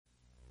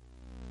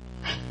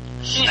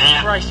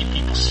Jesus Christ, you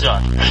people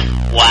suck.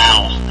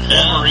 Wow.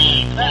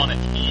 Wolverine on it.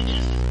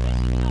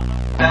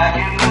 Back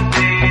in the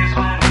days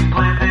when we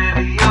played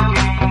video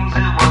games,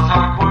 it was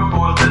hardcore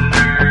for the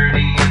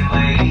nerdy and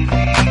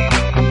lazy.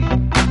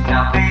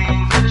 Now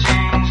things have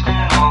changed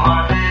and all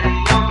our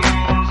video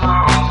games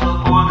are also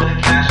for the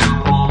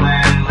casual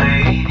and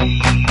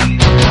lady.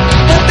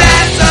 But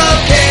that's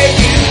okay,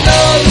 you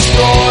know the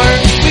score.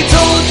 We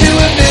told you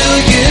a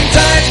million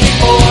times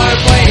before.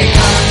 Playing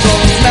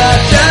consoles, not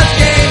just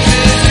games,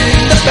 is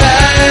in the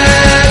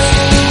past.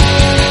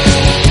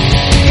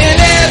 And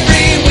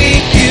every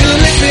week you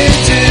listen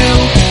to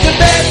the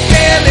best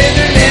damn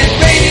internet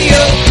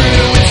radio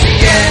crew. It's the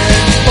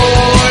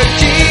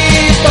N4G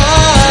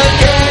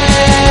podcast.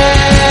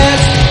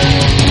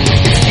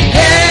 It's the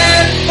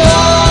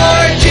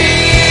N4G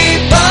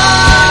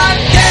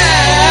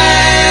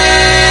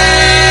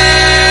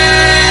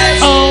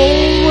podcast.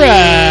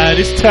 Alright,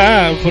 it's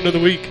time for another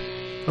week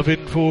of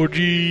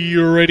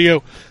N4G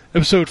Radio,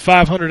 episode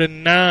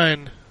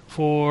 509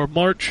 for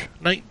March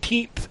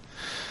 19th,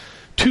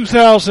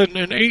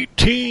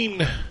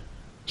 2018.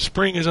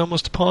 Spring is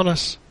almost upon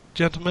us,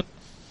 gentlemen.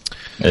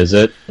 Is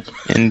it?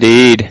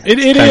 Indeed. It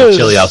Kind of is.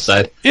 chilly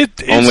outside.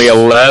 It's Only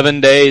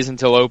 11 days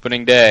until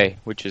opening day,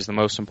 which is the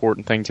most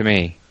important thing to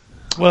me.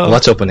 well,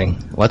 What's opening?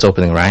 What's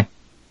opening, Ryan?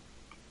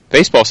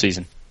 Baseball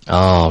season.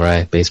 Oh,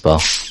 right,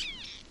 baseball.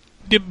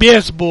 the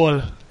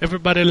baseball.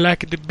 Everybody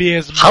like the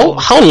baseball.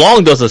 How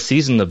long does a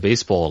season of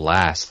baseball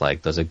last?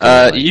 Like, does it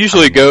go? It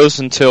usually goes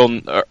until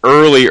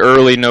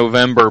early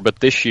November, but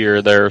this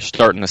year they're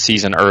starting the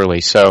season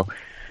early, so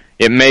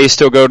it may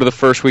still go to the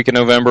first week of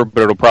November,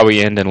 but it'll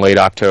probably end in late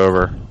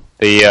October.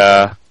 They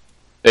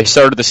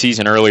started the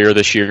season earlier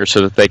this year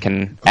so that they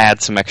can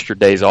add some extra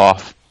days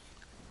off.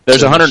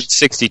 There's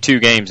 162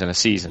 games in a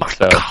season, My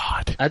so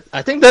God,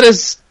 I think that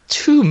is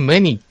too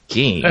many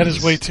games. that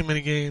is way too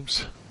many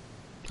games.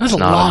 That's It's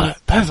a not lot.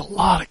 enough. That's a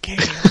lot of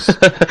games.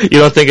 You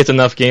don't think it's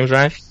enough games,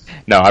 Ryan?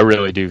 no, I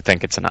really do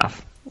think it's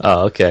enough.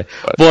 Oh, okay.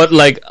 But,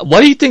 like, what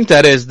do you think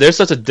that is? There's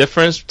such a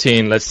difference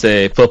between, let's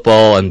say,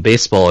 football and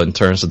baseball in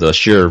terms of the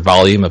sheer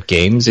volume of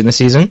games in a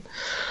season.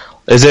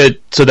 Is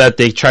it so that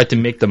they try to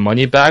make the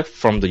money back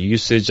from the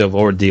usage of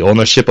or the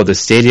ownership of the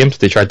stadiums?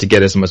 They try to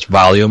get as much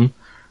volume,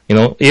 you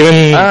know?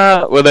 Even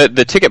Well,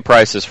 the ticket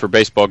prices for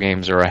baseball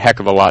games are a heck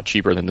of a lot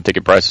cheaper than the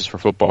ticket prices for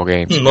football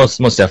games. most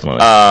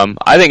definitely.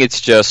 I think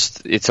it's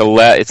just it's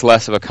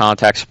less of a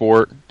contact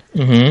sport.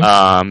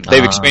 Mm-hmm.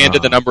 They've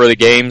expanded the number of the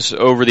games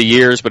over the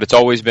years, but it's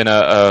always been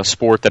a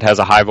sport that has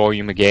a high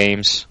volume of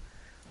games.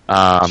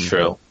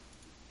 True.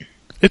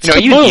 It's You know,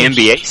 the even most.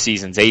 the NBA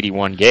season's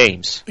 81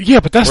 games. Yeah,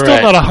 but that's still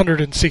Right. not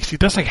 160.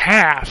 That's like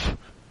half.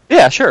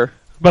 Yeah, sure.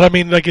 But I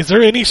mean, like, is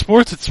there any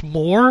sports that's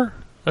more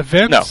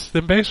events No.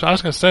 than baseball? I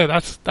was gonna say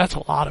that's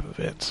a lot of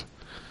events.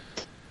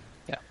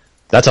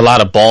 That's a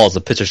lot of balls the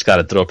pitcher's got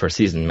to throw per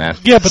season, man.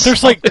 Yeah, but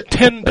there's like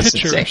 10 That's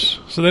pitchers, insane.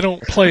 so they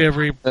don't play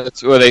every.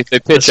 That's well, they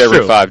pitch That's every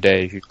true. 5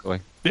 days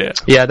usually. Yeah.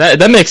 Yeah,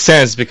 that makes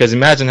sense because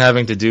imagine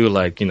having to do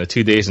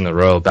 2 days in a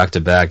row, back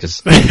to back,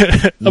 just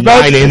About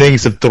 9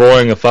 innings of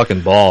throwing a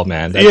fucking ball,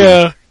 man. That'd be-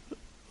 yeah.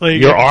 Like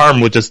your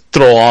arm would just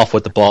throw off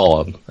with the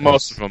ball.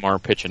 Most of them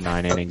aren't pitching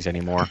 9 innings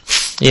anymore.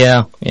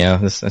 Yeah,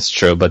 that's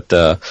true. But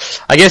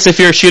I guess if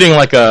you're shooting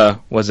like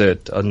a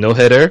no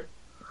hitter,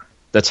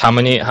 that's how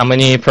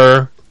many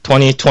per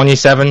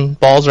 27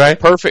 balls, right?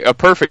 A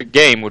perfect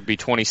game would be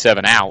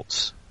 27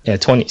 outs. Yeah,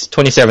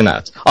 27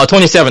 outs. Oh,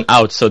 27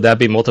 outs, so that'd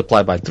be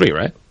multiplied by 3,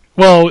 right?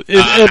 well, I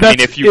mean,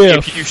 that's if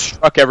you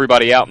struck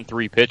everybody out in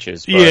 3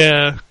 pitches, but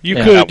yeah, you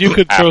Yeah.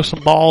 could throw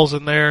some balls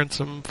in there and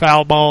some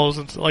foul balls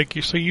and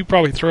so you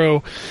probably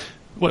throw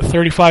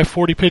 35,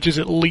 40 pitches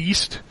at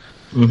least.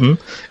 Mm-hmm.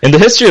 In the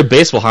history of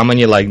baseball, how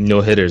many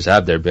no hitters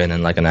have there been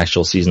in an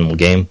actual seasonal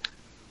game?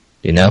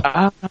 You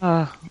know?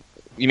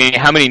 you mean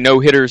how many no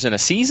hitters in a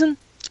season?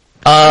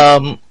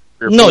 No,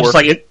 Or just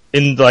four?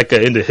 in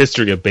the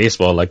history of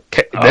baseball, there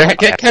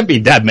can't be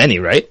that many,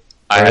 right?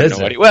 I Or have is no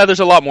there? idea. Well, there's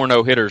a lot more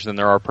no hitters than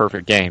there are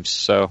perfect games.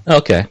 So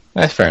Okay,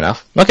 that's fair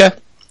enough. Okay.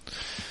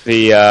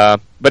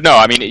 but no,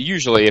 I mean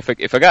usually if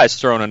a guy's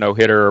throwing a no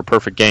hitter or a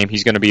perfect game,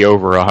 he's going to be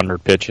over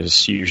 100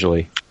 pitches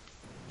usually.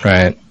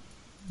 Right.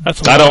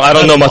 That's I don't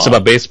that's know a much lot.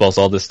 about baseball,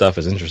 so all this stuff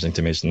is interesting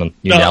to me. It's new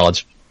No.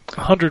 knowledge.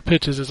 100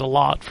 pitches is a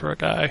lot for a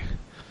guy.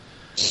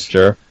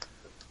 Sure.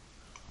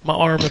 My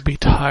arm would be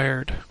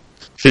tired.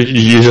 So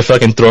you're just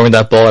fucking throwing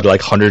that ball at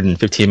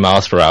 115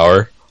 miles per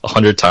hour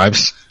 100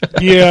 times.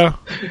 Yeah.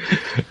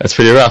 That's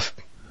pretty rough.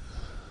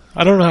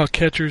 I don't know how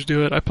catchers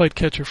do it. I played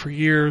catcher for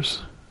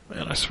years.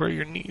 Man, I swear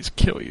your knees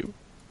kill you.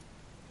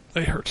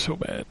 They hurt so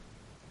bad.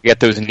 You got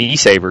those knee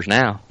savers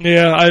now.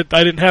 Yeah,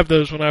 I didn't have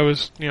those when I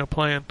was,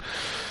 playing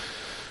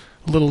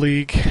Little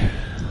League.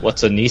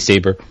 What's a knee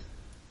saber?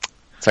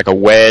 It's like a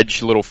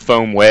wedge, little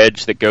foam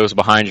wedge that goes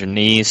behind your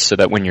knees, so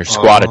that when you're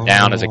squatted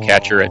down as a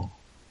catcher,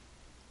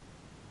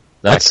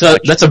 That's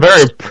a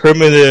very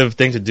primitive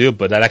thing to do,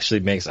 but that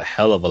actually makes a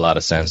hell of a lot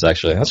of sense.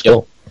 Actually, that's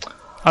cool.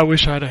 I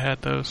wish I'd have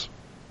had those.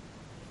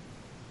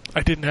 I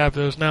didn't have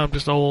those. Now I'm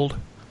just old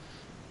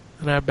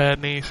and I have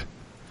bad knees.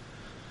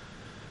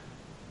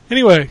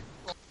 Anyway,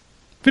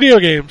 video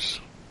games.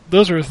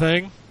 Those are a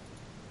thing.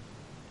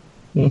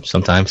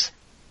 Sometimes.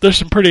 There's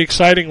some pretty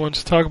exciting ones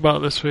to talk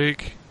about this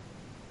week.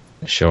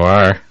 Sure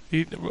are.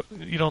 You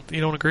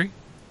don't agree?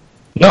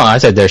 No, I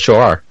said there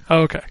sure are.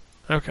 Oh, okay.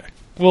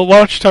 Well, why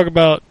don't you talk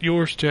about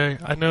yours, Jay?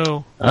 I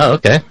know. Oh,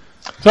 okay.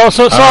 So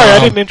sorry, I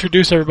didn't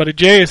introduce everybody.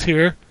 Jay is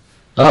here.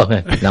 Oh,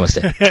 okay.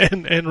 Namaste.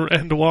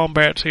 and the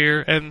Wombat's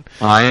here, and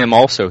I am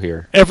also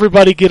here.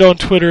 everybody get on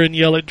Twitter and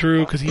yell at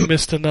Drew because he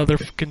missed another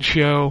fucking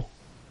show.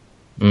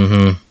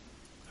 Mm-hmm.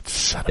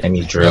 Son of a Damn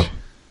you, bitch. Drew.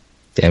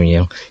 Damn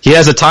you. He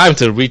has the time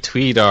to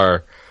retweet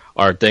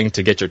our thing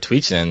to get your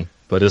tweets in,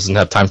 but doesn't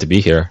have time to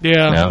be here.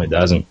 Yeah. No, he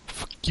doesn't.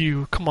 Fuck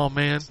you. Come on,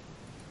 man.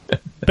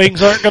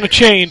 Things aren't going to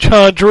change,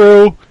 huh,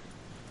 Drew?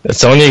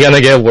 It's only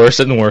gonna get worse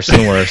and worse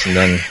and worse, and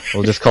then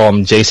we'll just call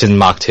him Jason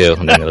Mach 2,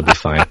 and then it'll be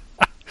fine.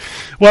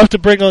 We'll have to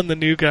bring on the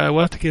new guy.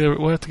 We'll have to get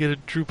a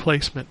Drew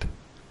placement.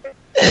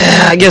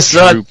 I guess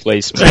True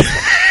placement.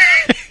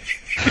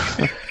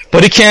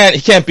 But he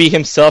can't be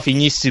himself. He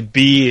needs to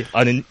be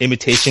an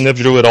imitation of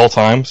Drew at all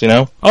times, you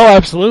know? Oh,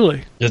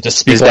 absolutely. Just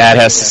speak His like dad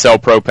him. has to sell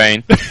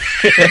propane.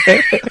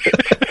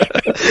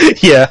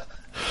 Yeah.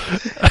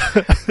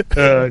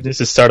 Just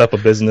to start up a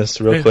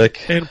business real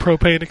quick. And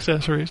propane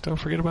accessories. Don't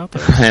forget about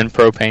that. And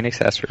propane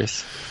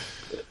accessories.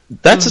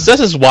 That's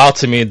just wild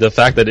to me, the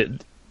fact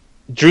that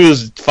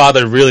Drew's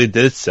father really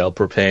did sell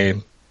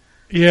propane.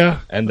 Yeah.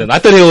 And then I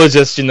thought he was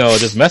just,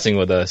 just messing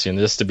with us,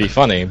 just to be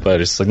funny.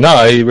 But it's like,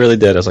 no, he really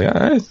did. I was like, all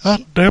right. Oh,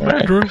 damn it,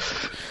 Right. Drew.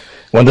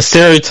 When the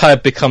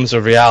stereotype becomes a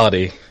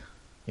reality,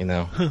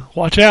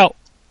 Watch out.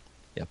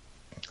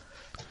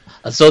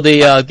 So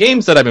the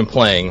games that I've been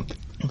playing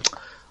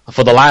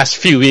for the last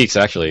few weeks,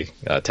 actually,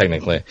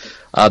 technically,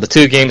 the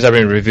two games I've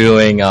been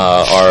reviewing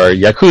are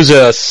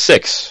Yakuza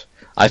 6.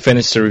 I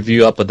finished the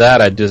review up with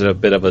that. I did a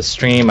bit of a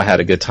stream. I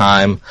had a good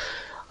time.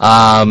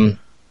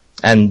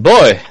 And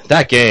boy,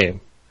 that game.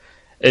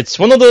 It's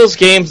one of those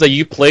games that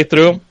you play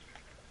through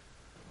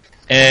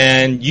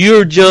and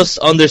you just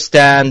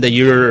understand that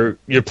you're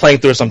playing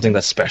through something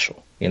that's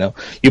special.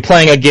 You're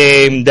playing a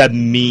game that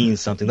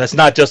means something. That's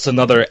not just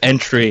another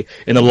entry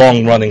in a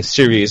long-running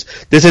series.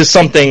 This is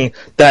something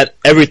that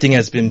everything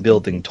has been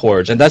building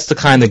towards, and that's the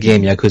kind of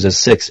game Yakuza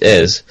 6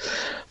 is.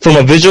 From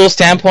a visual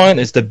standpoint,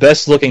 it's the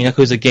best-looking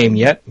Yakuza game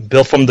yet,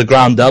 built from the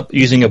ground up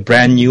using a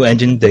brand new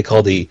engine they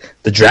call the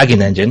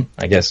Dragon engine.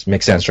 I guess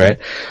makes sense, right?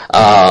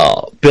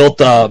 Built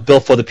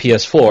for the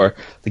PS4.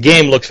 The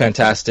game looks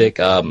fantastic.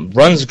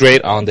 Runs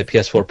great on the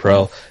PS4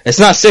 Pro. It's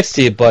not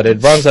 60, but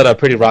it runs at a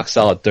pretty rock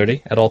solid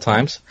 30 at all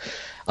times.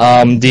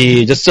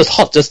 Just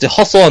the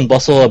hustle and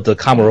bustle of the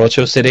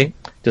Kamurocho city.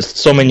 Just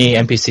so many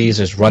NPCs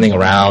just running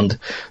around,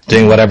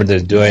 doing whatever they're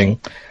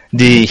doing.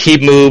 The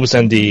heat moves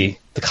and the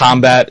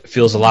combat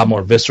feels a lot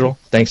more visceral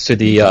thanks to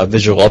the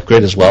visual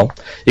upgrade as well.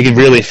 You can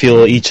really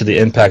feel each of the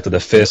impact of the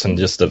fist and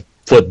just the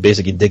foot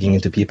basically digging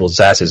into people's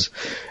asses.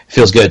 It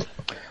feels good.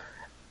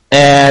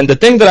 And the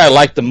thing that I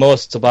liked the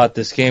most about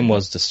this game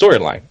was the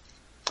storyline.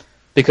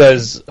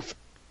 Because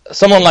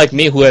someone like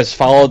me who has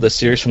followed the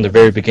series from the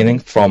very beginning,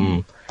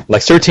 from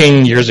like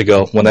 13 years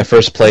ago when I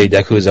first played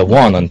Yakuza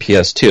 1 on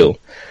PS2,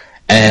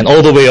 and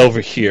all the way over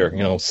here,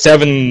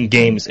 7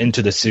 games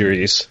into the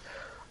series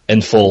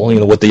in full,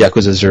 with the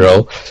Yakuza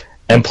 0,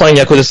 and playing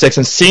Yakuza 6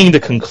 and seeing the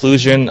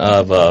conclusion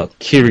of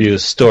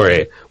Kiryu's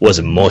story was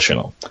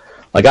emotional.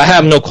 Like, I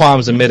have no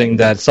qualms admitting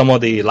that some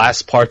of the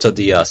last parts of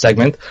the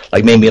segment,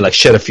 made me,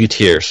 shed a few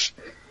tears.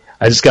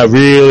 I just got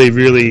really,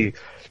 really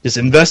just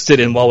invested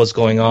in what was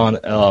going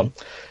on.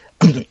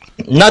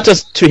 Not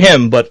just to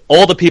him, but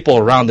all the people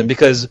around him,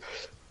 because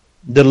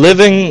the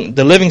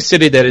living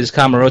city that is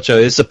Kamurocho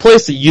is a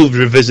place that you've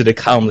revisited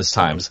countless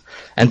times.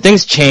 And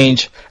things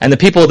change, and the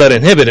people that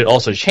inhabit it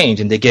also change,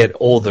 and they get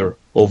older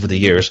over the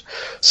years.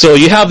 So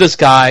you have this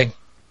guy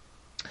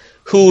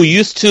who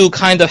used to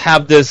kind of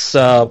have this...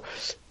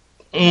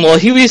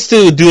 he used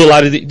to do a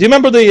lot of... do you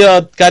remember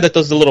the guy that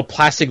does the little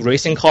plastic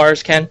racing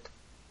cars, Ken?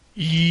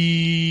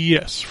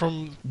 Yes,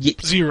 from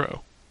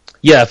Zero.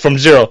 Yeah, from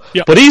Zero.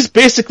 Yep. But he's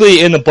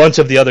basically in a bunch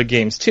of the other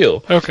games,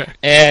 too. Okay.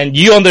 And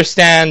you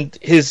understand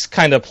his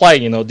kind of plight,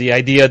 the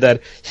idea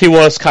that he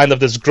was kind of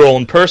this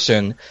grown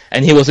person,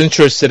 and he was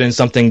interested in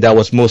something that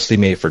was mostly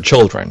made for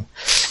children.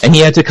 And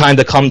he had to kind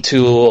of come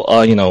to,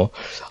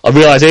 a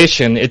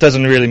realization, it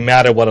doesn't really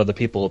matter what other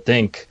people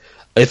think.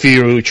 If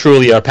you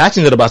truly are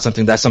passionate about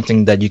something, that's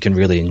something that you can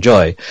really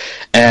enjoy.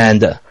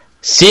 And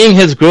seeing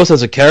his growth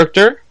as a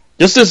character,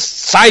 just this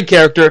side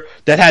character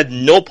that had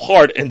no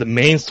part in the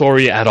main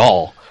story at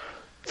all,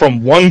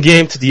 from one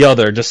game to the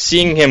other, just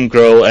seeing him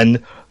grow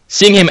and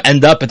seeing him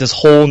end up at this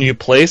whole new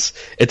place,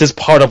 at this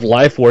part of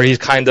life where he's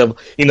kind of,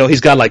 he's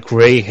got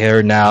gray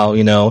hair now,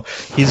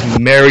 he's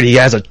married, he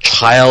has a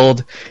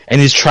child, and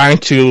he's trying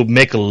to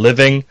make a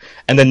living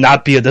and then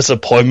not be a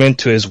disappointment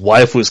to his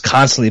wife who's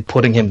constantly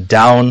putting him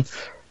down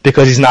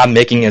because he's not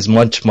making as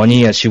much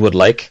money as she would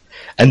like.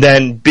 And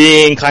then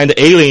being kind of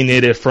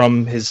alienated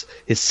from his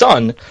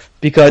son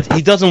because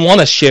he doesn't want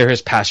to share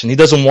his passion. He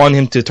doesn't want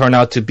him to turn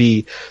out to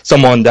be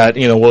someone that,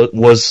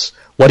 was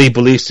what he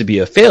believes to be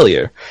a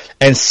failure.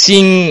 And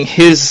seeing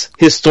his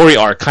story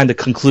arc kind of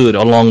conclude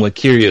along with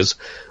Kiryu's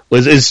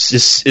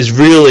is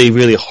really,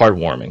 really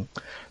heartwarming.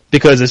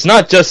 Because it's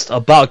not just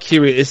about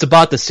Kiryu, it's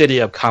about the city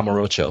of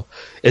Kamurocho.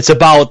 It's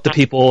about the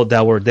people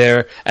that were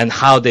there and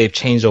how they've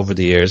changed over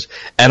the years.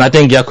 And I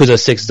think Yakuza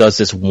 6 does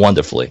this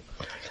wonderfully.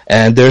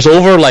 And there's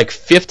over like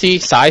 50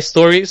 side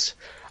stories.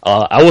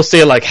 I would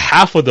say like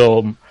half of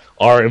them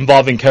are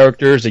involving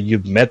characters that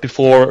you've met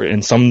before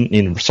in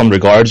some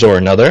regards or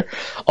another.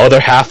 Other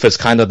half is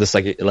kind of this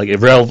like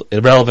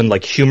irrelevant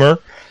like humor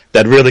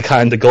that really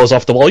kind of goes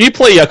off the wall. You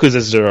play Yakuza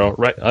 0,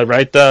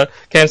 right,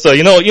 Ken? So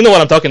you know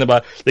what I'm talking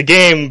about. The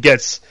game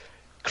gets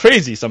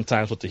crazy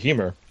sometimes with the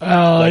humor.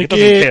 Like, it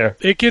doesn't care.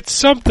 It gets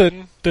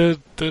something.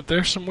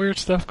 There's some weird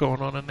stuff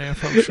going on in there,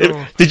 for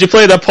sure. Did you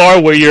play that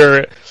part where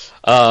you're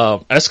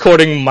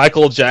escorting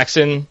Michael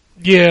Jackson?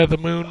 Yeah, the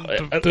moon,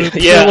 the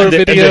yeah, thriller and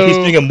video. then he's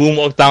doing a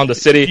moonwalk down the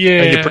city,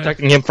 Yeah. and you're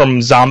protecting him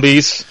from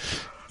zombies.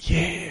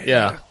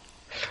 Yeah.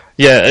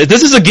 Yeah.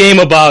 This is a game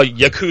about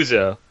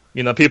Yakuza.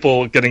 You know,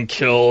 people getting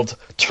killed,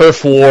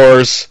 turf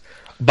wars,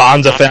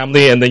 Bonza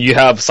family, and then you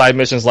have side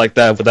missions like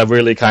that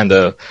really kind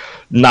of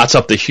knots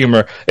up the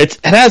humor. It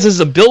has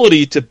this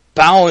ability to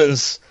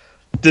balance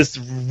this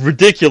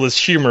ridiculous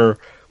humor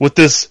with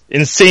this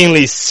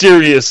insanely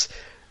serious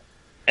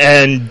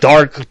and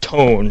dark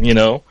tone, you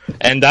know?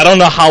 And I don't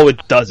know how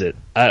it does it.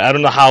 I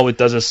don't know how it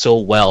does it so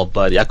well,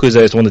 but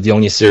Yakuza is one of the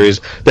only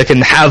series that can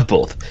have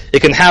both.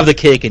 It can have the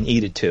cake and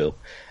eat it too.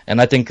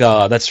 And I think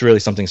that's really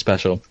something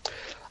special.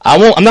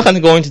 I'm not going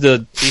to go into the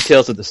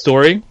details of the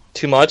story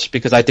too much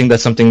because I think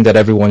that's something that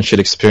everyone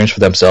should experience for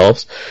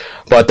themselves.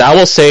 But I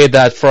will say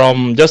that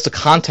from just the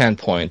content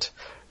point,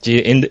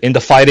 in the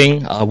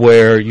fighting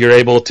where you're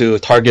able to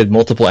target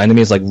multiple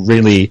enemies like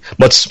really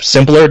much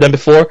simpler than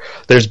before,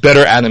 there's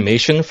better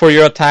animation for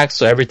your attacks,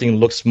 so everything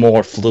looks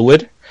more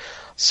fluid.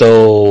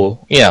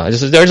 So yeah,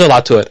 there's a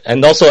lot to it.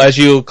 And also as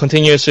you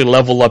continuously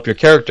level up your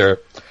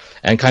character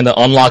and kind of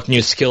unlock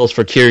new skills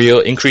for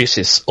Kiryu, increase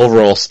his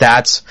overall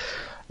stats,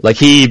 like,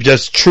 he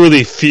just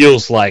truly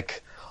feels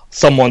like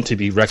someone to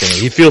be reckoned with.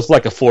 He feels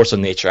like a force of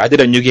nature. I did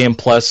a New Game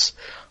Plus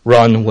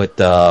run with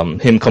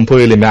him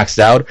completely maxed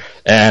out,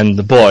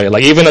 and boy,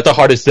 like, even at the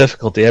hardest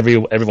difficulty,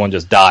 everyone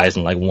just dies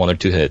in like 1 or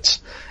 2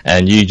 hits.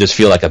 And you just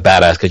feel like a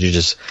badass because you're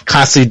just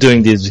constantly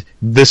doing these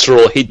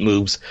visceral hit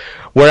moves,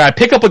 where I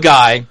pick up a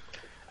guy,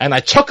 and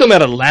I chuck him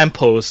at a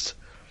lamppost,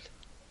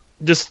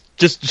 just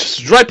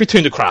right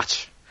between the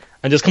crotch,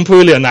 and just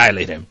completely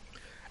annihilate him.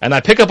 And I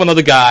pick up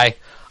another guy,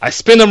 I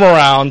spin him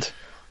around,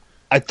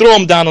 I throw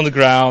him down on the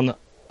ground,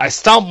 I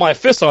stomp my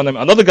fist on him,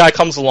 another guy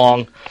comes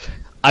along,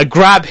 I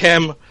grab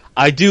him,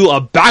 I do a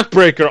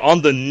backbreaker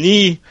on the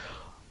knee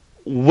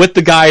with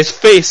the guy's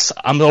face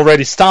I'm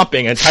already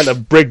stomping and trying to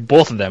break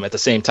both of them at the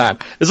same time.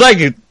 It's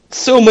like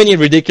so many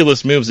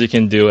ridiculous moves you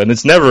can do, and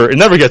it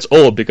never gets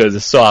old because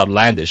it's so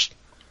outlandish.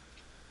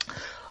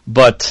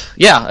 But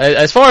yeah,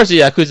 as far as the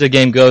Yakuza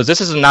game goes,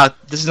 this is not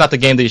the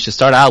game that you should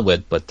start out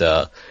with. But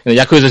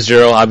Yakuza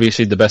 0,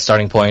 obviously the best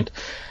starting point,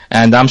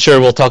 and I'm sure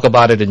we'll talk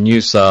about it in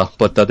news.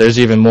 But there's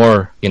even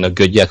more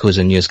good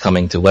Yakuza news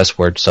coming to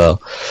Westward. So,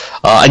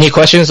 any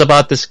questions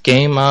about this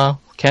game,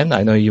 Ken?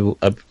 I know you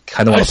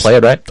kind of want to play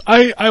it, right?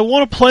 I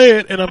want to play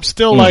it, and I'm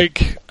still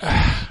like,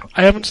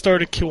 I haven't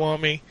started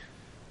Kiwami.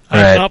 I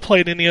have not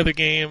played any other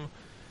game,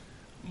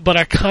 but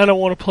I kind of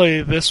want to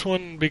play this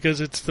one because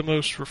it's the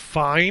most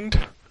refined.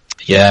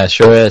 Yeah,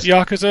 sure is.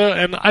 Yakuza,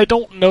 and I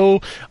don't know.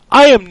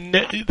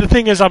 The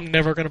thing is, I'm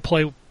never going to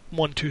play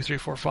 1, 2, 3,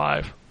 4,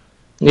 5.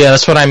 Yeah,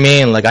 that's what I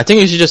mean. Like, I think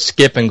you should just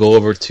skip and go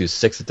over to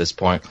 6 at this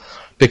point,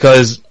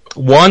 because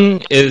 1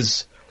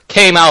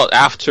 came out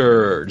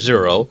after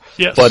 0,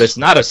 yes, but it's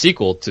not a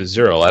sequel to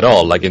 0 at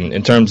all. Like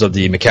in terms of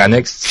the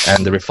mechanics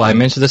and the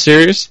refinements of the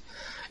series,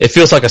 it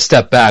feels like a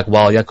step back,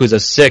 while Yakuza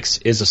 6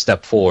 is a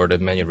step forward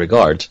in many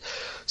regards.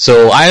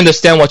 So I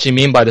understand what you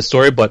mean by the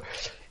story, but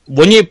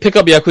when you pick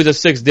up Yakuza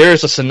 6,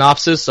 there's a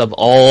synopsis of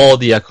all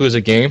the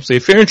Yakuza games. So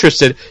if you're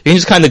interested, you can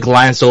just kind of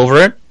glance over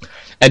it.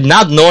 And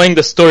not knowing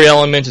the story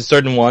elements in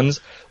certain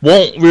ones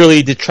won't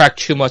really detract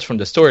too much from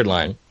the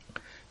storyline.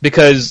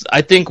 Because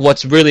I think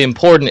what's really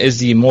important is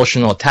the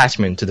emotional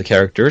attachment to the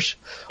characters,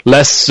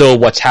 less so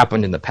what's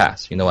happened in the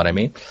past. You know what I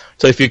mean?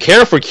 So if you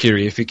care for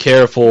Kiryu, if you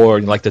care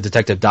for like the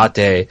Detective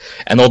Date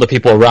and all the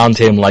people around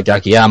him, like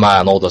Akiyama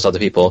and all those other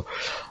people,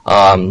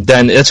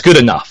 then it's good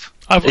enough.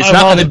 It's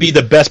not going to be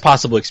the best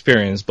possible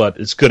experience, but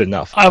it's good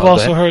enough. I've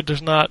also heard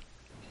there's not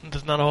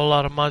a whole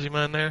lot of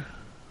Majima in there.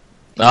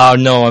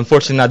 No,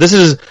 unfortunately not. This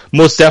is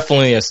most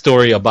definitely a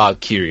story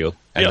about Kiryu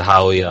and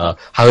how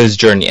his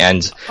journey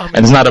ends, and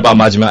it's not about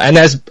Majima. And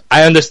as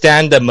I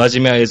understand that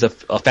Majima is a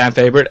fan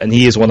favorite, and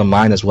he is one of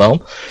mine as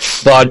well.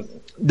 But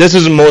this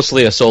is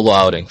mostly a solo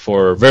outing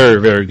for a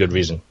very, very good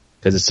reason,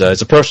 because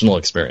it's a personal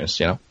experience,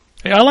 you know.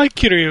 Yeah, I like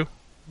Kiryu,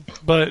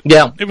 but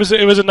yeah, it was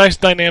a nice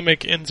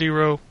dynamic in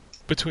 0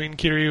 between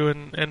Kiryu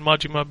and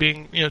Majima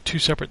being 2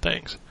 separate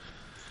things.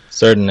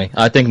 Certainly.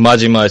 I think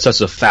Majima is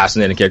such a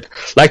fascinating character.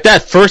 Like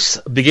that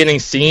first beginning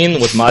scene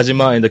with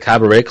Majima in the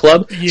cabaret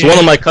club. It's one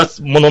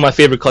of my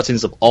favorite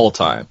cutscenes of all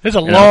time. It's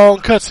a long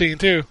cutscene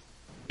too.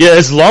 Yeah,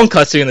 it's long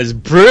cutscene. It's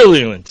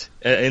brilliant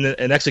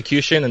in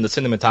execution and the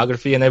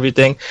cinematography and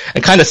everything,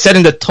 and kind of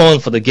setting the tone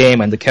for the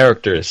game and the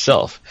character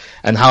itself,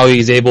 and how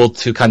he's able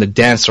to kind of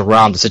dance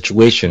around the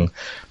situation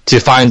to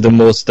find the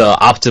most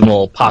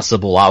optimal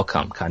possible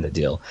outcome, kind of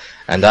deal.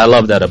 And I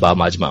love that about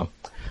Majima.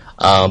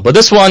 But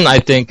this one, I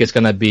think, is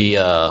gonna be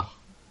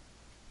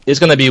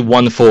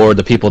one for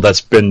the people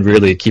that's been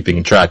really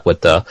keeping track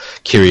with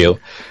Kiryu.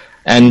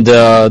 And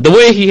the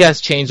way he has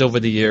changed over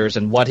the years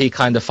and what he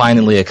kind of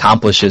finally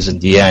accomplishes in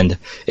the end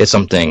is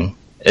something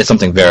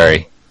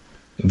very,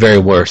 very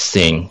worth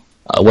seeing,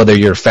 whether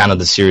you're a fan of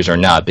the series or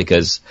not,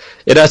 because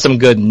it has some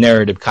good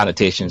narrative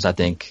connotations, I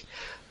think,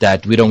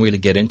 that we don't really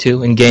get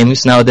into in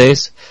games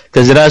nowadays,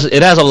 because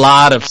it has a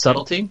lot of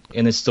subtlety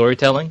in its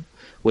storytelling,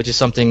 which is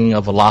something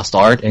of a lost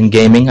art in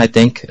gaming, I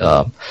think.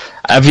 I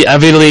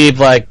believe,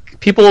 like,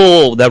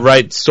 people that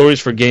write stories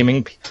for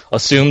gaming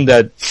assume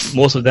that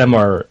most of them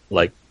are,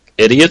 like,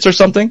 idiots or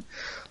something.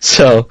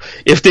 So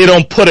if they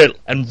don't put it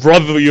and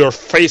rub your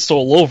face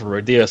all over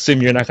it, they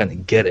assume you're not going to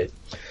get it.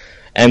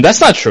 And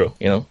that's not true,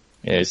 you know.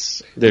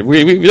 There's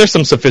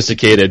some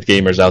sophisticated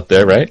gamers out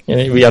there, right? You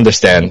know, we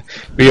understand.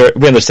 We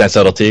understand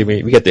subtlety.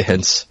 We get the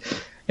hints,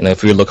 you know,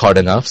 if we look hard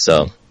enough.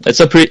 So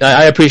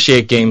I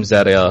appreciate games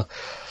that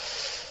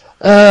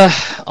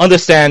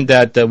understand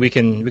that we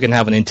can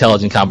have an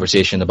intelligent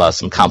conversation about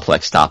some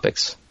complex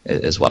topics,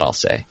 is what I'll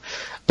say.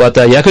 But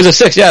Yakuza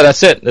 6, yeah,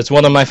 that's it. That's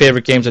one of my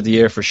favorite games of the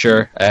year for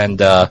sure, and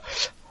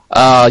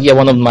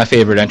one of my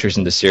favorite entries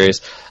in the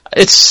series.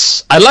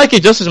 I like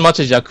it just as much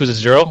as Yakuza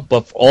 0,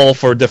 but all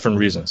for different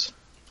reasons,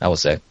 I would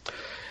say.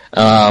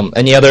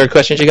 Any other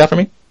questions you got for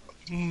me?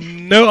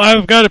 No,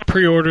 I've got it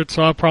pre-ordered,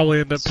 so I'll probably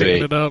end up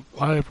picking it up.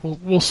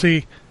 We'll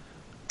see.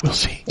 We'll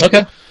see.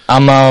 Okay,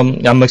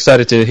 I'm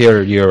excited to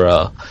hear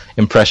your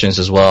impressions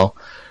as well.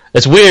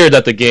 It's weird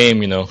that the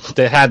game, you know,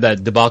 they had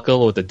that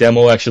debacle with the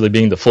demo actually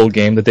being the full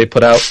game that they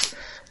put out,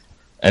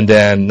 and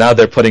then now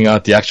they're putting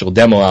out the actual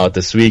demo out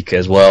this week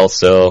as well.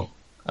 So,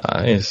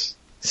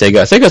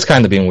 Sega's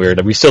kind of being weird.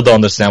 We still don't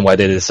understand why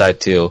they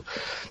decide to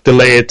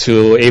delay it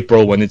to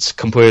April when it's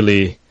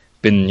completely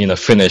been, you know,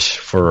 finished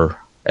for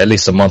at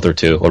least a month or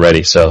two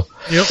already. So,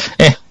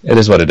 it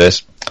is what it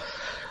is.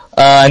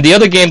 And the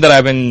other game that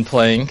I've been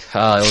playing, it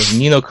was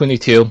Ni no Kuni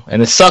 2,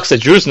 and it sucks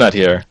that Drew's not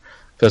here,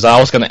 because I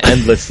was going to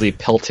endlessly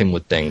pelt him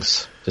with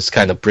things, just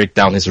kind of break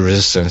down his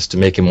resistance to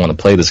make him want to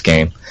play this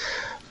game.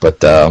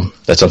 But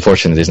that's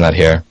unfortunate he's not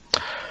here.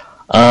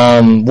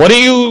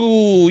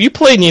 You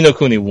played Ni no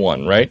Kuni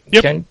 1, right?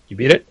 Yep. Ken, you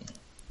beat it?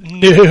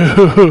 No.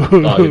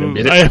 Oh, you didn't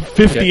beat it? I have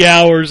 50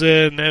 hours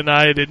in, and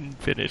I didn't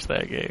finish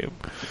that game.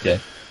 Okay.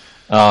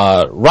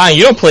 Ryan,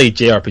 you don't play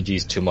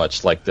JRPGs too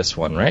much like this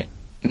one, right?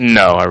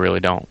 No, I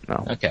really don't.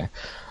 No. Okay.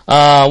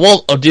 Are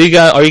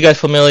you guys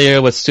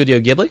familiar with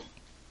Studio Ghibli?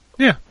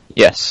 Yeah.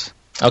 Yes.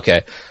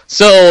 Okay.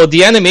 So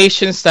the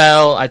animation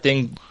style, I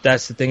think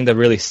that's the thing that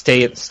really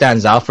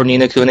stands out for Ni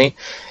no Kuni,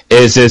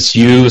 is its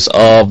use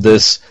of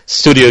this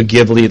Studio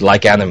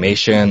Ghibli-like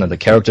animation and the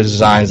character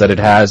designs that it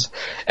has.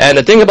 And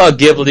the thing about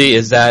Ghibli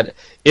is that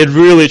it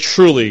really,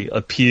 truly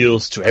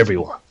appeals to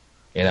everyone.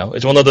 You know,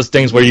 it's one of those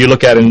things where you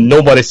look at it and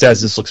nobody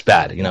says this looks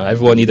bad. You know,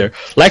 everyone either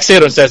likes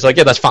it or says, like,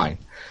 yeah, that's fine.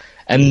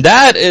 And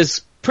that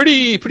is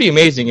pretty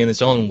amazing in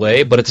its own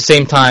way, but at the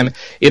same time,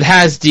 it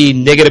has the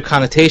negative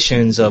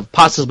connotations of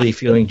possibly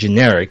feeling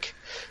generic,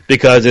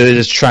 because it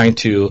is trying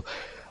to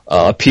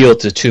appeal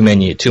to too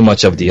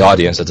much of the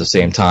audience at the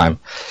same time.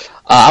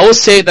 I would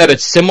say that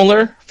it's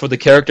similar for the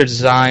character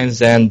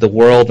designs and the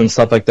world and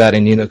stuff like that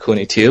in Ni no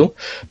Kuni 2,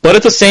 but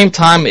at the same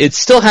time, it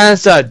still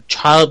has that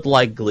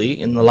childlike glee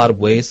in a lot of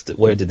ways,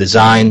 where the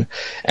design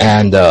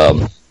and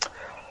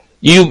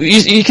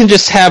you can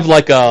just have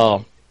like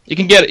a You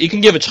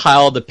can give a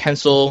child a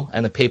pencil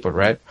and a paper,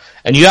 right?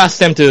 And you ask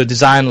them to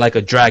design like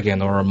a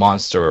dragon or a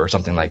monster or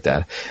something like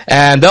that.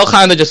 And they'll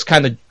kind of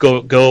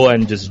go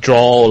and just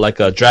draw like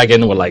a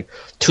dragon with like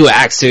 2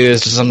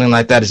 axes or something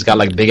like that. It's got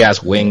like big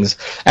ass wings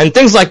and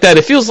things like that.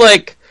 It feels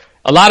like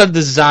a lot of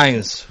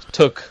designs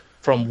took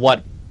from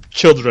what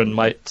children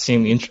might say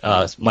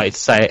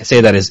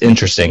that is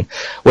interesting,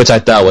 which I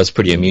thought was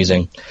pretty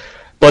amusing.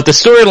 But the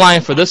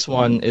storyline for this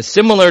one is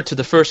similar to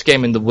the first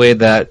game in the way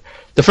that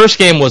the first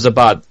game was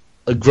about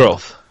a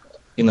growth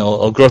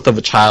of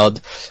a child,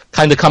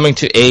 kind of coming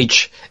to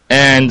age,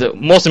 and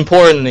most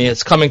importantly,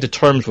 it's coming to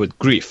terms with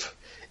grief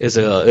is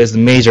the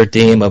major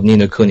theme of Ni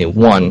no Kuni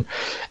 1.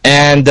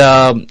 And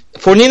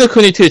for Ni no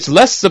Kuni 2, it's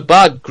less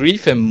about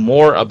grief and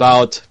more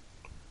about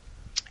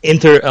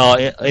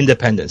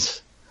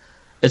independence.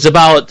 It's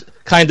about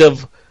kind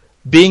of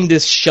being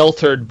this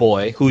sheltered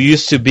boy who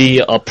used to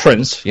be a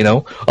prince,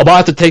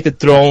 about to take the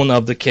throne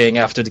of the king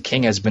after the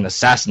king has been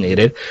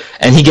assassinated,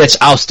 and he gets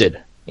ousted,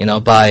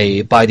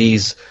 by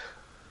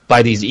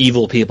these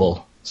evil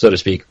people, so to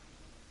speak.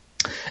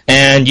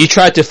 and you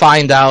try to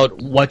find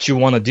out what you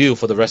want to do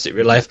for the rest of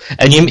your life.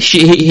 And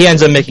he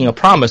ends up making a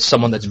promise to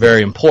someone that's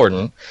very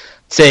important,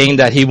 saying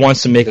that he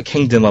wants to make a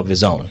kingdom of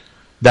his own,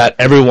 that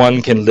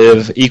everyone can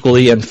live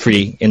equally and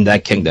free in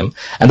that kingdom.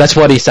 And that's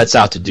what he sets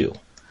out to do.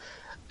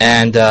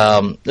 And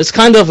it's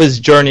kind of his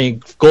journey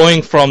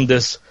going from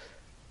this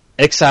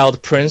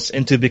exiled prince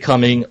into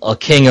becoming a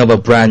king of a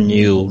brand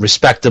new,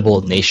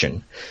 respectable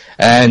nation.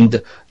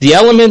 And the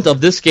element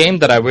of this game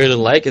that I really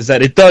like is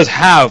that it does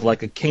have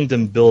like a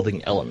kingdom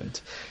building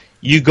element.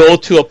 You go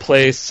to a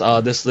place,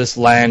 this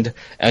land,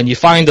 and you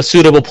find a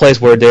suitable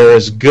place where there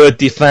is good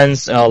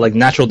defense, like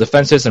natural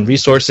defenses and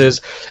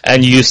resources,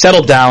 and you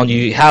settle down,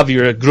 you have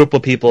your group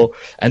of people,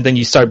 and then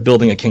you start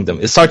building a kingdom.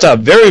 It starts out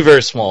very,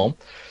 very small,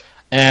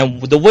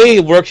 and the way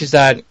it works is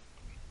that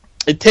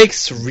it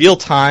takes real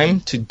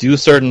time to do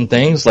certain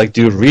things, like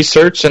do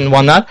research and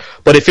whatnot,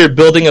 but if you're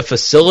building a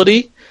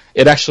facility,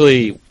 it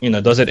actually,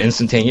 does it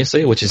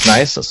instantaneously, which is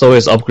nice. So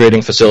is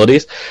upgrading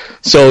facilities.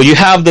 So you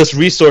have this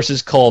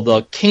resources called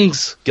the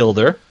King's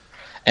Guilder,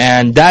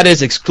 and that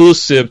is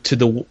exclusive to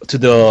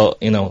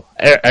the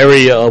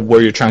area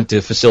where you're trying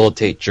to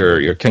facilitate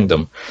your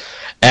kingdom.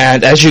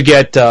 And as you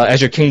get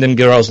as your kingdom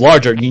grows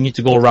larger, you need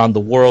to go around the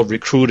world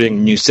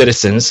recruiting new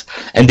citizens,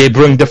 and they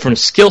bring different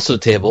skills to the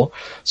table.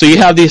 So you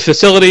have these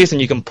facilities, and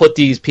you can put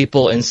these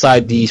people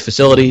inside these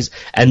facilities,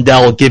 and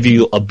they'll give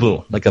you a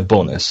boon, like a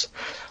bonus.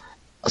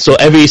 So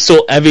every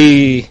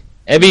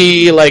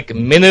like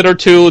minute or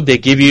two, they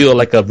give you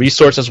like a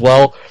resource as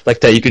well, like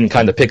that you can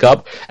kind of pick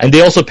up, and they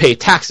also pay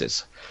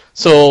taxes.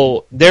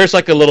 So there's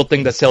like a little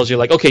thing that tells you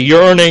like, okay,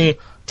 you're earning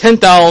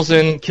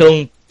 10,000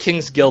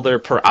 King's Guilder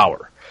per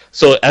hour.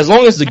 So as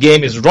long as the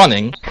game is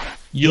running,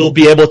 you'll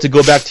be able to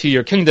go back to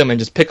your kingdom and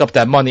just pick up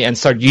that money and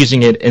start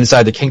using it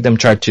inside the kingdom,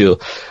 try to,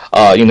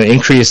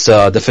 increase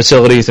the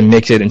facilities and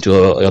make it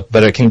into a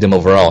better kingdom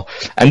overall.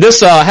 And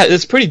this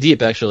is pretty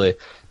deep actually,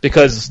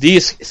 because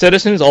these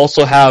citizens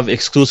also have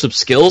exclusive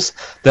skills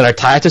that are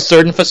tied to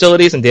certain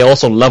facilities, and they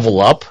also level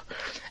up,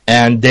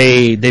 and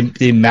they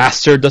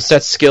master the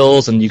set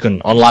skills, and you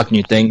can unlock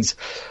new things.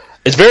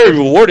 It's very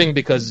rewarding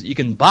because you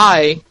can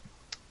buy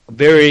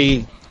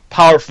very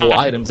powerful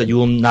items that you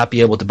will not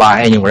be able to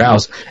buy anywhere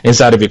else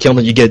inside of your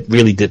kingdom. You get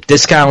really deep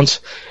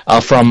discounts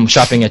from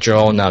shopping at your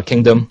own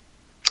kingdom.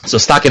 So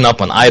stocking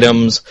up on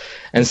items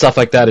and stuff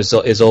like that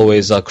is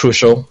always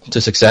crucial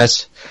to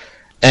success.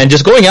 And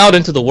just going out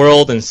into the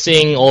world and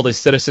seeing all the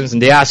citizens,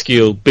 and they ask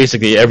you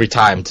basically every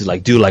time to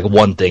like do like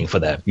one thing for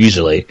them,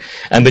 usually.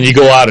 And then you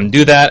go out and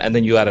do that, and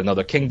then you add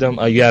another kingdom,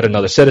 you add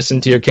another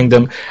citizen to your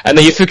kingdom, and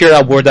then you figure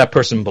out where that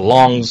person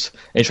belongs,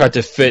 and you try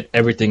to fit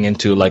everything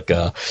into like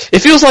it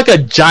feels like a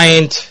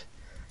giant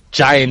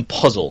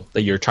puzzle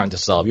that you're trying to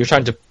solve. You're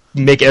trying to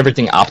make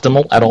everything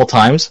optimal at all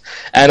times,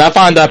 and I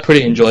find that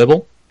pretty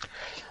enjoyable.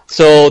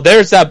 So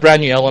there's that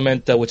brand new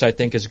element which I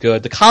think is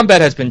good. The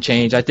combat has been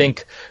changed. I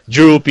think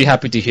Drew would be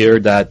happy to hear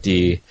that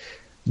the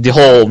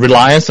whole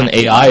reliance on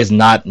AI is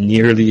not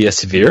nearly as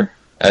severe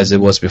as it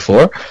was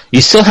before.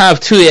 You still have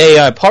 2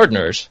 AI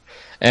partners,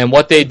 and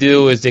what they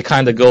do is they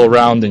kind of go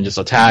around and just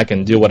attack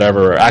and do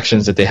whatever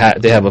actions that they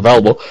have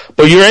available.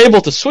 But you're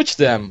able to switch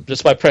them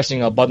just by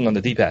pressing a button on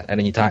the D-pad at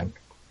any time.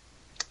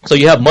 So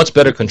you have much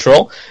better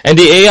control, and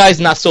the AI is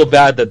not so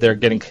bad that they're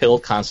getting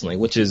killed constantly,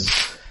 which is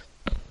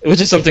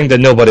something that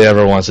nobody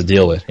ever wants to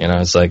deal with.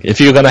 It's like,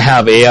 if you're going to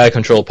have AI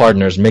control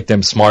partners, make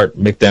them smart,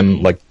 make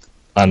them, like,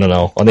 I don't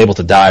know, unable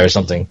to die or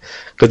something.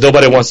 Because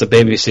nobody wants to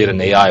babysit an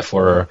AI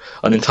for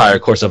an entire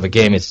course of a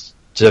game. It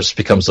just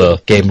becomes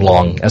a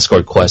game-long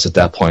escort quest at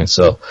that point.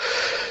 So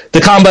the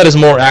combat is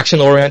more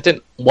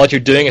action-oriented. What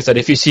you're doing is that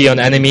if you see an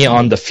enemy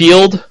on the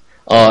field,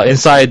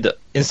 inside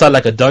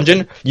like a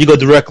dungeon, you go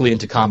directly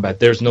into combat.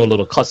 There's no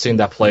little cutscene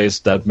that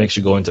plays that makes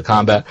you go into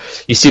combat.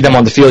 You see them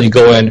on the field, you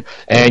go in,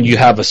 and you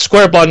have a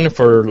square button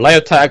for light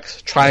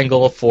attacks,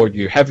 triangle for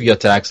your heavy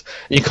attacks.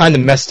 And you kind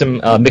of mix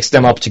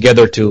them up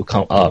together to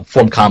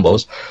form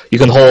combos. You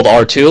can hold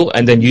R2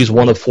 and then use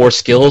one of 4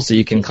 skills that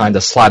you can kind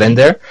of slot in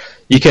there.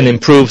 You can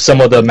improve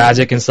some of the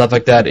magic and stuff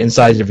like that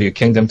inside of your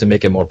kingdom to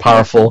make it more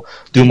powerful,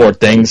 do more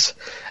things.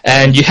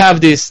 And you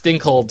have this thing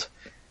called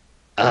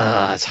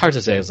it's hard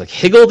to say. It's like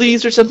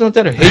Higgledies or something like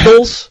that, or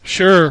Higgles.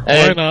 Sure,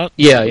 why not?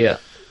 Yeah.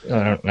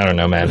 I don't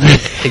know, man.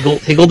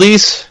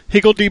 Higgledies?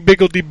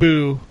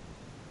 Higgledy-biggledy-boo.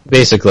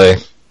 Basically,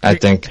 I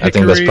think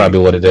that's probably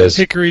what it is.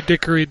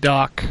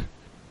 Hickory-dickory-dock.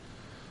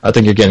 I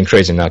think you're getting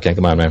crazy now, Ken.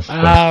 Come on, man.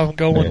 I'm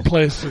going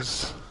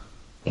places.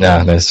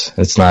 No,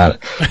 it's not.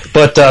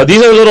 But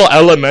these are little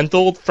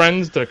elemental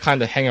friends that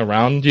kind of hang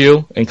around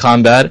you in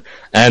combat,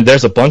 and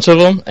there's a bunch of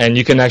them, and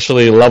you can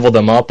actually level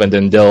them up, and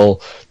then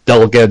they'll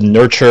get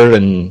nurtured,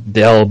 and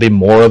there'll be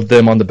more of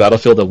them on the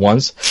battlefield at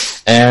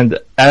once. And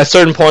at a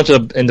certain point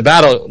in the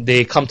battle,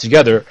 they come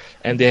together,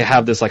 and they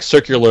have this like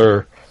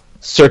circular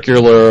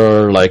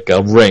like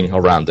a ring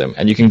around them,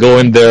 and you can go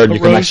in there, and you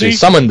can actually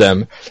summon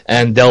them,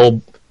 and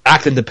they'll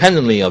act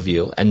independently of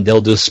you, and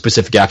they'll do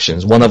specific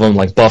actions. One of them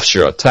like buffs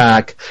your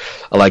attack,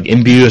 like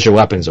imbues your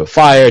weapons with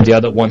fire. The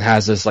other one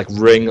has this like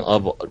ring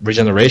of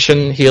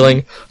regeneration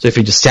healing. So if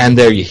you just stand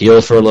there, you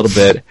heal for a little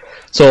bit.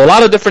 So a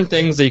lot of different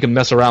things that you can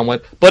mess around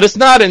with, but it's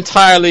not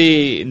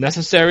entirely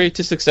necessary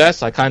to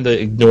success. I kind of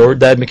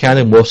ignored that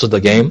mechanic most of the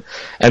game,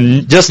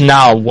 and just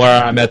now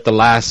where I'm at the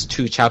last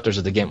 2 chapters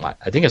of the game,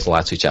 I think it's the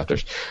last 2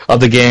 chapters of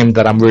the game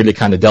that I'm really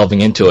kind of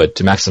delving into it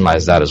to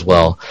maximize that as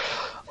well.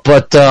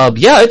 But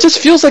yeah, it just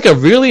feels like a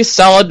really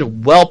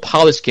solid,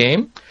 well-polished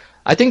game.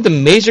 I think the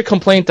major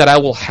complaint that I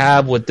will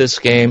have with this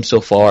game so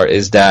far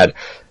is that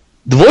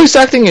the voice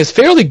acting is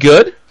fairly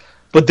good,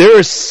 but there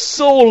is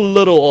so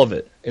little of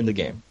it in the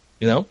game.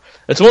 You know,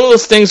 it's one of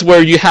those things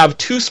where you have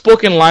 2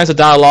 spoken lines of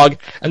dialogue,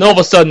 and all of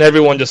a sudden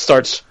everyone just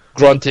starts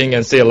grunting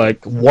and say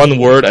like one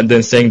word, and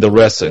then saying the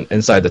rest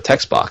inside the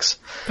text box.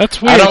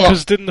 That's weird,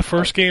 because didn't the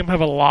first game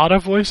have a lot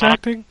of voice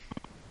acting?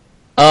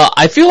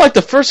 I feel like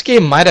the first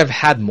game might have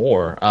had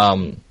more.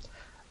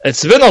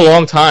 It's been a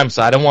long time,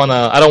 so I don't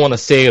wanna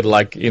say it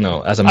like, you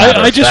know, as a matter of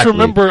fact.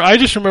 I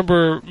just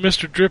remember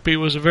Mr. Drippy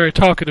was a very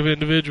talkative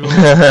individual.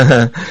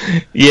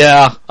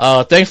 Yeah.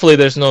 Thankfully,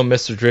 there's no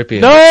Mr. Drippy.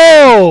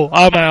 No,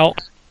 I'm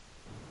out.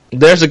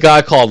 There's a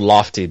guy called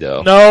Lofty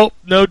though.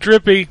 No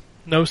Drippy,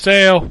 no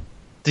sale.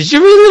 Did you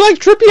really like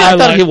Drippy? I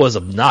thought he was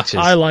obnoxious.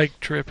 I like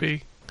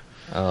Drippy.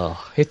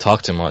 Oh, he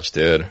talked too much,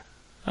 dude.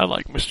 I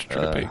like Mr.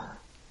 Drippy.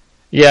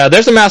 Yeah,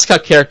 there's a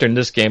mascot character in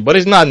this game, but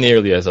he's not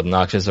nearly as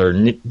obnoxious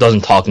or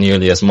doesn't talk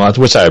nearly as much,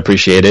 which I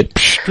appreciated.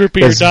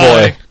 Drippy or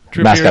die.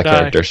 Drippy mascot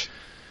characters.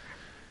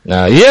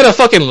 No, he had a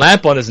fucking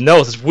lamp on his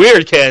nose. It's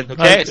weird, Ken.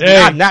 Okay, it's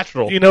not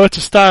natural. You know, it's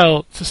a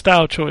style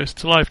choice.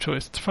 It's a life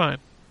choice. It's fine.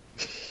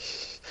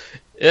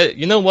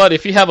 You know what?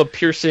 If you have a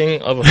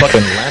piercing of a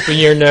fucking lamp in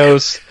your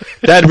nose,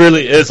 that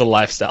really is a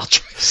lifestyle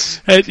choice.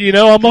 You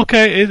know, I'm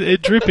okay.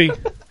 It Drippy.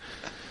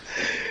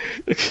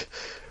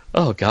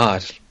 Oh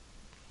God.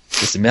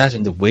 Just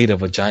imagine the weight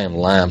of a giant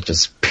lamp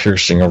just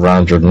piercing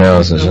around your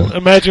nose.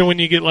 Imagine when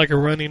you get like a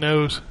runny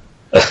nose.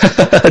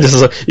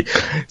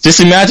 just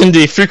imagine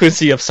the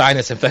frequency of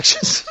sinus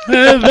infections.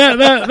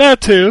 that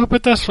too,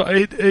 but that's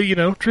fine. You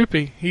know,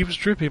 Drippy. He was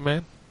Drippy,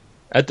 man.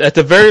 At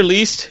the very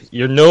least,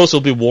 your nose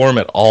will be warm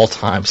at all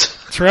times.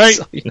 That's right.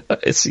 So, you know,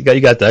 you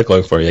got that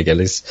going for you, at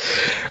least.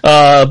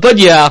 But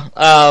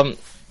yeah,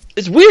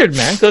 it's weird,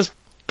 man, because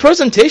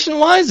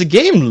presentation-wise, the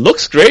game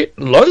looks great,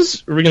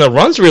 runs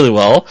really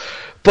well.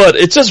 But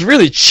it's just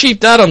really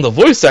cheaped out on the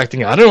voice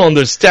acting. I don't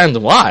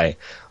understand why.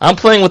 I'm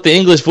playing with the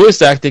English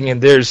voice acting, and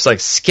there's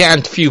like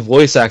scant few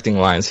voice acting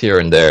lines here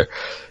and there.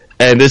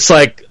 And it's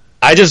like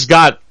I just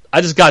got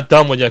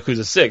done with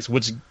Yakuza 6,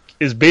 which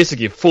is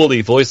basically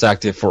fully voice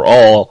acted for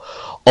all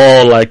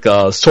like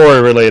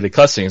story related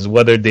cutscenes,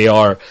 whether they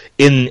are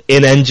in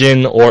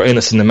engine or in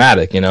a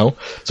cinematic, you know.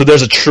 So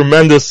there's a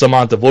tremendous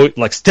amount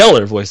of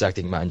stellar voice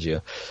acting, mind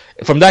you,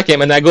 from that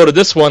game. And I go to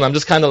this one, I'm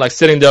just kind of like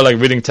sitting there like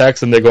reading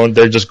text, and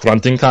they're just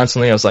grunting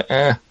constantly. I was like,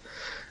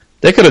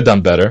 they could have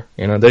done better,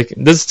 you know.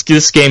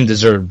 This game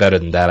deserved better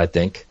than that, I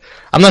think.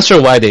 I'm not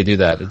sure why they do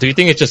that. Do you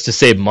think it's just to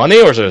save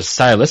money, or is it a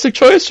stylistic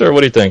choice, or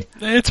what do you think?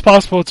 It's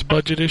possible it's a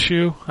budget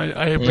issue.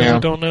 I really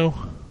don't know.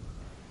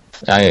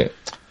 I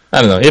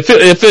don't know.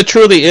 If it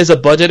truly is a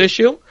budget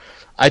issue,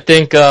 I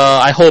think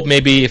I hope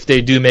maybe if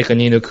they do make a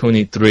Ni no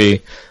Kuni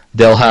 3,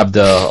 they'll have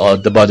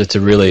the budget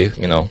to really,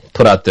 you know,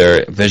 put out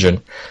their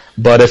vision.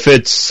 But if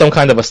it's some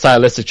kind of a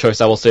stylistic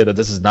choice, I will say that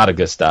this is not a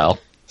good style.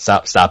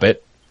 Stop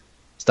it.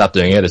 Stop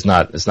doing it. It's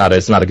not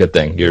a good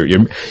thing.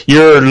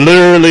 You're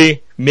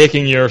literally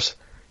making your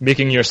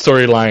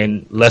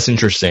storyline less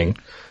interesting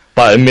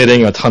by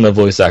omitting a ton of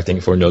voice acting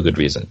for no good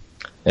reason.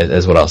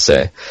 Is what I'll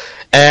say.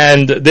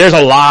 And there's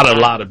a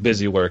lot of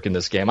busy work in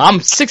this game. I'm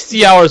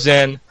 60 hours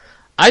in.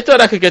 I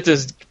thought I could get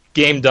this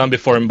game done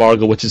before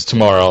embargo, which is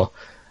tomorrow.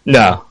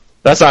 No,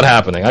 that's not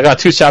happening. I got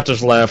 2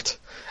 chapters left.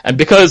 And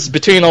because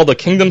between all the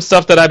kingdom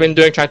stuff that I've been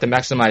doing, trying to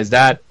maximize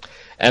that,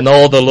 and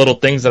all the little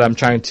things that I'm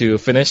trying to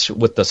finish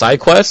with the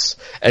side quests,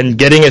 and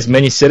getting as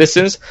many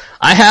citizens,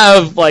 I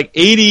have like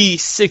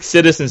 86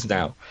 citizens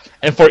now.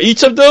 And for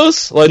each of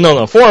those, for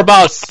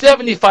about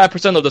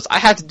 75% of those, I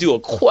had to do a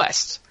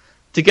quest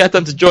to get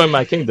them to join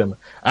my kingdom.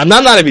 I'm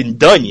not even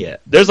done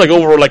yet. There's like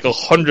over like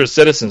 100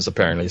 citizens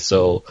apparently.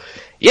 So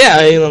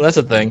yeah, you know, that's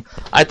the thing.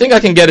 I think I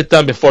can get it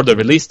done before the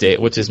release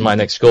date, which is my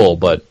next goal.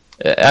 But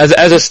as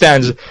it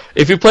stands,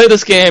 if you play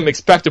this game,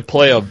 expect to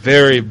play a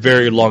very,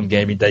 very long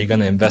game that you're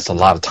going to invest a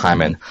lot of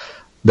time in.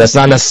 That's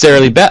not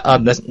necessarily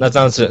bad. That's not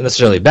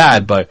necessarily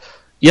bad, but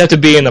you have to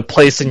be in a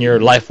place in your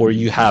life where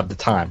you have the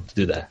time to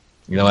do that.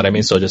 You know what I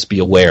mean? So just be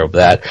aware of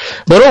that.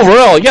 But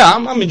overall, yeah,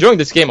 I'm enjoying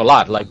this game a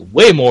lot, like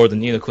way more than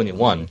Ni no Kuni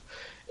 1.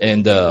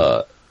 And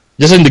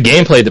just in the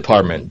gameplay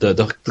department,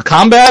 the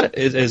combat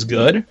is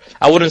good.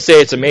 I wouldn't say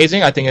it's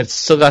amazing. I think it's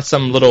still got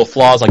some little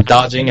flaws, like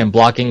dodging and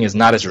blocking is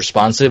not as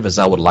responsive as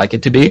I would like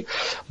it to be.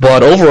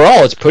 But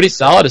overall, it's pretty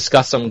solid. It's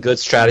got some good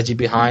strategy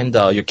behind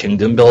your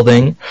kingdom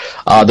building.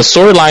 The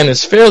storyline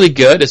is fairly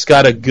good. It's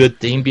got a good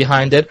theme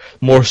behind it,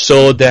 more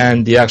so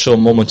than the actual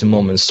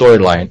moment-to-moment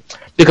storyline.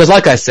 Because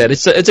like I said,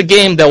 it's a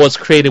game that was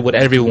created with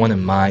everyone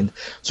in mind.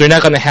 So you're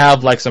not going to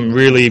have like some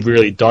really,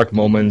 really dark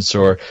moments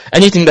or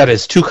anything that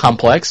is too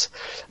complex.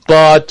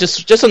 But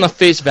just on the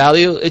face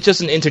value, it's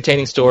just an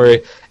entertaining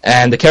story,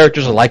 and the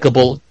characters are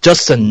likable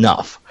just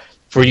enough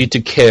for you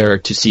to care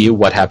to see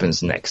what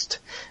happens next.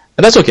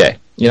 And that's okay.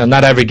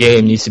 Not every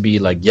game needs to be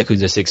like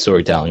Yakuza 6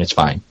 storytelling. It's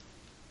fine.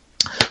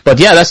 But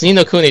yeah, that's Ni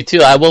no Kuni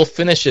 2. I will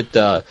finish it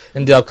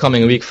in the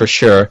upcoming week for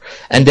sure.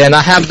 And then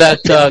I have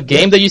that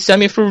game that you sent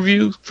me for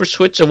review for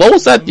Switch. What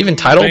was that even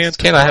titled?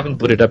 Ken, I haven't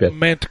put it up yet.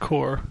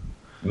 Manticore.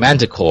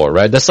 Manticore,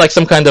 right? That's like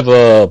some kind of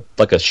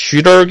a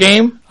shooter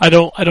game? I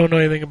don't know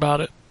anything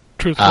about it,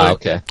 truthfully.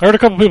 Okay. I heard a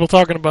couple people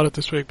talking about it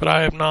this week, but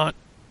I have not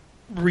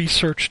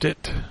researched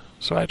it,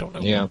 so I don't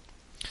know. Yeah.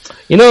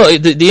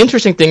 The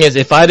interesting thing is,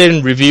 if I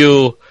didn't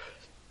review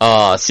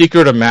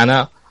Secret of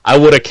Mana, I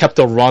would have kept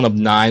a run of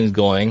 9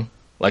 going,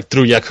 like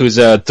through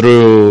Yakuza,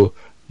 through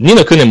Ni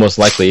no Kuni most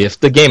likely, if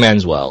the game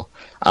ends well.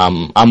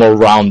 I'm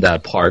around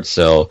that part,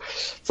 so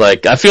it's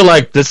like I feel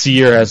like this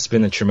year has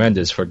been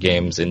tremendous for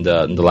games in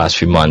the last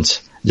few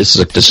months.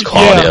 This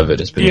quality of it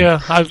has been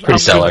pretty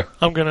stellar.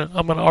 I'm gonna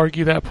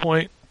argue that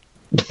point.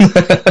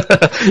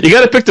 You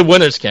gotta pick the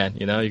winners, Ken.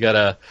 You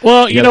gotta.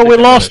 Well, we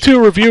lost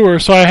 2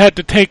 reviewers, so I had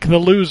to take the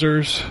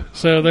losers.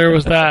 So there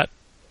was that.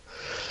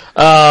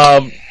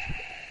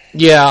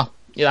 Yeah.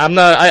 I'm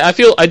not.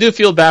 I do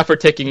feel bad for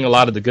taking a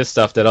lot of the good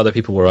stuff that other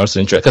people were also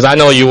interested. Because I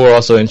know you were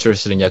also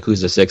interested in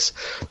Yakuza 6.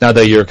 Now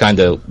that you're kind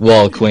of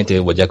well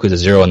acquainted with Yakuza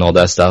 0 and all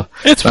that stuff,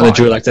 it's fine. That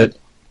you liked it.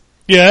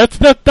 Yeah,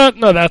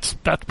 that's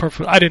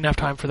perfect. I didn't have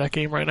time for that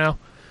game right now.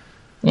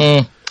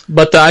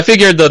 But I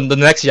figured the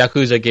next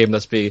Yakuza game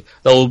that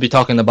we'll be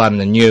talking about in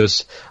the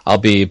news, I'll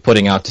be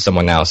putting out to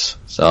someone else.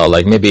 So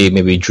like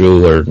maybe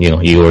Drew or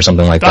you or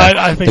something like that.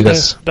 I think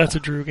that's a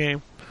Drew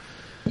game.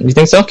 You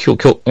think so?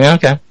 Cool. Yeah,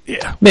 okay.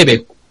 Yeah.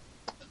 Maybe.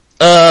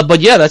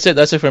 But yeah, that's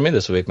it for me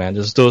this week, man.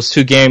 Just those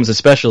 2 games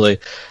especially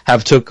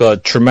have took a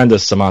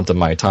tremendous amount of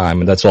my time,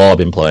 and that's all I've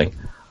been playing.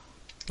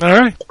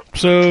 Alright.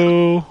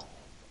 So,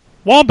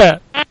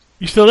 Wombat,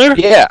 you still there?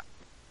 Yeah,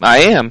 I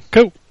am.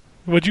 Cool.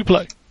 What'd you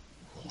play?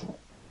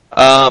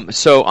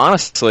 So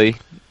honestly,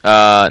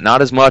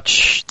 not as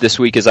much this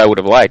week as I would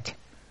have liked.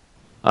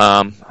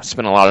 I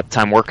spent a lot of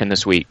time working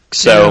this week,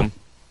 so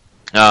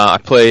I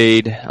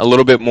played a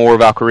little bit more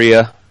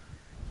Valkyria,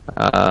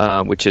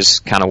 which is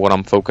kind of what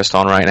I'm focused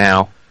on right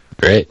now.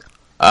 Great.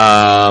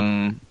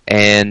 And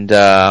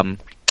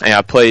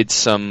I played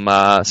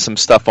some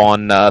stuff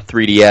on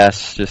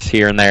 3DS, just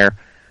here and there,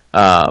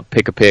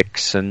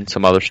 Pick-a-Picks and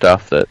some other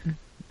stuff that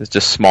is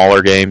just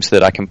smaller games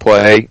that I can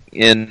play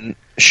in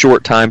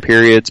short time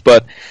periods.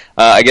 But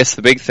I guess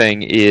the big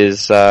thing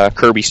is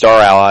Kirby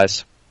Star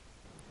Allies,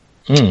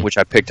 which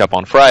I picked up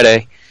on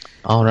Friday.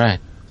 All right.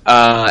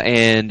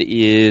 And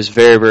is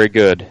very, very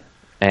good,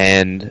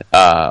 and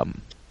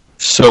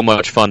so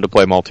much fun to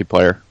play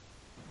multiplayer.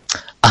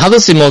 How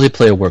does the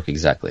multiplayer work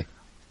exactly?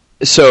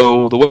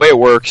 So the way it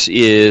works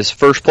is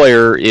first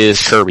player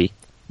is Kirby,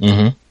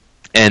 and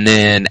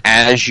then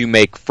as you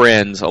make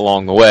friends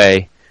along the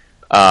way,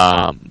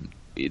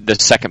 the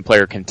second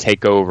player can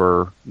take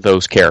over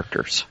those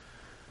characters.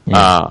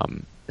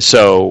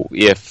 So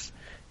if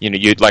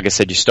like I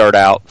said, you start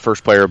out,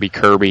 first player will be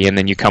Kirby, and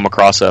then you come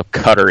across a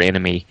cutter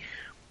enemy.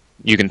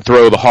 You can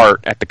throw the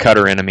heart at the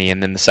cutter enemy,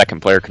 and then the second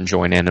player can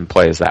join in and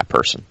play as that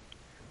person.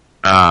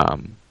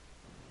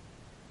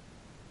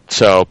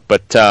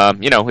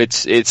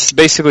 It's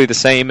basically the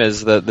same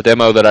as the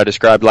demo that I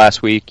described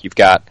last week. You've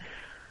got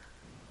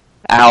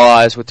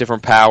allies with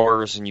different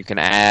powers, and you can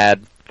add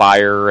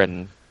fire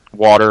and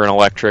water and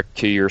electric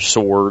to your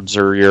swords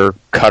or your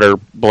cutter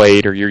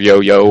blade or your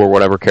yo-yo or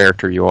whatever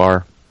character you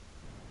are.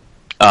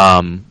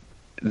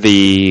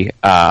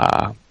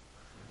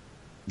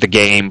 The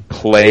game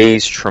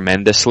plays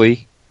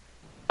tremendously.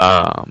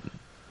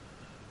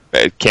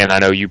 Ken, I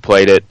know you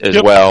played it as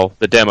well,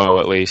 the demo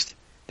at least.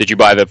 Did you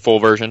buy the full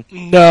version?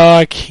 No,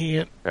 I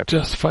can't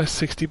justify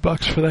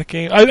 $60 for that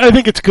game. I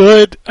think it's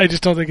good. I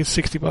just don't think it's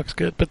 $60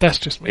 good, but that's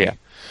just me.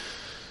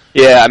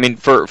 Yeah, I mean,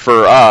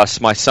 for us,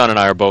 my son and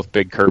I are both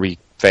big Kirby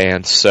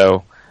fans,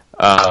 so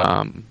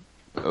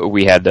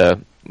we had to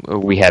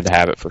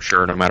have it for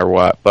sure, no matter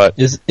what. But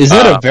is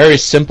that a very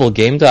simple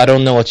game? Though I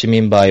don't know what you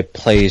mean by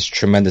plays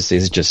tremendously.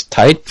 Is it just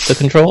tight, the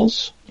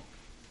controls?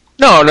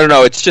 No.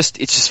 It's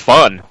just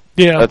fun.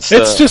 Yeah, it's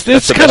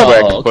kind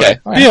of okay.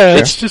 Yeah,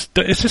 it's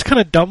just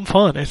kind of dumb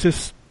fun. It's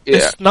just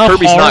it's not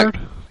Kirby's hard.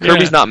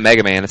 Kirby's not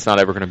Mega Man. It's not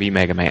ever going to be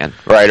Mega Man,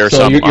 right? Or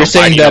so you're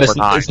saying that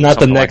it's not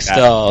the next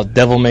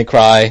Devil May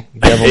Cry.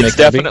 It's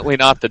definitely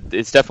not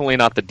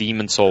the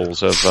Demon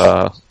Souls of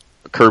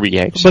Kirby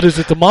games. But is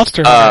it the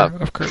Monster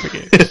Hunter of Kirby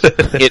games?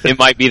 It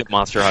might be the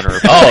Monster Hunter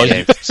of Kirby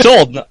games.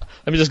 Sold.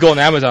 Let me just go on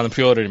Amazon and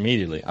pre-order it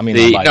immediately.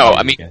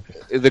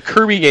 The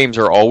Kirby games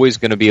are always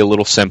going to be a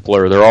little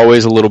simpler. They're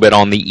always a little bit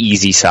on the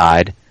easy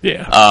side.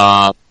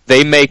 Yeah.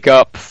 They make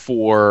up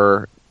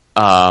for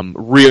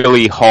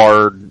really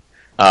hard,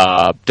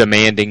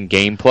 demanding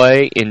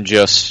gameplay in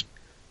just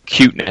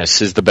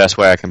cuteness is the best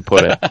way I can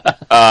put it.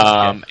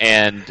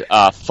 And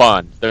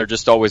fun. They're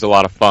just always a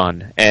lot of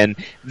fun. And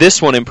this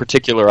one in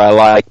particular I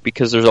like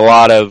because there's a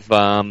lot of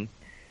the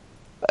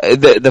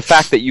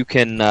fact that you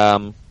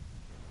can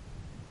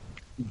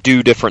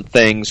do different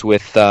things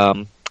with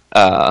the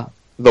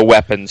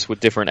weapons with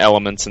different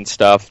elements and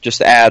stuff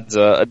just adds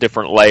a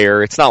different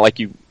layer. It's not like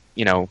you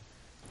know,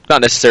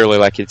 not necessarily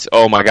like it's,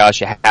 oh my gosh,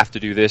 you have to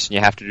do this and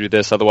you have to do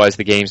this, otherwise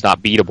the game's not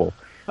beatable.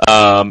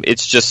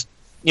 It's just,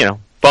 you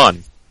know,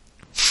 fun.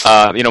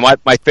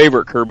 My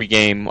favorite Kirby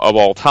game of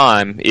all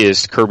time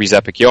is Kirby's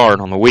Epic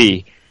Yarn on the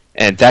Wii,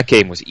 and that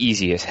game was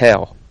easy as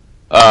hell.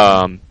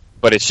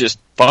 But it's just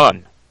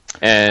fun.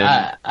 And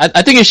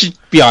I think you should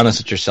be honest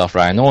with yourself,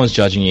 Ryan. No one's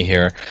judging you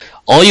here.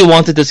 All you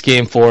wanted this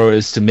game for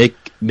is to make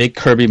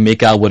Kirby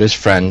make out with his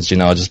friends,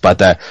 just about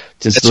that.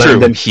 Just letting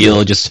them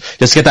heal, just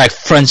get that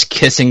French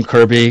kissing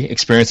Kirby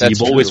experience that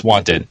you've always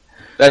wanted.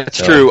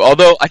 That's true.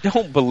 Although I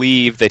don't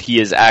believe that he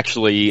is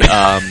actually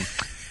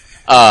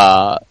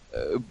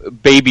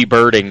baby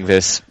birding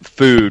this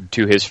food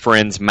to his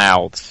friends'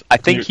 mouths. I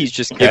think he's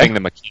just giving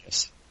them a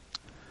kiss.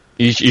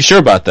 You sure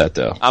about that,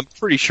 though? I'm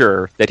pretty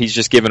sure that he's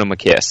just giving them a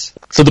kiss.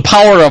 So the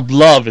power of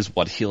love is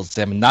what heals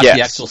them, and not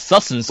the actual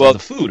substance of the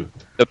food.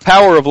 The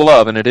power of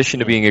love, in addition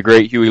to being a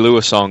great Huey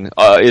Lewis song,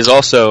 is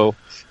also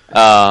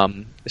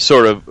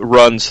sort of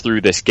runs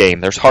through this game.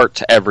 There's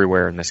hearts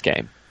everywhere in this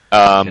game.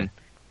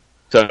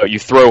 So you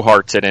throw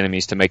hearts at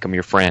enemies to make them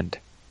your friend.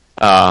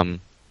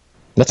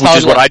 Which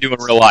is what I do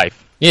in real life.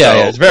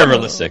 Yeah, it's very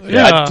realistic.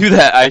 I do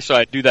that. Actually,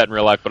 I do that in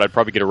real life, but I'd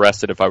probably get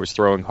arrested if I was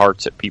throwing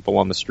hearts at people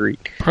on the street.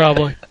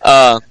 Probably.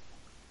 But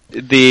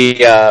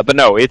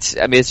no,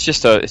 it's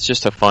just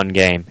a fun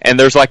game. And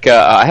there's like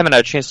I haven't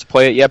had a chance to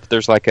play it yet, but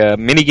there's like a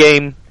mini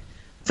game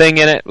thing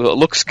in it. It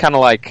looks kind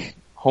of like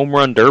Home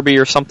Run Derby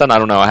or something. I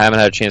don't know. I haven't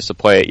had a chance to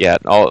play it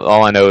yet.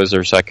 All I know is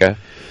there's like a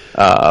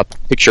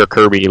picture of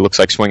Kirby. He looks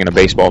like swinging a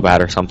baseball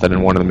bat or something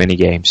in one of the mini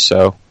games.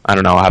 So I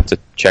don't know. I'll have to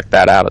check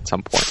that out at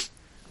some point.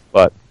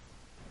 But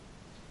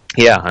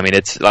yeah, I mean,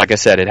 it's like I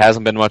said, it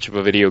hasn't been much of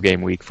a video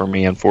game week for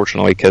me,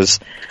 unfortunately, because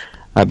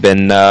I've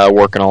been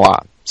working a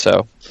lot.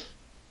 So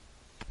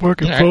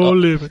working for a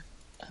living.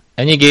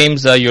 Any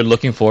games you're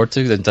looking forward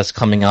to that's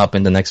coming up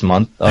in the next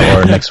month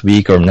or next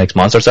week or next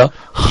month or so?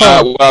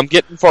 Well, I'm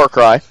getting Far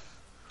Cry.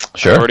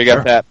 Sure. I already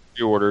got that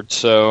pre-ordered,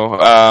 so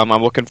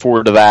I'm looking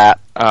forward to that.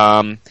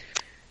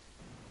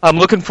 I'm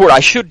looking forward.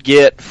 I should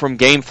get from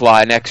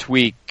GameFly next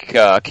week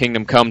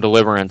Kingdom Come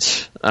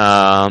Deliverance.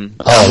 I'm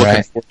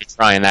looking forward to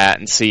trying that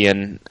and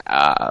seeing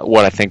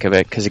what I think of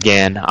it. Because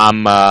again,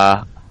 I'm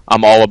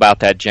all about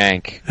that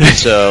jank.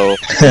 So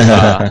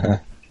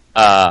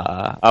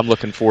I'm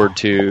looking forward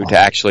to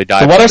actually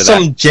dive. So what into are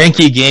some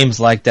janky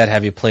games like that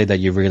have you played that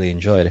you really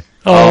enjoyed?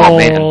 Oh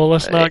man,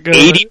 let's not go.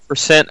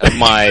 80% of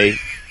my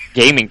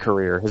gaming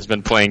career has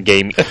been playing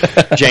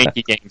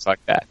janky games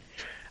like that.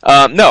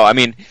 No, I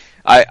mean.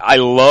 I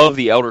love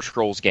the Elder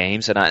Scrolls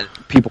games, and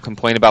people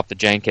complain about the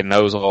jank in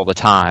those all the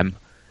time.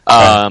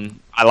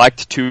 I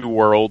liked Two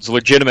Worlds,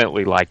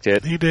 legitimately liked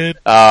it. He did.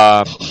 Wait,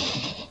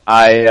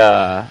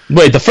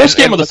 the first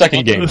game or the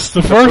second game? It's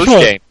the first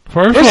one. Game.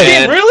 First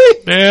game,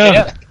 really?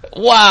 Yeah.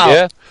 Wow.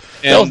 Yeah.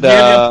 That was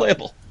nearly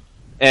unplayable.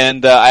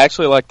 And I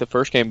actually liked the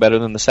first game better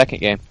than the second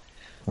game.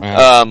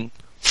 Wow.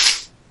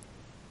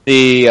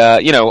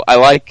 I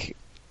like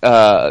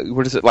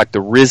what is it, like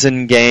the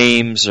Risen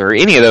games or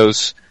any of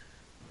those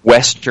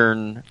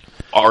Western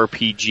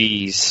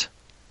RPGs.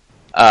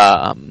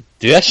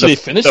 Do you actually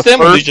finish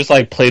them, or do you just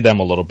like play them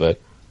a little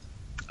bit?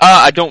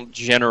 I don't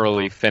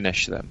generally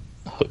finish them.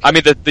 Okay. I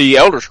mean, the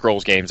Elder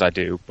Scrolls games I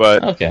do,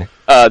 but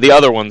the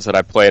other ones that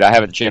I played, I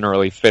haven't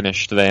generally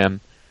finished them.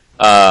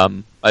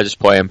 I just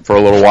play them for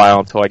a little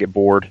while until I get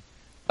bored.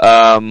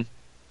 But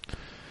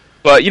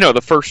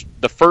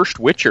the first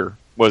Witcher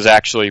was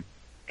actually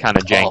kind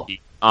of janky.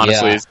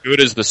 Honestly, as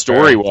good as the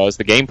story was,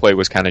 the gameplay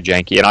was kind of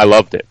janky, and I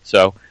loved it.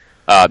 So.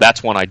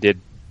 That's one I did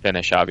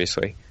finish,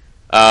 obviously.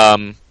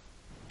 But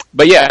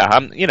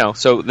yeah,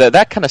 so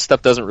that kind of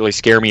stuff doesn't really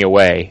scare me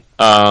away.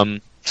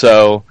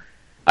 So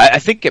I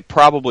think it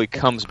probably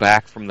comes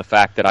back from the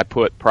fact that I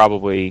put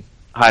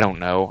I don't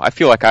know, I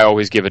feel like I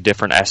always give a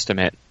different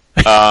estimate.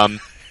 And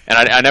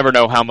I never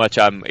know how much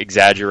I'm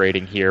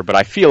exaggerating here, but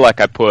I feel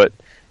like I put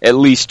at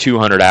least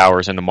 200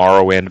 hours into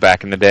Morrowind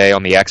back in the day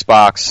on the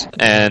Xbox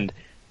and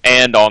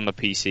on the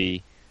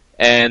PC.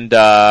 And,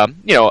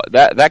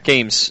 that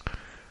game's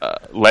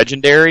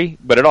legendary,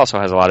 but it also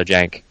has a lot of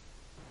jank.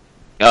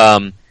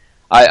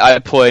 I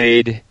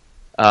played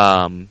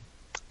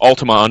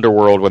Ultima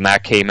Underworld when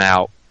that came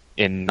out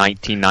in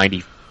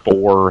 1994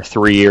 or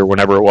 3 or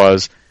whenever it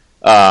was,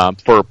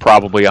 for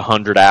probably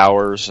 100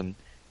 hours, and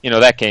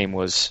that game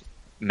was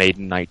made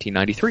in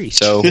 1993,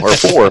 or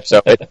 4,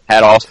 so it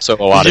had also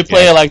a lot of jank. Did you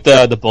play like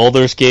the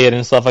Baldur's Gate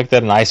and stuff like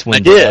that, and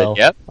Icewind Dale? I did,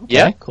 yep. Okay,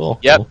 yeah. Cool.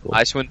 Yep, cool.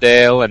 Icewind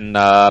Dale and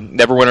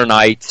Neverwinter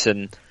Nights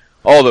and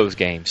all those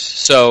games.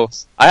 So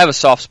I have a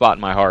soft spot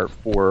in my heart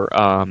for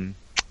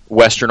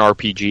Western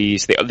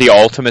RPGs. The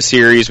Ultima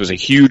series was a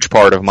huge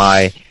part of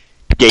my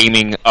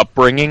gaming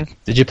upbringing.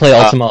 Did you play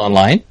Ultima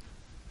Online?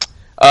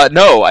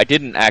 No, I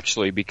didn't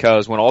actually,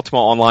 because when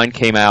Ultima Online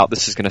came out,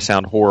 this is going to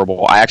sound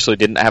horrible, I actually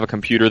didn't have a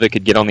computer that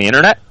could get on the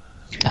internet.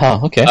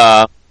 Oh,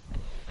 okay.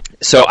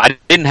 So I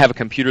didn't have a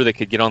computer that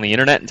could get on the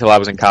internet until I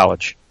was in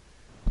college.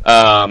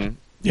 Yeah,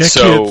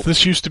 so, kids,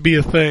 this used to be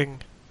a thing.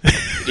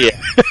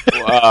 Yeah.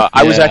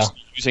 I was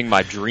actually using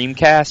my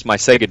Dreamcast, my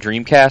Sega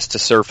Dreamcast, to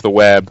surf the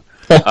web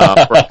for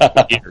a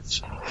couple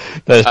years.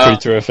 That is pretty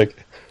terrific.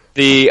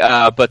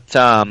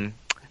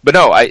 But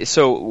no,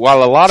 so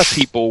while a lot of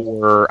people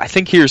were, I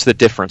think here's the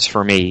difference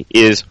for me,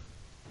 is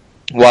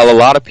while a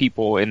lot of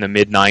people in the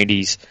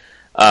mid-90s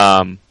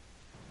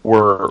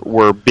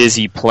were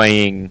busy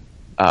playing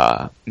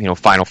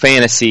Final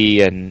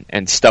Fantasy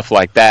and stuff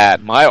like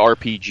that, my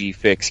RPG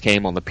fix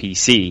came on the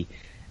PC,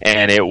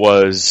 and it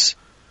was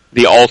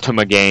the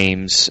Ultima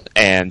games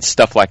and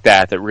stuff like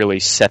that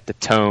really set the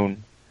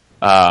tone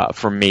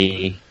for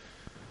me.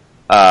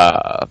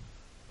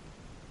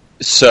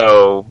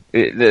 So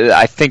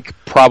I think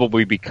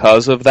probably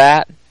because of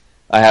that,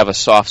 I have a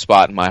soft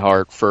spot in my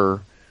heart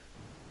for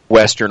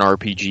Western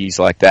RPGs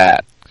like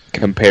that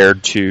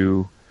compared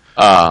to,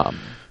 I'd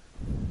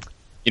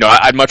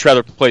much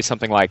rather play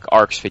something like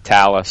Arx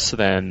Fatalis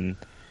than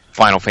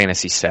Final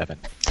Fantasy VII.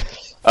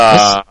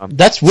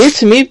 That's weird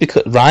to me,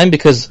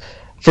 because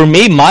for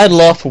me, my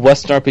love for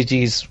Western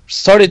RPGs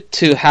started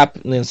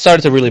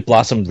to really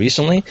blossom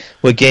recently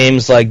with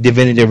games like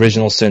Divinity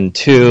Original Sin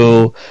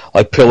 2,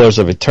 like Pillars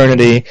of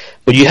Eternity.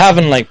 But you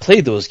haven't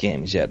played those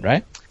games yet,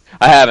 right?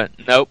 I haven't.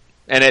 Nope.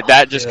 And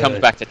that just comes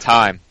back to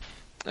time.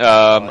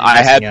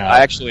 I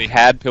actually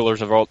had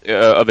Pillars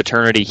of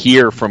Eternity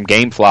here from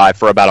GameFly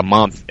for about a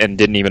month and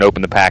didn't even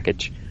open the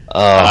package.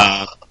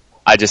 I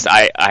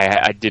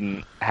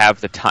didn't have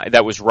the time.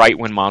 That was right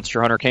when Monster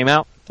Hunter came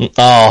out.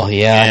 Oh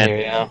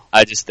yeah,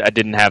 I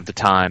didn't have the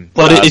time.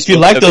 But if you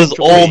like those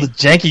old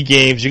janky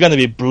games, you're gonna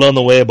be blown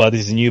away by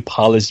these new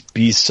polished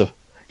beasts.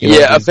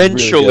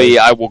 Eventually really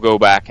I will go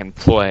back and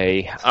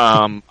play.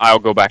 I'll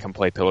go back and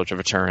play Pillars of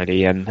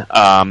Eternity and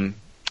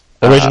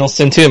Original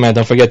Sin 2, man.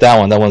 Don't forget that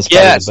one. That one's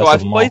probably the best so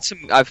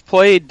I've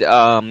played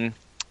the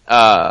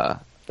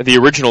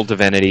original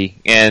Divinity,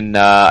 and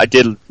I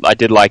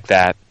did like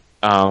that.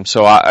 That's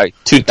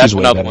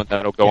another one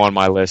that'll go on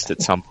my list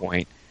at some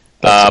point.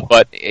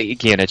 But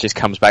again, it just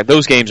comes back.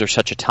 Those games are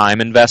such a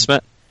time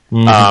investment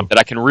that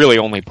I can really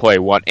only play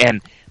one.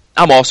 And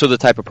I'm also the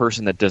type of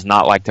person that does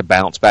not like to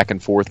bounce back and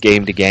forth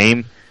game to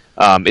game.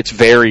 It's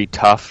very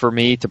tough for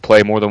me to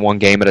play more than one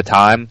game at a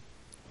time.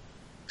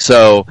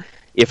 So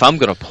if I'm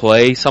going to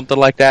play something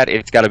like that,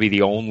 it's got to be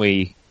the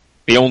only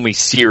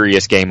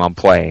serious game I'm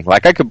playing.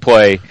 Like I could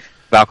play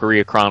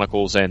Valkyria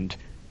Chronicles and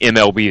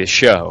MLB The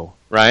Show,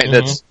 right?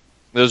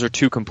 Those are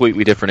two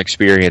completely different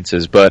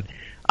experiences, but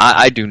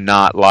I do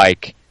not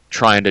like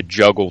trying to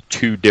juggle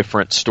two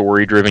different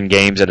story-driven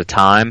games at a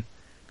time.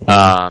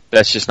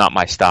 That's just not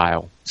my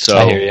style. So,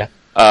 I hear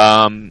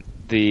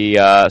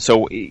ya.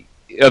 So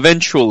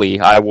eventually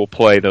I will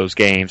play those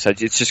games.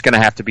 It's just going to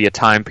have to be a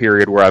time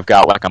period where I've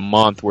got like a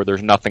month where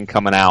there's nothing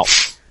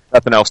else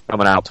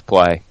coming out to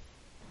play.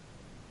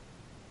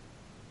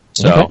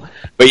 So,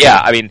 But yeah,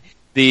 I mean,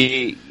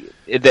 they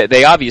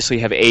obviously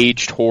have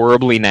aged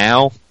horribly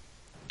now.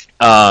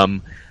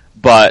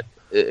 But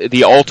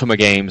the Ultima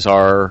games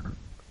are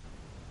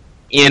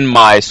in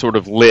my sort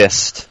of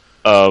list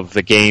of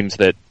the games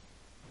that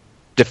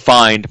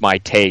defined my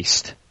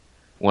taste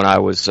when I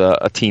was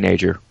a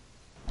teenager.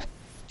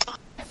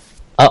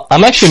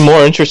 I'm actually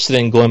more interested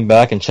in going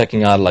back and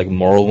checking out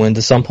Morrowind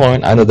at some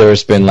point. I know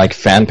there's been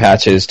fan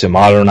patches to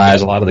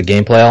modernize a lot of the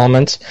gameplay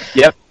elements.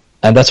 Yep.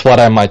 And that's what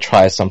I might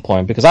try at some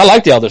point, because I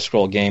like the Elder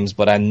Scroll games,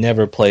 but I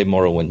never played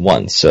Morrowind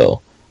once,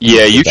 so...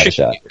 Yeah, you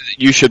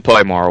should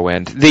play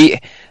Morrowind.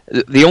 The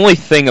only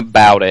thing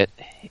about it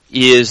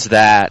is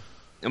that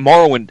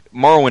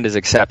Morrowind is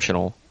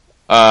exceptional,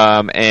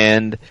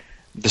 and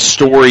the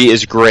story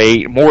is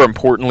great. More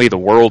importantly, the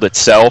world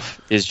itself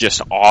is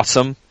just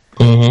awesome.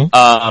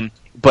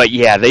 But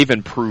yeah, they've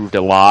improved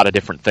a lot of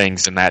different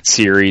things in that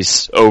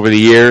series over the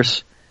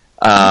years.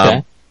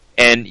 And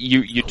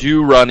you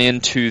do run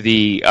into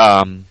the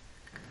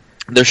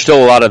there's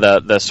still a lot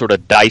of the sort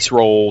of dice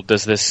roll.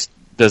 Does this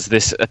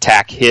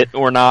attack hit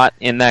or not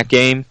in that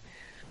game?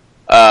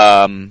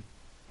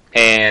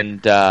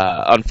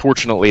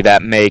 Unfortunately,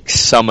 that makes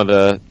some of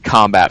the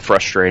combat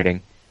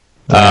frustrating.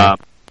 Right.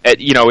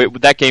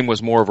 That game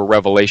was more of a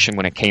revelation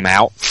when it came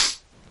out.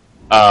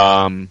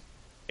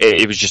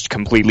 It was just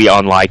completely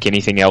unlike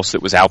anything else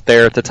that was out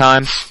there at the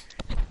time.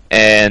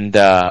 And,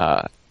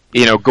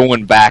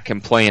 going back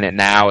and playing it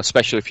now,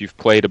 especially if you've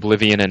played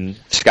Oblivion and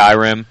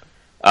Skyrim,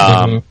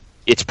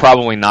 it's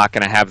probably not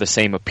going to have the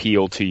same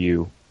appeal to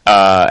you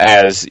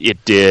as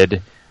it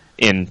did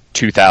in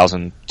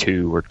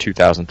 2002 or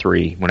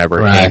 2003,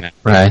 whenever it came out.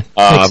 Right.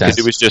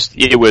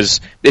 Because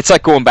it's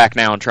like going back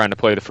now and trying to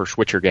play the first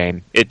Witcher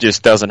game. It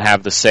just doesn't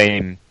have the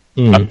same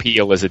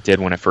appeal as it did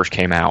when it first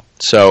came out.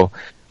 So,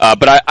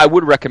 but I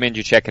would recommend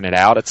you checking it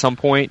out at some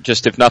point,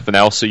 just if nothing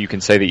else, so you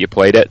can say that you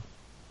played it.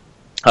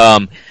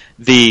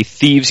 The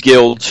Thieves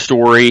Guild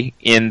story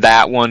in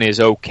that one is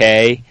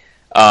okay.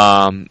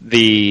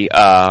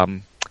 Morag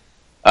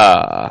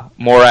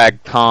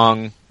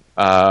Kong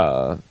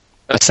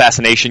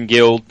Assassination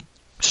Guild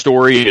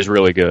story is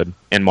really good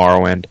in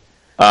Morrowind.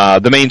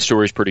 The main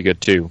story is pretty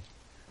good too.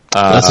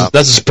 That's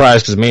a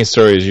surprise because the main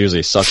story is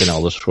usually sucking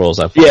all the scrolls.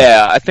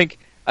 Yeah, I think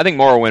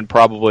Morrowind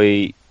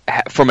probably,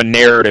 from a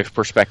narrative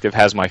perspective,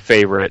 has my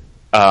favorite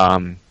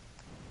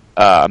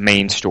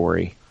main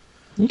story.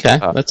 Okay,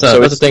 that's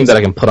a thing that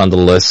I can put on the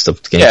list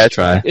of games to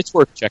try. It's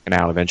worth checking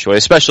out eventually,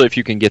 especially if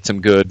you can get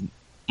some good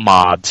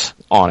mods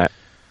on it.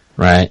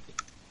 Right.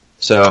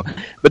 So,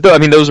 but I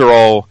mean, those are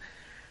all.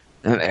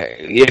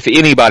 If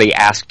anybody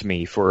asked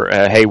me for,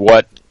 hey,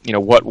 what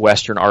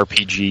Western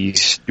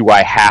RPGs do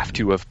I have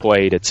to have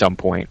played at some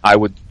point, I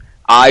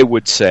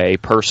would say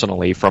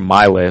personally from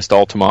my list,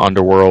 Ultima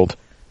Underworld,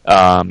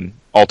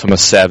 Ultima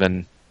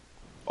 7,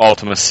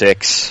 Ultima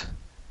 6,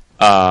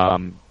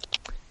 and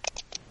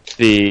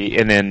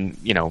then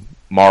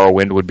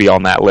Morrowind would be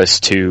on that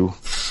list too.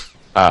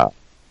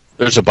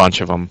 There's a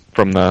bunch of them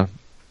from the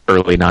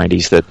early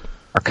 90s that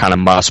are kind of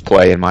must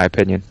play in my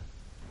opinion.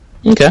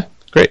 Okay,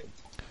 great.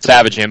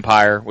 Savage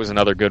Empire was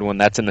another good one.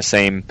 That's in the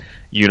same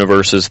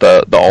universe as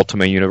the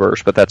Ultima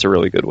universe, but that's a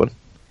really good one.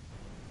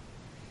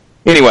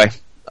 Anyway,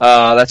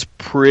 that's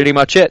pretty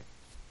much it.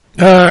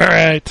 All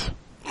right.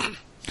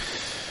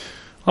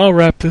 I'll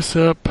wrap this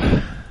up.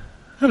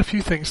 Had a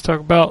few things to talk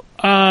about.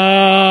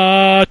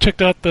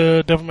 Checked out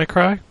the Devil May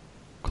Cry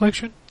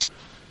collection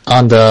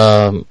on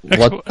the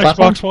what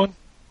platform? Xbox One.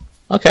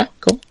 Okay,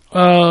 cool.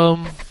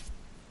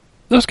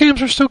 Those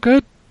games are still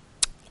good.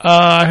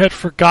 I had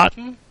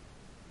forgotten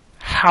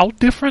how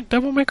different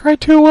Devil May Cry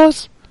 2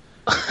 was.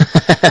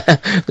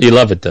 You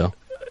love it though.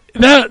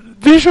 That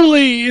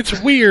visually,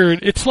 it's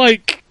weird. It's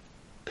like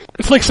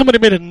somebody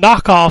made a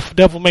knockoff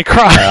Devil May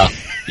Cry.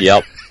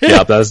 Yep.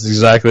 Yep, that's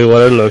exactly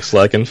what it looks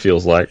like and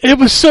feels like. It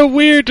was so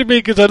weird to me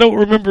because I don't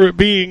remember it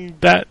being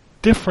that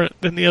different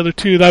than the other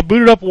two. I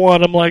booted up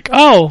 1, I'm like,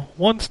 oh,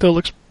 1 still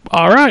looks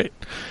alright.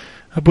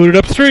 I booted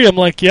up 3, I'm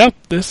like, yep,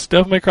 this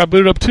Devil May Cry. I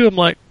booted up 2, I'm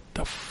like,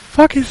 the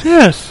fuck is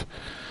this?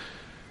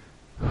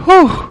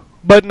 Whew.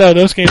 But no,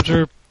 those games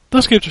are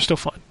still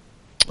fun.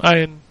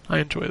 I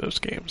enjoy those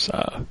games.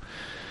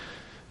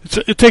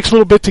 It takes a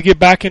little bit to get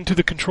back into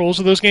the controls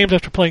of those games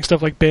after playing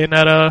stuff like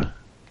Bayonetta.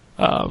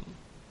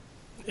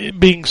 It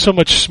being so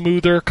much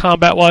smoother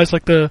combat-wise,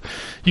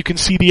 you can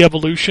see the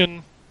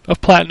evolution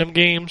of Platinum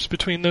games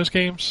between those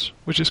games,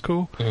 which is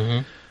cool.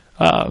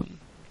 Mm-hmm.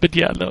 But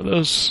yeah, no,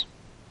 those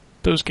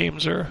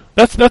games are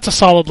that's a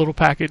solid little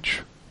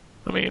package.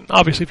 I mean,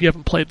 obviously, if you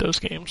haven't played those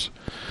games,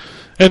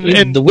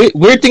 and the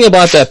weird thing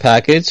about that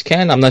package,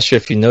 Ken, I'm not sure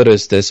if you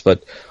noticed this,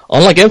 but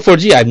unlike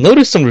M4G, I've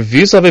noticed some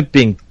reviews of it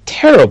being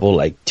terrible,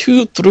 like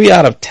 2-3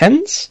 out of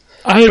 10s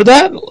for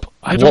that.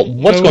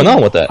 What's going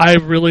on with that? I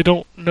really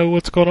don't know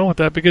what's going on with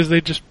that because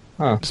they just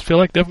feel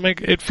like Devil May.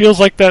 It feels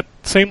like that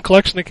same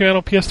collection that came out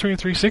on PS3 and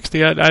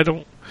 360. I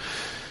don't.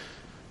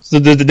 So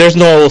there's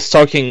no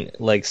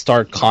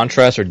stark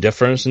contrast or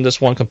difference in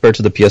this one compared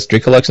to the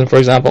PS3 collection, for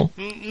example?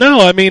 No,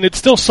 I mean it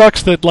still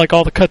sucks that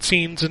all the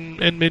cutscenes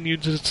and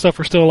menus and stuff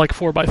are still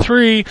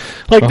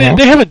 4x3.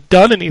 They haven't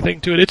done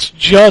anything to it. It's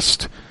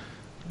just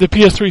the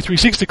PS3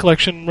 360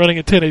 collection running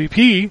at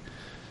 1080p.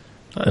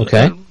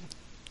 Okay.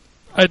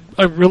 I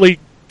really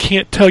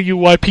can't tell you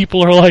why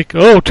people are like,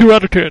 oh, 2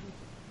 out of 10.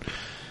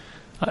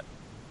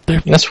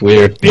 That's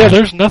weird. Yeah,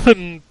 there's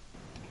nothing.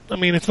 I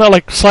mean, it's not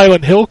like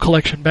Silent Hill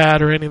collection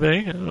bad or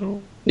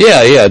anything.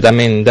 Yeah. I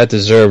mean, that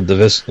deserved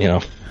just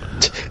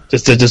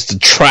the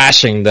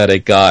trashing that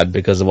it got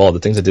because of all the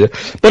things it did.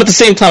 But at the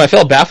same time, I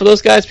felt bad for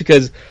those guys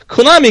because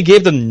Konami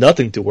gave them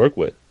nothing to work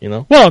with.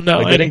 Well,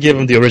 no, they didn't give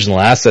them the original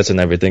assets and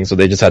everything, so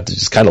they just had to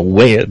just kind of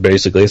wing it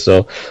basically.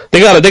 So they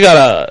got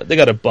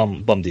a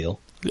bum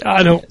deal.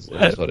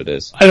 That's what it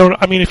is.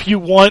 I mean, if you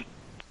want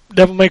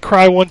Devil May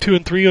Cry 1, 2,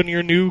 and 3 on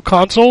your new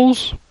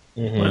consoles,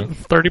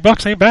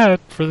 $30 ain't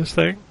bad for this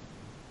thing.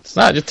 It's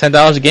not just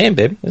 $10 a game,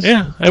 baby.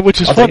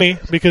 Which is funny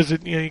because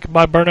you can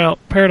buy Burnout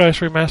Paradise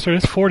Remastered.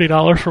 It's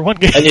 $40 for one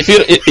game. And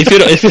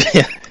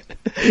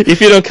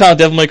if you don't count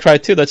Devil May Cry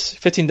 2, that's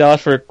 $15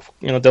 for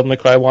Devil May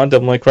Cry 1,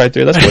 Devil May Cry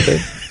 3. That's worth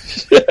it.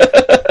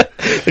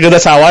 Because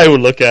that's how I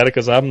would look at it.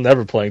 Because I'm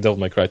never playing Devil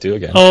May Cry 2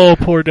 again. Oh,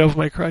 poor Devil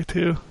May Cry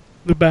 2.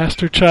 The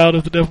bastard child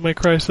of the Devil May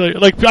Cry series.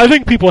 I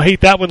think people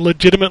hate that one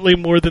legitimately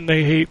more than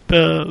they hate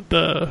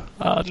the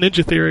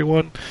Ninja Theory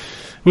one.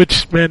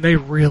 Which, man, they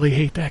really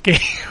hate that game.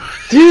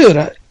 Dude,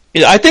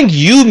 I think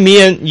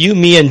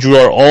me, and Drew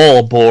are all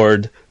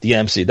aboard the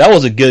MC. That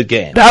was a good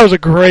game. That was a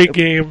great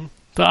game.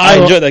 I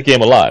enjoyed that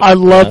game a lot. I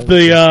loved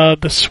the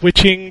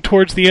switching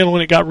towards the end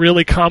when it got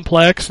really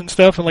complex and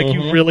stuff, and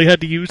you really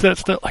had to use that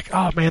stuff.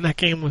 Oh man, that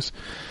game was,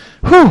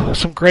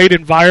 some great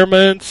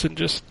environments and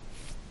just,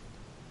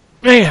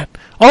 man,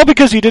 all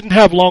because he didn't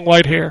have long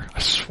white hair. I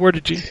swear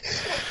to G.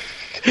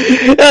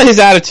 His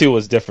attitude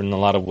was different in a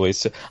lot of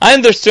ways. I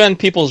understand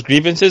people's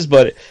grievances,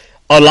 but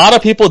a lot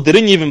of people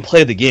didn't even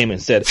play the game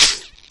and said,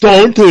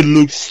 Dante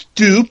looks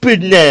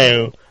stupid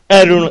now.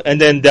 I don't.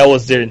 And then that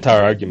was their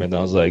entire argument.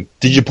 I was like,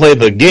 did you play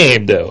the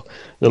game, though?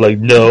 They're like,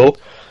 no.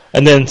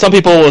 And then some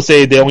people will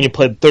say they only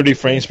played 30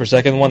 frames per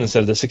second one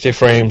instead of the 60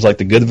 frames, like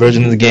the good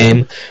version of the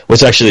game,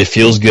 which actually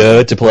feels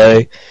good to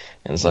play.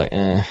 And it's like,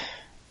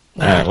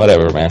 alright,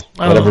 whatever, man.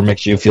 Whatever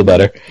makes you feel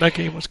better. That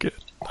game was good.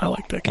 I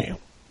like that game.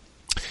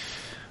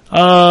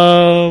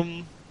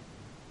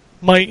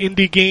 My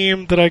indie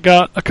game that I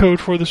got a code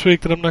for this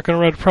week that I'm not going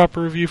to write a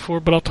proper review for,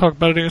 but I'll talk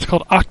about it anyway. It's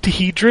called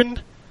Octahedron.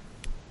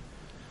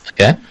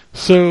 Okay.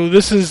 So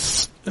this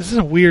is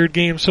a weird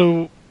game.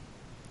 So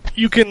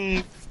you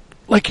can,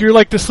 like, you're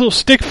like this little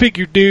stick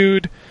figure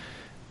dude,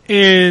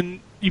 and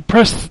you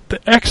press the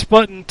X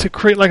button to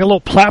create like a little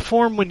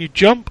platform when you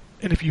jump,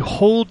 and if you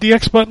hold the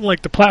X button,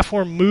 like the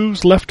platform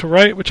moves left to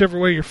right, whichever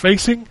way you're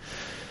facing.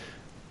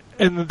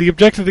 And the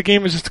objective of the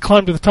game is just to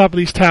climb to the top of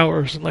these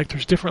towers, and like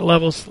there's different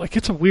levels. Like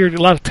it's a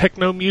lot of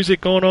techno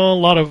music going on,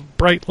 a lot of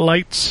bright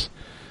lights.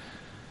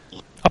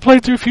 I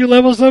played through a few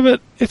levels of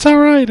it. It's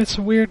alright. It's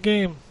a weird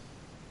game.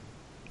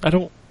 I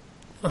don't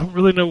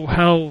really know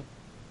how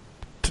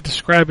to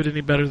describe it any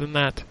better than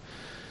that.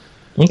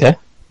 Okay.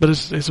 But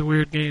it's a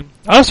weird game.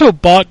 I also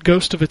bought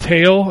Ghost of a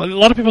Tale. A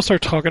lot of people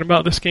started talking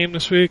about this game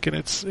this week,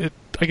 and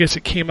I guess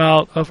it came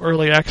out of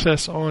early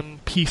access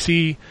on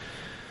PC.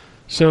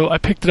 So I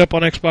picked it up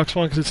on Xbox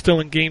One because it's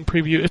still in game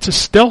preview. It's a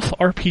stealth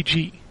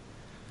RPG,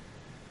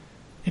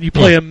 and you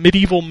play a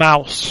medieval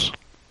mouse.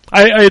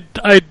 I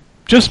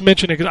just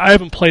mentioned it because I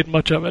haven't played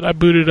much of it. I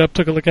booted it up,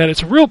 took a look at it.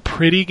 It's a real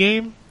pretty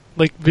game.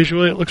 Like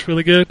visually, it looks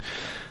really good.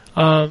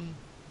 But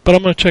I'm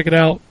going to check it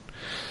out.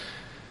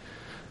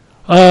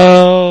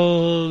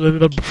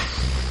 I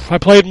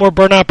played more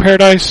Burnout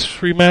Paradise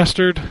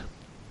Remastered.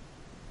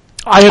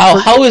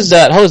 How is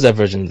that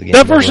version of the game?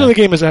 That version of the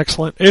game is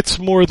excellent. It's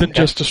more than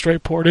just a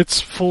straight port. It's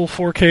full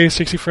 4K,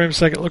 60 frames a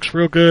second. It looks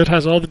real good.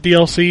 Has all the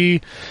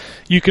DLC.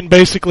 You can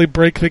basically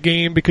break the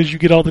game because you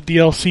get all the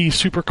DLC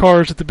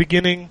supercars at the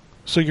beginning,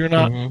 so you're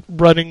not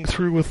running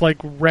through with like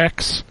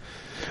wrecks,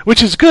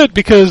 which is good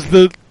because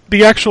the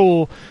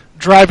actual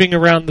driving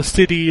around the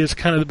city is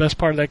kind of the best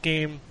part of that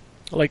game.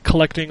 Like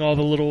collecting all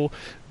the little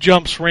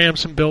jumps,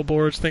 ramps, and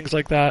billboards, things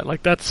like that.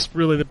 Like that's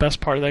really the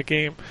best part of that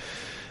game.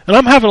 And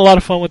I'm having a lot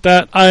of fun with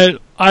that. I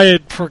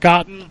had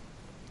forgotten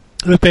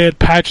that they had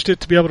patched it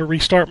to be able to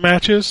restart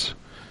matches.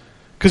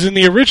 Because in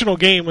the original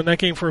game, when that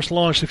game first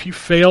launched, if you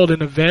failed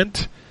an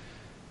event,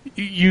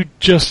 you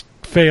just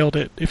failed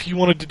it. If you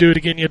wanted to do it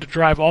again, you had to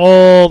drive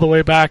all the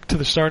way back to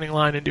the starting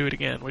line and do it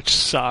again, which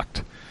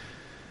sucked.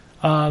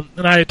 And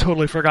I had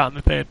totally forgotten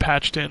that they had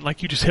patched in.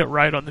 Like, you just hit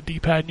right on the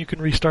D-pad and you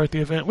can restart the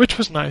event, which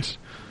was nice.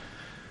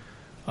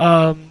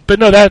 But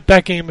no,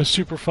 that game is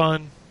super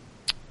fun.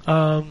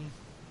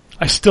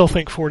 I still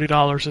think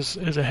 $40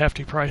 is a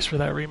hefty price for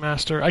that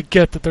remaster. I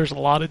get that there's a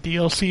lot of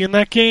DLC in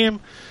that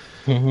game,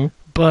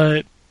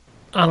 but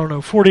I don't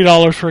know,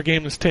 $40 for a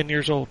game that's 10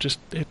 years old,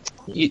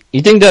 You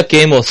think that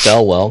game will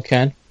sell well,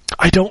 Ken?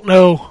 I don't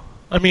know.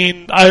 I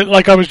mean, I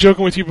was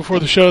joking with you before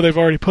the show, they've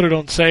already put it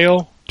on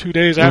sale 2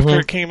 days after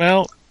it came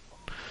out.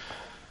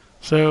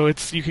 So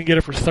you can get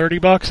it for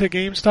 $30 at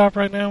GameStop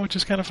right now, which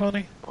is kind of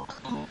funny.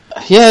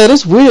 Yeah, it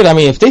is weird. I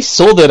mean, if they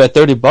sold it at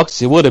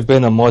 $30, it would have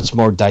been a much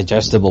more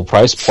digestible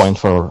price point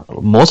for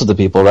most of the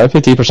people, right?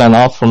 50%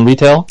 off from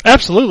retail?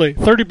 Absolutely.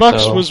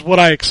 $30 was what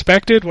I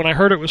expected. When I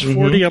heard it was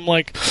 40, I'm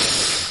like,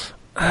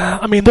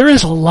 I mean, there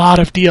is a lot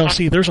of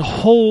DLC. There's a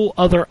whole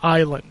other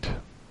island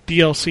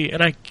DLC,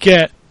 and I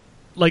get,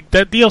 like,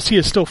 that DLC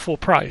is still full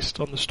priced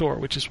on the store,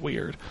 which is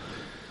weird.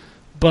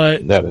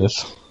 But that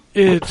is.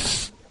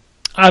 It's,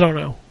 I don't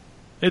know.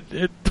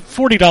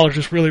 $40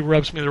 just really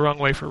rubs me the wrong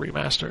way for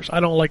remasters. I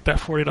don't like that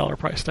 $40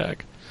 price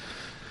tag.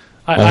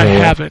 I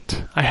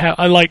haven't.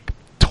 I like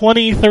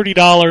 $20,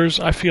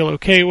 $30 I feel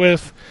okay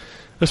with,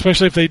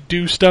 especially if they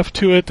do stuff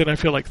to it, then I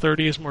feel like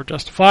 $30 is more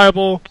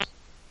justifiable.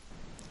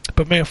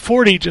 But man,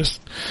 $40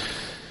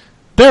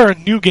 there are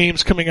new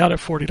games coming out at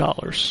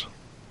 $40.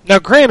 Now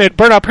granted,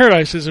 Burnout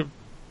Paradise is a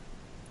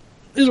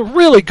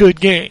really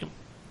good game.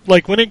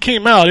 Like when it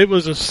came out, it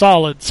was a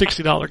solid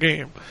 $60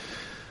 game.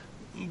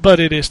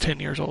 But it is 10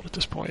 years old at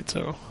this point,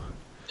 so...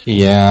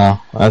 Yeah,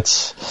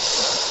 that's...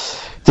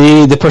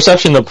 The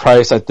perception of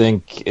price, I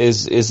think,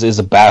 is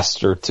a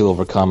bastard to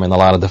overcome in a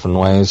lot of different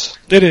ways.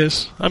 It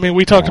is. I mean,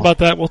 we talked about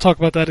that. We'll talk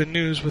about that in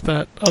news with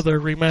that other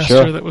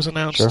remaster that was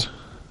announced. Sure.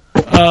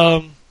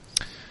 I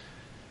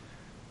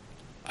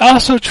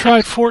also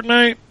tried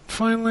Fortnite,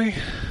 finally.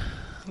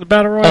 The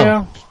Battle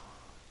Royale.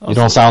 Oh. You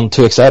don't sound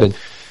too excited.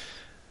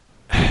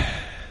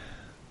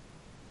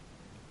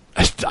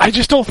 I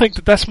just don't think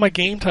that that's my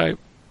game type.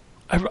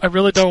 I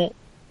really don't.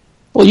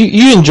 Well,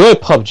 you enjoy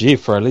PUBG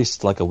for at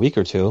least like a week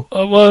or two.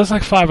 Well, it's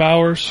like 5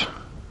 hours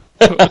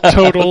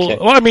total. Okay.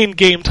 Well, I mean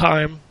game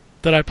time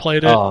that I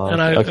played it,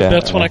 and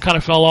that's when I kind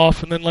of fell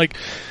off. And then like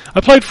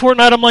I played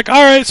Fortnite. I'm like,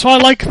 all right, so I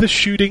like the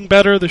shooting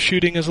better. The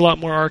shooting is a lot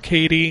more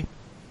arcadey.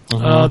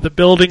 The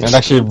buildings. It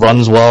actually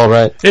runs well,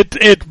 right?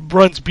 It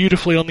runs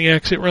beautifully on the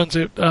X. It runs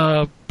at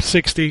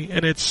 60,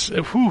 and it's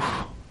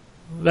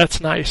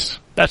that's nice.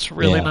 That's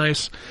really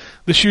nice.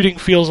 The shooting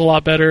feels a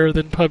lot better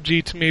than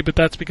PUBG to me, but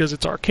that's because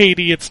it's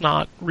arcadey. It's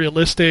not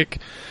realistic.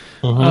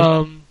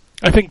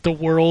 I think the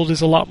world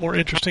is a lot more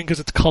interesting because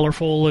it's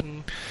colorful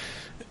and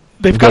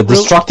they've The got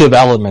destructive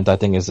element, I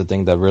think, is the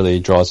thing that really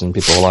draws in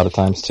people a lot of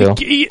times too.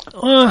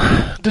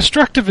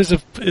 Destructive is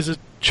a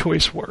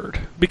choice word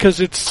because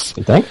it's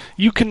You think?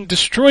 you can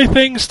destroy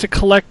things to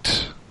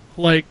collect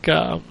like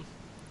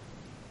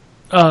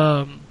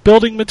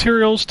building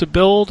materials to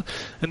build,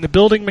 and the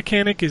building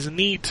mechanic is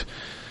neat,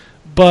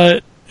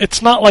 but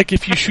it's not like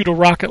if you shoot a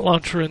rocket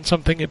launcher in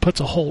something, it puts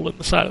a hole in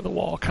the side of the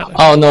wall, kind of.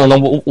 Oh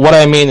no! What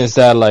I mean is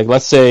that, like,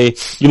 let's say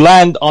you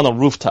land on a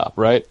rooftop,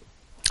 right?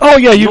 Oh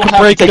yeah, you don't can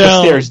have break to take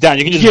down the stairs down.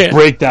 You can just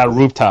break that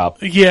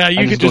rooftop. Yeah, you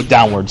and can just go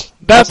downwards.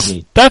 That's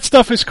neat. that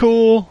stuff is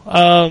cool.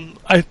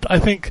 I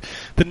think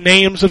the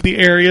names of the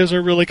areas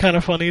are really kind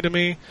of funny to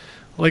me.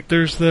 Like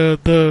there's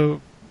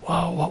what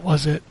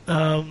was it?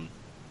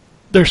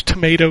 There's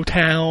Tomato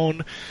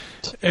Town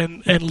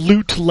and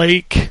Loot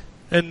Lake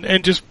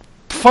and just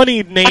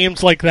funny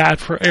names like that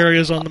for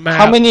areas on the map.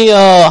 How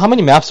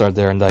many maps are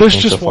there in that There's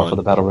game just so far one. for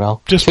the Battle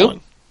Royale? Just 2?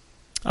 one.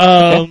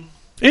 Okay.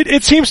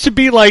 It seems to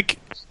be like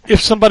if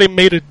somebody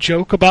made a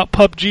joke about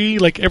PUBG,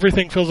 like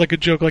everything feels like a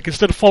joke. Like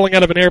instead of falling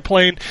out of an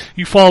airplane,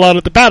 you fall out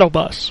of the battle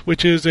bus,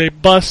 which is a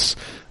bus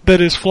that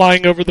is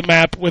flying over the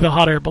map with a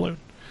hot air balloon.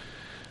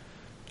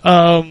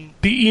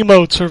 The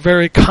emotes are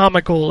very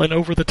comical and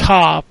over the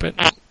top, and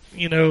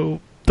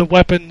the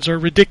weapons are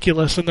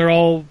ridiculous and they're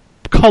all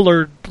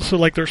colored. So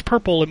like there's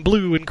purple and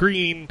blue and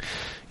green,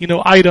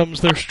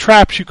 items. There's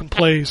traps you can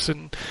place,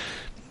 and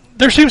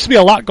there seems to be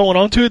a lot going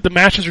on to it. The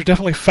matches are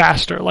definitely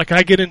faster. Like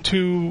I get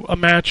into a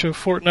match of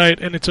Fortnite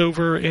and it's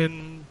over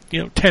in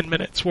 10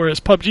 minutes,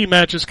 whereas PUBG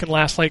matches can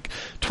last like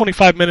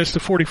 25 minutes to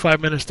 45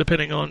 minutes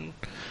depending on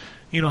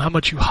how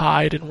much you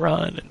hide and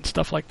run and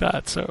stuff like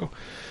that. So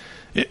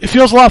it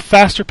feels a lot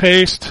faster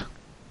paced.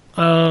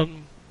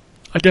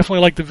 I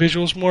definitely like the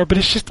visuals more, but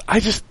it's just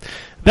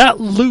that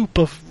loop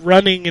of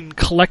running and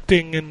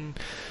collecting, and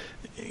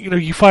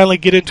you finally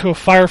get into a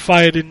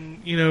firefight, and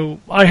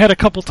I had a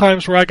couple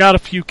times where I got a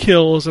few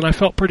kills and I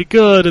felt pretty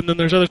good, and then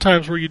there's other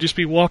times where you just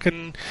be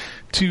walking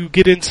to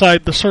get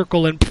inside the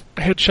circle and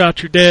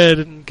headshot, you're dead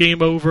and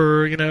game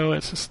over.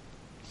 It's just,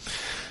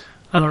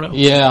 I don't know.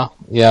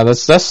 Yeah,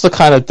 that's the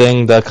kind of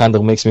thing that kind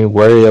of makes me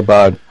worry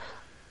about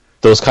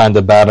those kind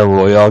of Battle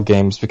Royale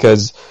games,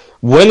 because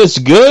when it's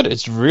good,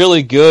 it's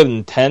really good and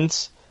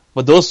intense,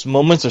 but those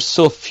moments are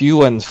so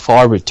few and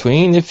far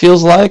between, it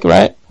feels like,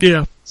 right?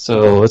 Yeah.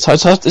 So it's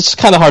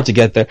kind of hard to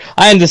get there.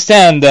 I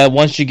understand that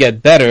once you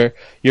get better,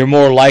 you're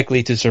more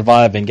likely to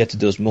survive and get to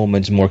those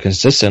moments more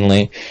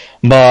consistently,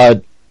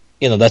 but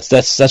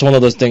that's one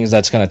of those things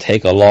that's going to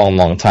take a long,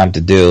 long time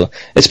to do,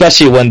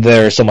 especially when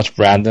there's so much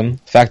random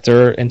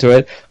factor into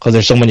it, because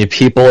there's so many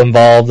people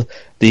involved.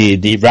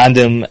 The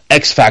random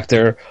X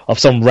factor of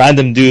some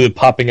random dude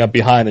popping up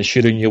behind and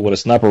shooting you with a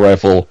sniper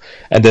rifle,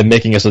 and then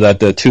making it so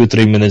that the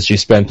 2-3 minutes you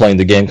spend playing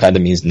the game kind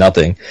of means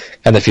nothing.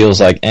 Kind of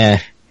feels like,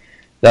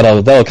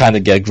 that'll kind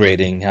of get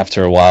grating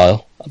after a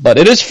while. But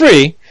it is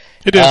free.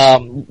 It is.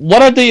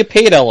 What are the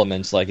paid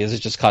elements like? Is it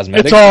just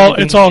cosmetic?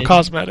 It's all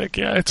cosmetic.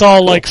 Yeah, it's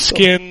all like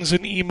skins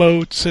and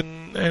emotes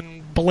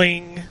and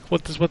bling.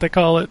 What they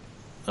call it?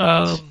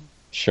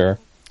 Sure.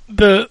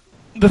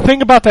 The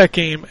thing about that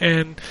game,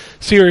 and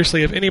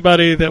seriously, if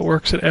anybody that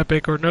works at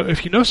Epic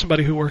if you know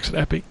somebody who works at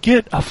Epic,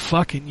 get a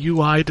fucking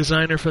UI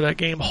designer for that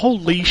game.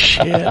 Holy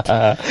shit!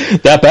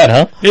 That bad,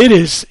 huh? It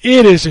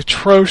is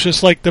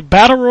atrocious. Like the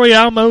Battle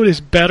Royale mode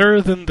is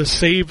better than the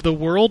Save the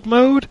World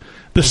mode.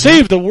 The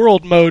Save the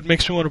World mode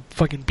makes me want to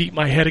fucking beat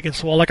my head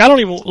against the wall. Like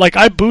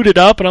I boot it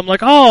up and I'm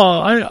like,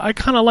 I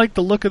kind of like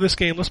the look of this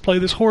game. Let's play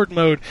this Horde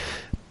mode.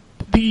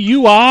 The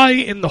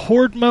UI in the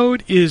Horde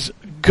mode is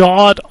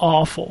god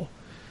awful.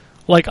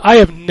 Like, I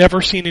have never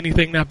seen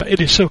anything that bad.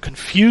 It is so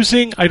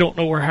confusing. I don't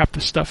know where half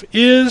the stuff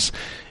is.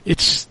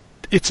 It's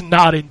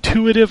not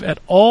intuitive at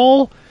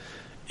all.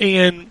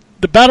 And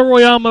the Battle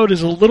Royale mode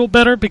is a little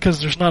better because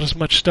there's not as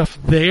much stuff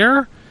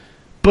there,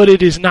 but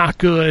it is not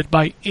good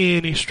by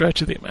any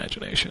stretch of the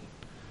imagination.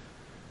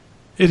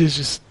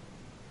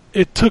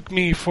 It took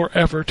me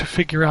forever to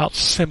figure out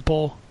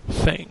simple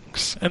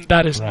things, and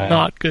that is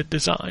not good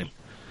design.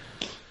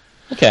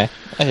 Okay,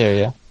 I hear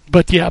you.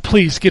 But yeah,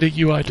 please get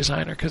a UI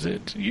designer because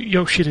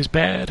your shit is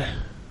bad.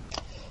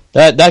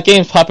 That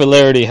game's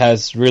popularity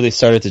has really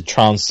started to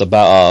trounce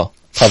about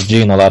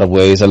PUBG in a lot of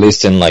ways, at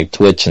least in like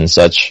Twitch and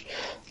such.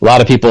 A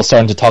lot of people are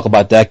starting to talk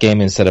about that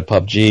game instead of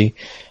PUBG.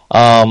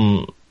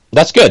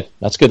 That's good.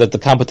 That's good that the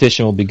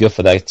competition will be good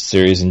for that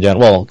series in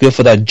general. Well, good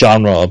for that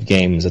genre of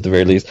games at the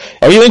very least.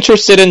 Are you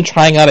interested in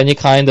trying out any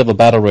kind of a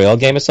Battle Royale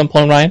game at some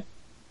point, Ryan?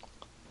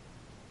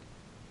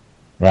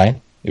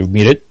 Ryan? You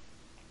muted?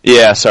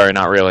 Yeah, sorry,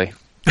 not really.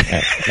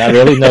 Not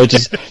really? No,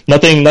 just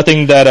nothing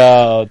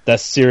that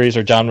series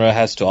or genre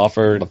has to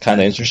offer kind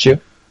of interests you?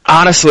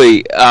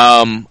 Honestly,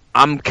 I'm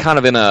kind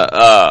of in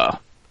a...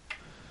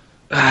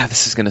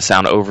 this is going to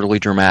sound overly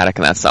dramatic,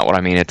 and that's not what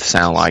I mean it to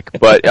sound like.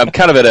 But I'm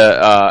kind of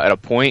at a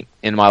point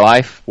in my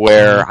life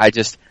where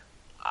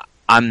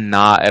I'm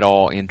not at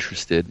all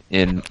interested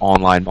in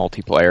online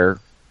multiplayer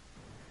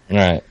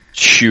right.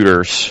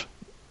 shooters.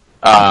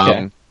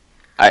 Okay.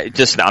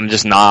 I'm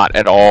just not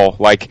at all.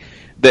 Like,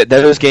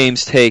 those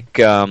games take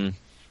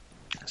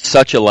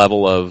such a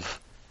level of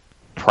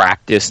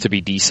practice to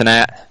be decent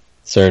at.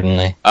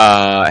 Certainly.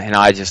 And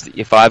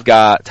if I've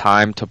got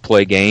time to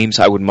play games,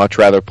 I would much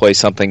rather play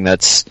something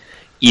that's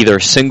either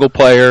single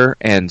player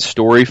and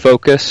story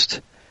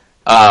focused,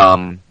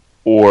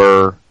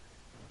 or,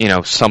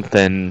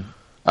 something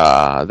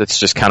that's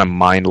just kind of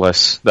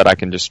mindless that I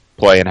can just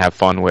play and have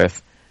fun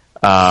with.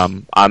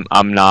 I'm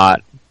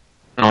not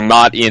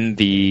in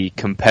the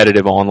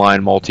competitive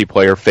online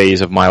multiplayer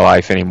phase of my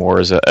life anymore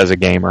as a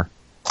gamer.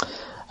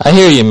 I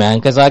hear you, man,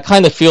 because I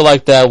kind of feel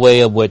like that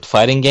way with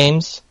fighting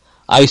games.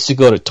 I used to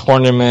go to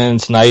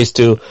tournaments, and I used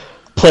to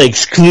play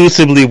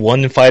exclusively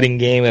one fighting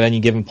game at any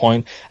given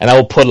point, and I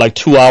would put like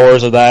 2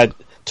 hours of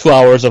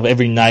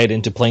every night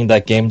into playing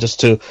that game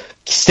just to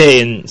stay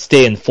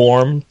in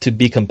form, to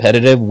be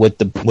competitive with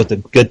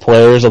the good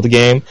players of the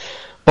game.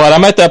 But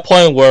I'm at that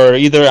point where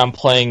either I'm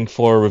playing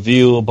for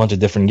review, a bunch of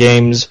different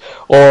games,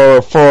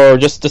 or for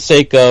just the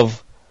sake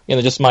of,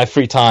 just my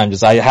free time,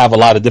 because I have a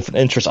lot of different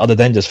interests other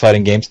than just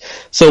fighting games.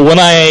 So when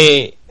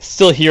I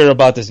still hear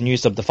about this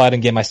news of the fighting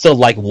game, I still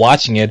like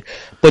watching it,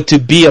 but to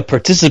be a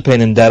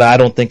participant in that, I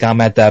don't think I'm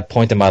at that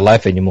point in my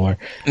life anymore.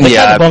 It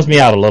kind of bums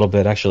me out a little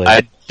bit, actually.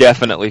 I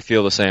definitely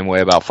feel the same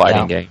way about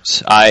fighting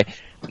games.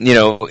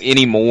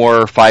 Any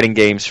more fighting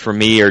games for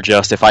me are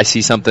just, if I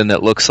see something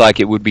that looks like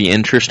it would be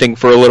interesting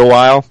for a little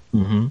while,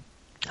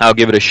 I'll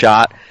give it a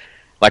shot.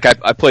 Like,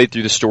 I played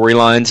through the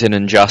storylines in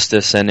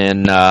Injustice and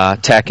in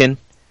Tekken,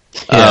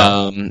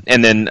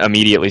 and then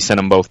immediately sent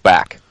them both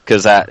back,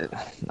 because Isn't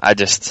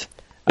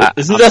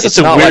that such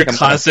a weird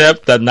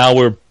concept that now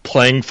we're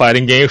playing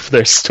fighting games for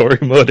their story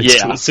mode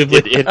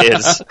exclusively? Yeah,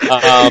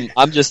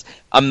 it is.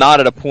 I'm not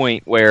at a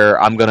point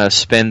where I'm going to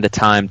spend the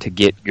time to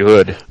get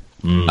good.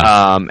 And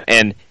I'll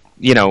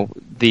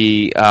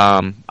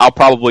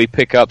probably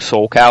pick up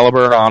Soul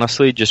Calibur,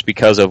 honestly, just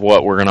because of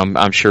what we're going to,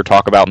 I'm sure,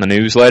 talk about in the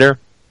news later.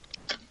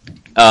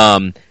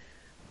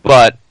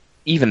 But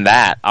even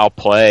that, I'll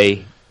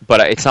play,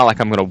 but it's not like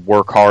I'm going to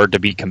work hard to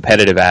be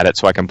competitive at it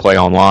so I can play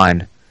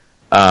online.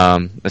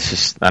 It's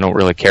just, I don't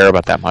really care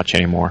about that much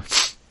anymore.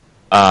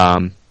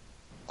 The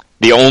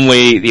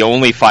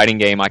only fighting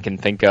game I can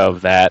think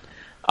of that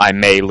I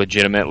may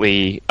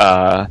legitimately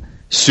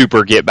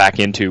super get back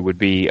into would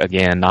be,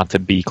 again, not to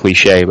be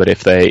cliche, but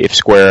if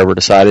Square ever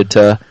decided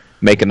to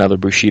make another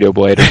Bushido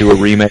Blade or do a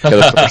remake of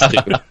the first two,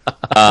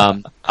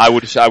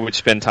 I would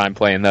spend time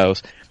playing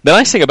those. The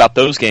nice thing about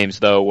those games,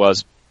 though,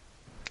 was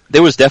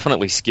there was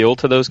definitely skill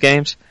to those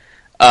games,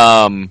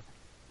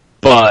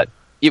 but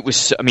it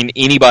was,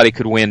 anybody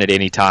could win at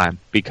any time,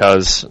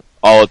 because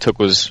all it took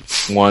was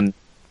one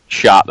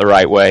shot the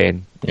right way,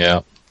 and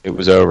it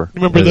was over.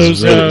 Remember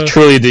those? Really,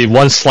 truly, the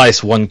one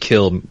slice, one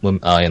kill.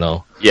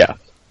 Yeah.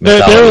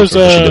 There was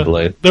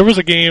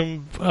a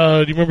game. Do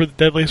you remember the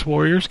Deadliest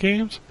Warriors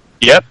games?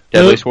 Yep,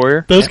 Deadliest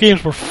Warrior. Those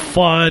games were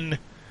fun.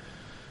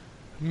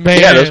 Man,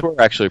 yeah, those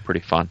were actually pretty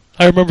fun.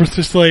 I remember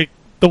just like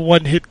the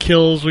one-hit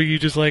kills where you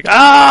just like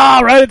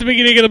right at the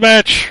beginning of the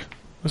match.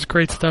 It was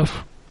great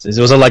stuff.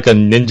 Was it like a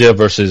ninja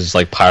versus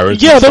like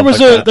pirates? Yeah, there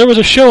was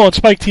a show on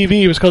Spike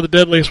TV. It was called The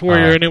Deadliest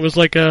Warrior, and it was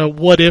like a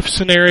what-if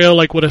scenario,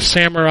 like would a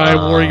samurai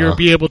warrior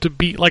be able to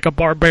beat like a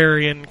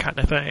barbarian kind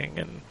of thing,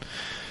 and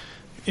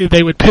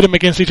they would pit them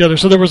against each other.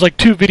 So there was like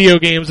 2 video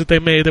games that they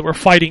made that were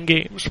fighting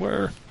games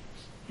where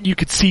you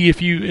could see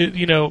if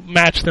you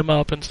match them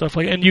up and stuff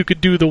and you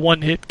could do the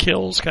one-hit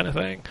kills kind of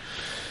thing.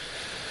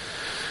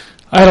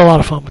 I had a lot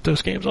of fun with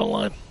those games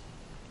online.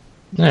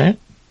 All right.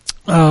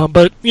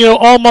 But,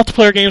 all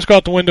multiplayer games go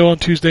out the window on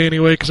Tuesday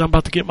anyway, because I'm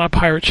about to get my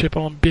pirate ship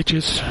on,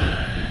 bitches.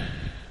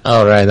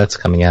 All right, that's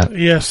coming out.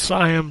 Yes,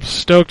 I am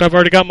stoked. I've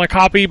already got my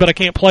copy, but I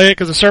can't play it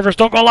because the servers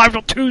don't go live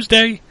till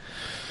Tuesday.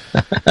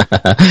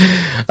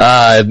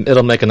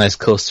 It'll make a nice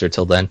coaster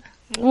till then.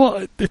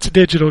 Well, it's a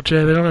digital,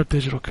 Jay. They don't have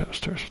digital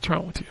coasters. What's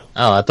wrong with you?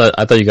 Oh, I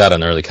thought you got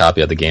an early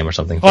copy of the game or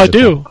something. Oh, I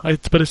do.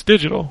 But it's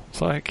digital.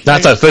 It's like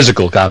that's a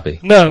physical copy.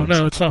 No,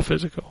 it's not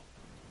physical.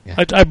 Yeah.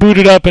 I boot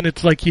it up, and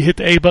it's like you hit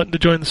the A button to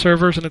join the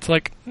servers, and it's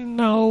like,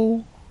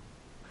 no.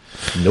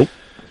 Nope.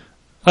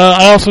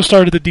 I also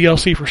started the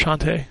DLC for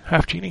Shantae,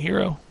 Half Genie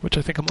Hero, which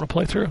I think I'm going to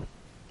play through.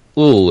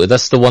 Ooh,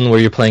 that's the one where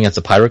you're playing as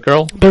a pirate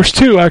girl? There's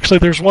 2, actually.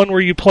 There's one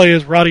where you play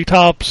as Roddy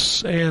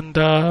Tops and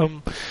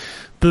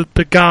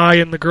the guy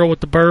and the girl with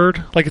the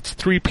bird. Like, it's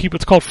 3 people.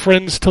 It's called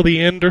Friends Till the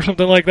End or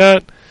something like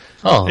that.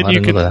 Oh, and I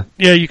didn't know that.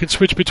 Yeah, you can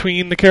switch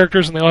between the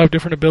characters, and they all have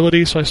different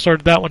abilities. So I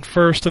started that one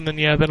first, and then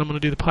I'm going to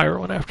do the pirate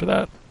one after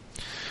that.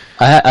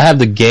 I have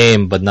the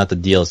game, but not the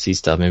DLC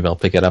stuff. Maybe I'll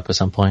pick it up at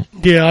some point.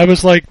 Yeah, I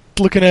was like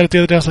looking at it the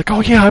other day. I was like,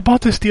 oh yeah, I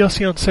bought this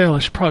DLC on sale. I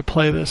should probably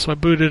play this. So I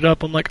booted it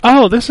up. I'm like,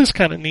 oh, this is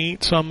kind of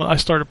neat. So I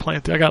started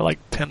playing through. I got like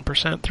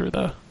 10% through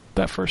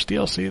that first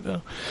DLC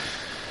though.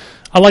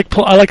 I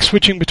like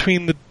switching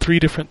between the 3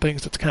 different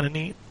things. That's kind of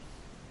neat.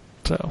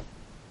 So,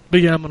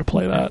 but yeah, I'm gonna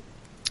play that.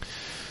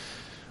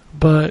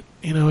 But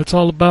it's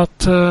all about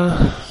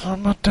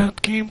that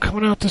game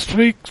coming out this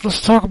week.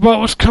 Let's talk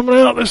about what's coming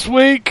out this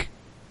week.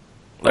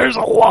 There's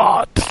a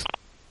lot.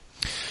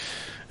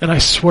 And I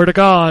swear to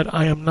God,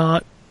 I am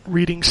not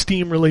reading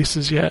Steam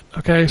releases yet,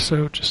 okay?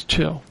 So just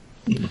chill.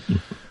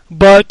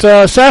 But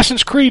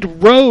Assassin's Creed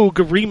Rogue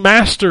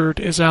Remastered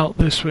is out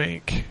this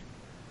week.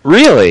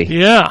 Really?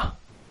 Yeah.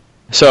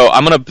 So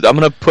I'm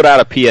gonna put out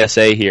a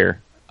PSA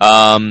here.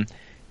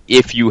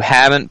 If you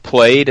haven't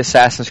played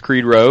Assassin's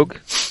Creed Rogue,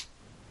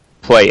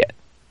 play it.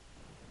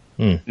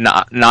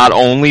 Not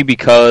only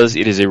because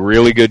it is a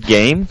really good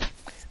game,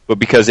 but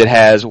because it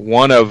has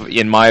one of,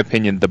 in my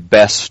opinion, the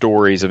best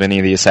stories of any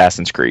of the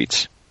Assassin's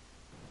Creeds.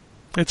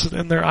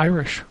 And they're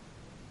Irish.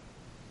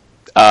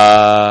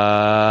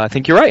 I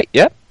think you're right.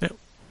 Yep.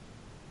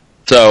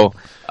 So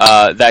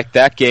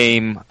that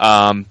game,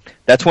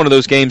 that's one of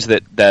those games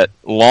that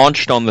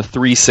launched on the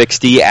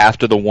 360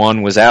 after the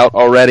one was out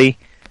already,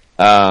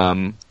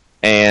 and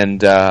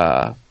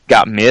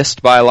got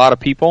missed by a lot of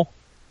people.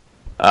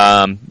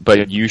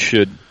 But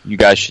you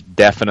guys should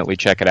definitely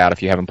check it out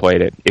if you haven't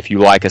played it. If you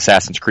like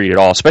Assassin's Creed at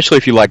all, especially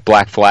if you like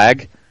Black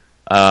Flag,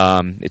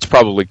 it's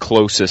probably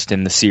closest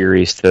in the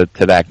series to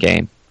that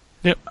game.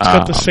 Yep, it's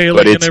got the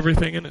sailing and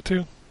everything in it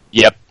too.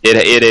 Yep,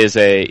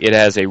 it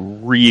has a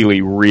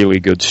really,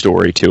 really good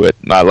story to it.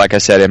 Like I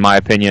said, in my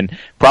opinion,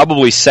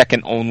 probably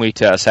second only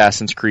to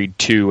Assassin's Creed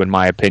 2, in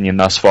my opinion,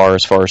 thus far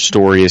as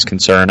story is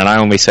concerned. And I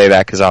only say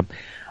that because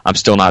I'm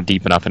still not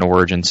deep enough in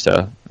Origins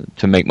to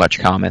make much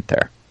comment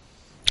there.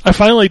 I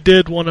finally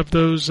did one of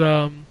those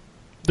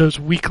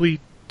weekly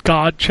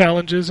God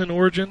challenges in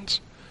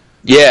Origins.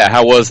 Yeah,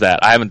 how was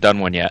that? I haven't done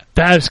one yet.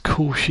 That is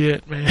cool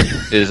shit, man.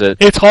 Is it?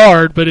 It's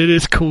hard, but it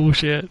is cool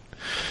shit.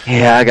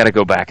 Yeah, I gotta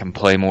go back and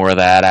play more of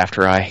that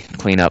after I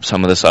clean up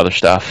some of this other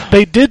stuff.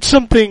 They did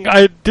something,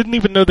 I didn't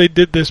even know they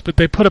did this, but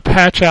they put a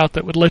patch out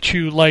that would let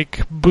you,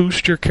 like,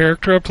 boost your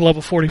character up to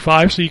level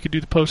 45 so you could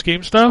do the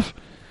post-game stuff.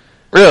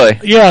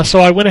 Really? Yeah, so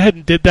I went ahead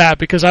and did that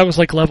because I was,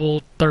 like,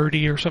 level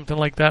 30 or something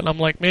like that, and I'm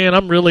like, man,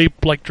 I'm really,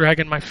 like,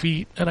 dragging my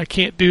feet, and I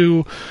can't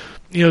do,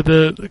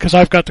 because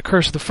I've got the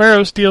Curse of the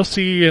Pharaohs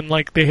DLC, and,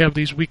 like, they have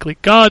these weekly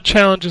God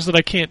challenges that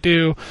I can't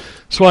do,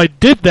 so I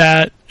did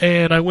that,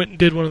 and I went and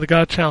did one of the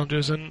God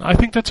challenges, and I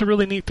think that's a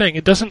really neat thing.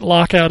 It doesn't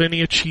lock out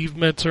any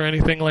achievements or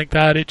anything like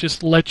that. It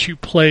just lets you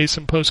play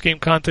some post-game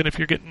content if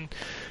you're getting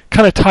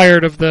kind of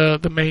tired of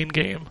the main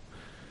game.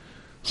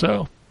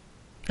 So,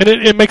 and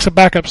it makes a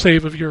backup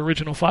save of your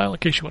original file in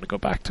case you want to go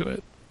back to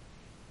it.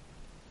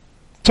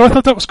 So I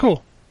thought that was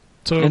cool.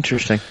 So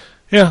interesting.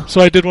 Yeah,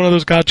 so I did one of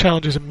those God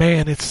challenges, and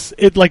man,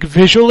 it like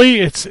visually,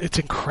 it's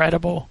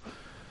incredible.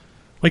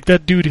 Like,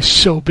 that dude is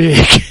so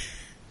big.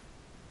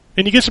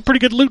 And you get some pretty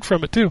good loot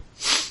from it, too.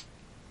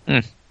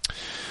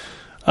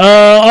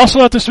 Also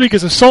out this week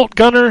is Assault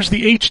Gunners,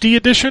 the HD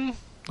edition.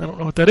 I don't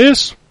know what that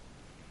is.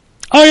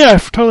 Oh, yeah, I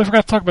totally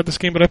forgot to talk about this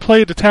game, but I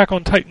played Attack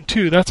on Titan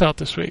 2. That's out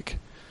this week.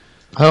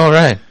 Oh,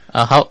 right.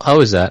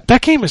 How is that?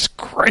 That game is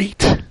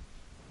great.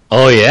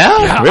 Oh, yeah?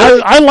 Yeah,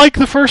 Really? I like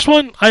the first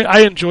one.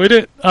 I enjoyed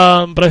it,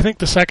 but I think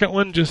the second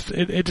one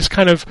it just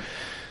kind of...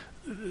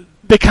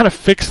 They kind of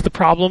fixed the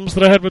problems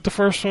that I had with the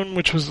first one,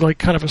 which was like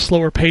kind of a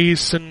slower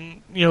pace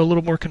and a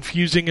little more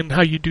confusing in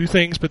how you do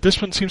things. But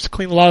this one seems to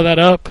clean a lot of that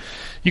up.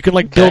 You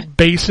can build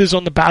bases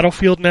on the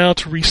battlefield now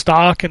to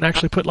restock and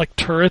actually put like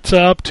turrets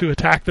up to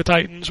attack the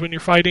Titans when you're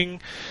fighting.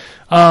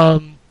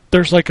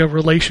 There's like a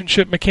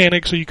relationship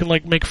mechanic, so you can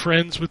like make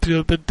friends with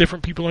the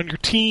different people on your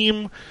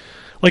team.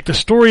 Like, the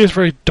story is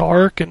very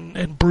dark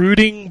and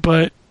brooding,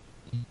 but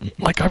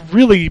like, I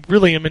really,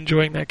 really am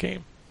enjoying that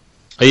game.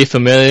 Are you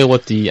familiar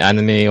with the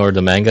anime or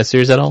the manga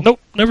series at all? Nope,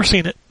 never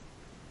seen it.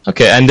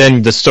 Okay, and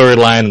then the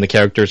storyline and the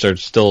characters are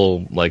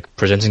still like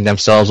presenting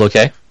themselves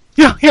okay?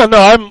 Yeah,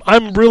 no,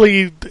 I'm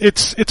really,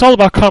 it's all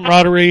about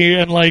camaraderie,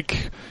 and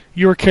like,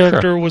 your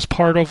character was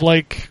part of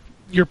like,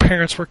 your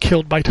parents were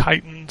killed by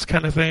Titans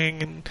kind of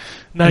thing, and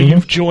now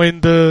you've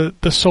joined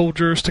the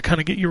soldiers to kind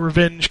of get your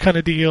revenge kind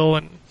of deal,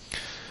 and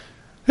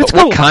it's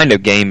cool. What kind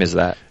of game is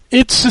that?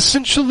 It's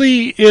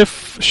essentially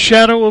if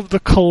Shadow of the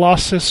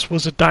Colossus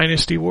was a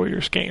Dynasty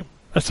Warriors game.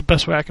 That's the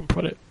best way I can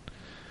put it.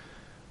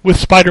 With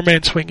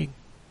Spider-Man swinging.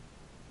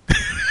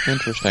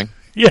 Interesting.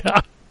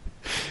 Yeah.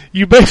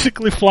 You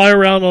basically fly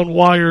around on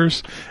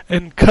wires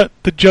and cut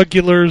the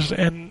jugulars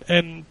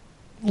and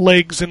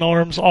legs and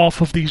arms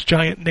off of these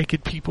giant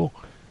naked people.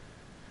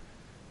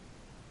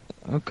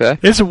 Okay.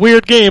 It's a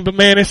weird game, but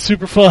man, it's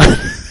super fun.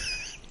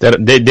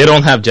 They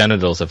don't have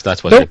genitals, if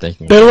that's what you're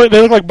thinking. They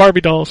look like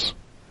Barbie dolls.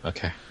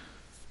 Okay.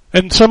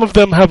 And some of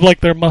them have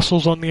like their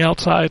muscles on the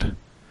outside,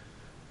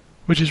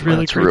 which is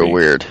really That's creepy. real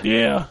weird.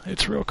 Yeah,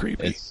 it's real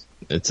creepy.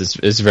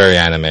 It's very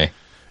anime.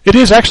 It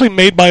is actually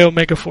made by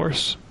Omega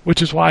Force,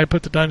 which is why I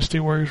put the Dynasty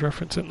Warriors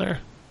reference in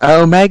there.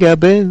 Omega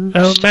Boost.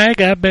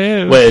 Omega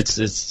Boost. Wait,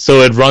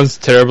 so it runs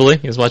terribly,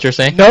 is what you're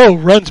saying? No,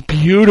 runs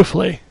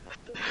beautifully.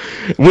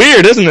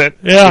 Weird, isn't it?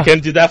 Yeah. They can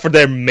do that for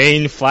their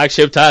main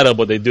flagship title,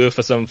 but they do it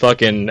for some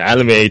fucking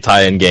anime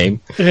tie-in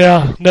game.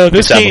 Yeah, no,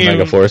 this Except for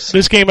Omega Force.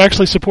 This game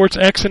actually supports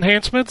X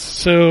enhancements,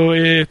 so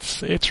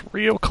it's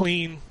real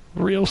clean,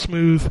 real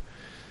smooth.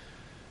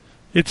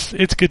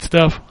 It's good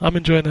stuff. I'm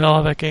enjoying the hell out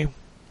of that game.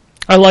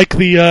 I like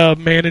the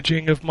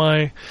managing of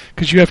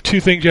because you have two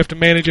things you have to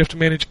manage. You have to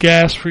manage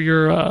gas for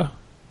your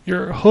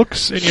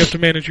hooks, and you have to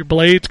manage your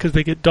blades because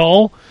they get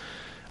dull.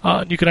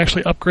 And you can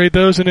actually upgrade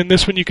those. And in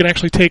this one, you can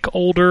actually take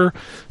older.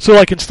 So,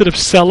 like, instead of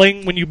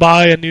selling when you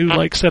buy a new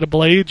set of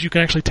blades, you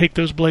can actually take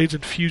those blades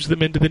and fuse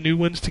them into the new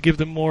ones to give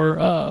them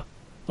more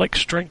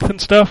strength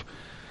and stuff.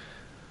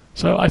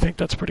 So I think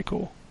that's pretty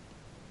cool.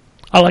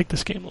 I like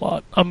this game a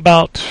lot. I'm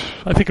about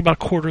a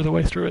quarter of the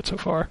way through it so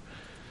far.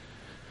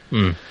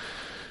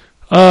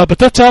 But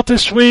that's out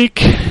this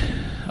week.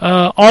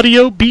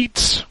 Audio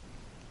Beats.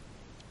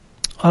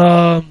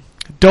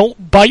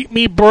 Don't Bite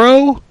Me,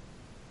 Bro.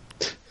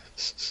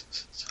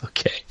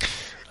 Okay.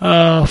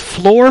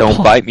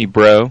 Don't Bite Me,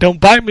 Bro. Don't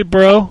Bite Me,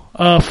 Bro.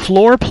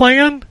 Floor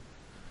Plan.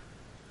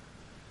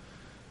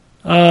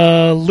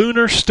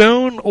 Lunar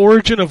Stone,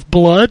 Origin of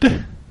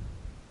Blood.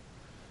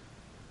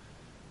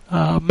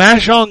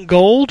 Mahjong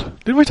Gold.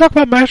 Did we talk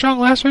about Mahjong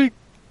last week?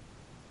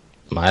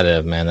 Might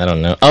have, man. I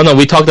don't know. Oh, no,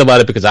 we talked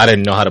about it because I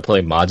didn't know how to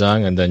play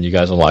Mahjong, and then you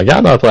guys were like, yeah,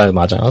 I know how to play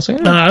Mahjong. I was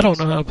like, Nah, I don't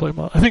know how to play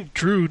Mahjong. I think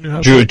Drew knew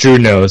how to play. Drew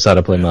knows how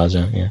to play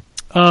Mahjong,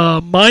 yeah.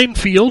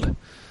 Minefield.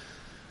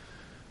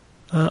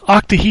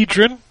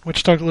 Octahedron, which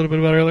I talked a little bit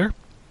about earlier.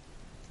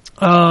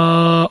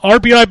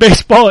 RBI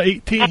Baseball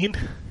 18.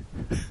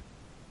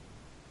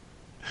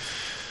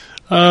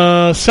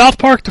 South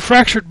Park: The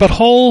Fractured But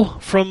Whole,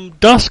 From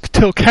Dusk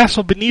Till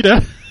Castle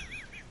Bonita.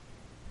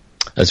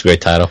 That's a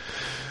great title.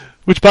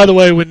 Which, by the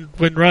way, when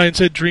Ryan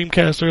said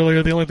Dreamcast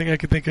earlier, the only thing I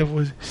could think of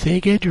was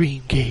Sega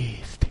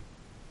Dreamcast.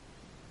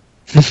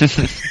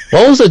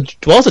 What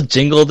was a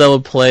jingle that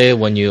would play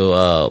when you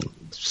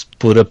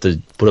boot up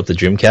the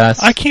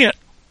Dreamcast? I can't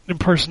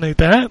impersonate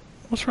that.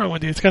 What's wrong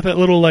with you? It's got that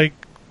little like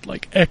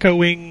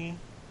echoing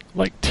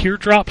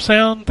teardrop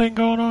sound thing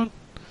going on.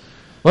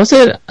 Was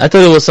it? I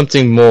thought it was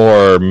something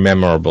more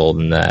memorable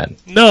than that.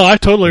 No, I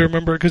totally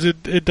remember it because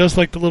it does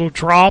the little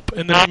drop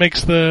and then it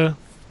makes the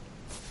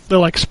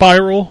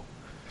spiral.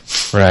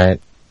 Right.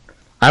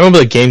 I remember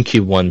the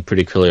GameCube one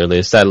pretty clearly.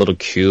 It's that little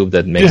cube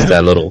that makes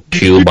that little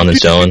cube on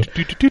its own.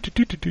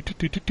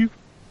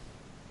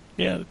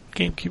 Yeah, the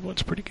GameCube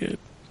one's pretty good.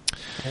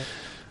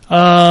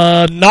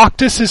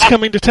 Noctis is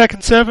coming to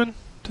Tekken 7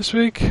 this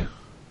week.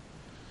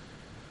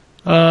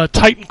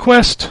 Titan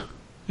Quest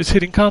is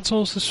hitting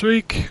consoles this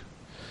week.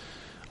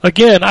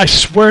 Again, I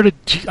swear to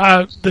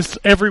this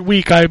every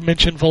week I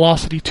mention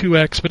Velocity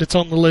 2X, but it's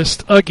on the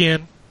list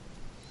again.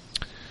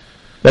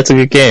 That's a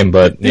good game,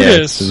 but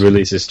it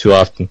releases too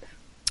often.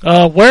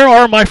 Where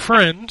Are My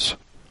Friends?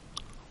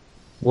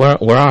 Where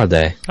are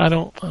they? I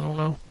don't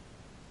know.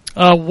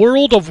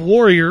 World of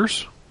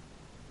Warriors.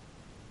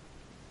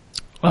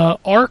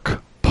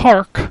 Ark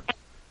Park,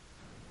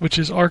 which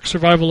is Ark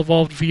Survival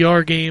Evolved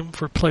VR game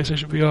for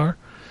PlayStation VR.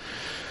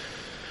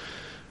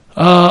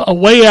 A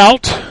Way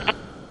Out,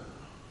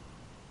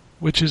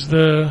 which is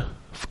the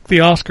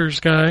Oscars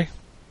guy.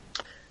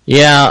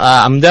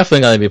 Yeah, I'm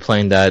definitely going to be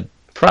playing that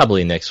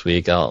probably next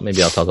week.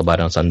 Maybe I'll talk about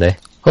it on Sunday.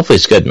 Hopefully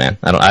it's good, man.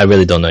 I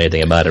really don't know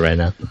anything about it right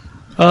now.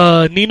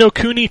 Ni no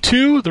Kuni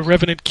 2, The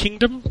Revenant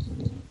Kingdom.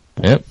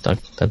 Yep,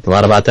 talked a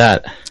lot about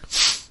that.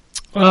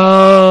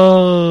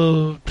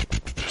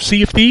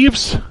 Sea of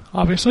Thieves,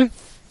 obviously.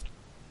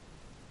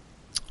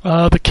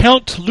 The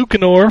Count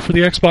Lucanor for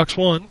the Xbox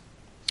One.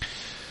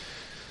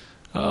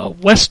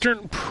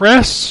 Western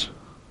Press,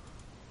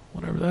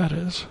 whatever that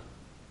is.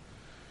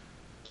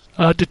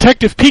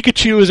 Detective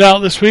Pikachu is out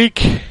this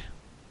week.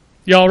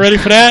 Y'all ready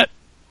for that?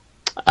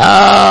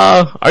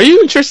 Are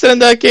you interested in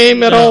that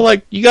game at all?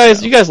 Like, you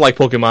guys like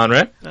Pokemon,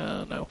 right?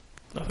 No,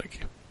 thank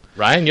you.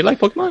 Ryan, you like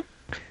Pokemon?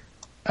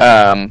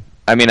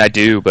 I mean, I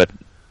do, but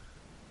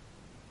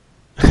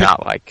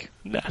not like.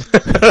 Nah.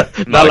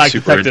 Not like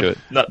super Detective. into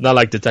it. Not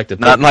like Detective.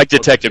 Not like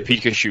Detective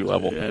Pikachu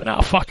level.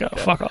 Nah, fuck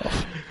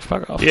off.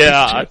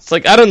 Yeah, it's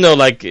like, I don't know,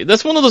 like,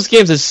 that's one of those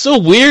games that's so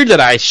weird that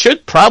I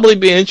should probably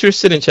be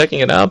interested in checking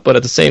it out, but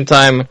at the same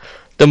time,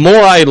 the more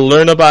I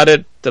learn about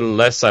it, the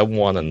less I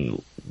want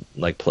to,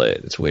 play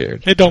it. It's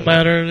weird. It don't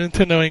matter.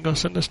 Nintendo ain't gonna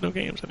send us no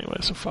games anyway,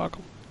 so fuck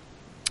them.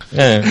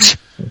 Yeah,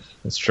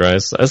 let's try.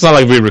 It's not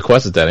like we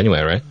requested that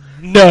anyway, right?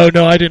 No,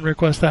 I didn't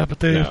request that, but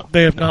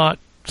they have not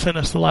sent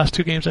us the last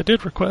two games I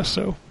did request,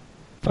 so.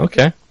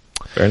 Okay,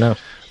 fair enough.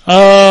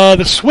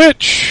 The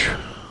Switch,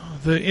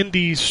 the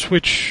indie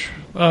Switch,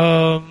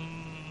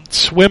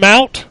 Swim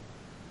Out.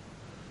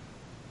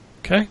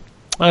 Okay.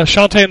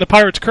 Shantae and the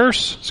Pirate's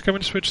Curse is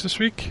coming to Switch this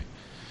week.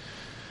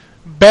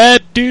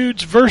 Bad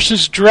Dudes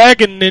versus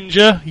Dragon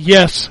Ninja.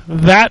 Yes,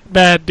 that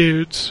Bad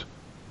Dudes.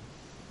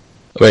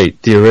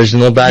 Wait, the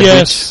original Bad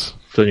Dudes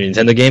for the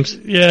Nintendo games?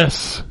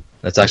 Yes.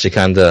 That's actually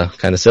kind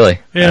of silly.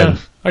 Yeah.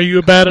 Are you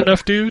a bad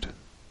enough dude?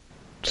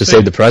 To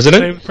save the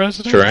president? Save the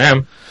president? Sure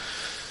am.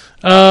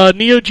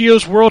 Neo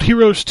Geo's World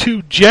Heroes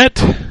 2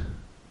 Jet.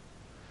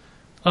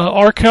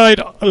 Arcade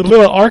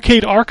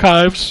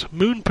Archives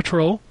Moon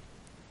Patrol.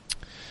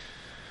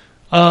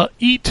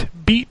 Eat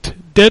Beat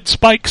Dead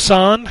Spike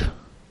San.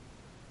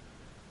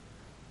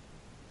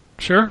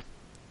 Sure.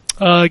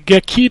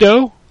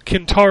 Gekido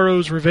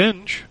Kintaro's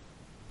Revenge.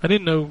 I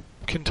didn't know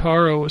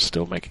Kintaro was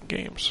still making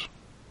games.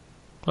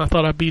 I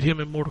thought I beat him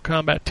in Mortal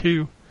Kombat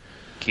 2.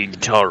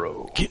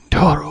 Kintaro.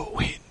 Kintaro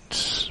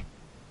wins.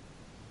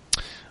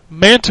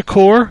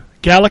 Manticore,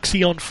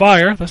 Galaxy on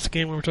Fire. That's the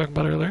game we were talking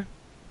about earlier.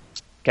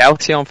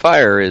 Galaxy on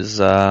Fire is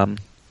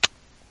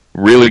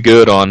really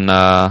good on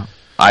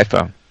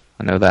iPhone.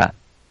 I know that.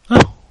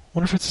 Oh,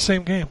 wonder if it's the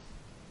same game.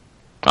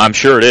 I'm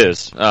sure it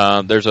is.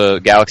 There's a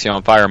Galaxy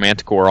on Fire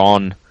Manticore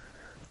on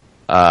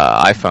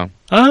iPhone.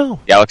 Oh.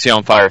 Galaxy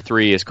on Fire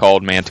 3 is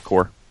called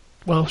Manticore.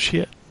 Well,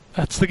 shit.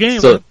 That's the game.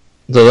 So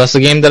that's the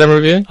game that I'm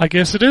reviewing? I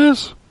guess it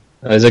is.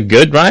 Is it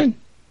good, Ryan?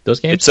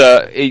 Those games?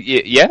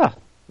 It's yeah.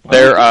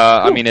 They're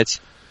I mean it's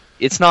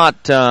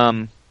not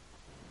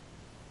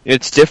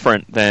it's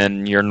different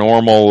than your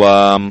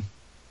normal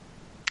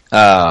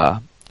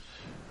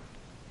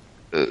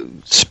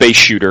space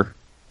shooter.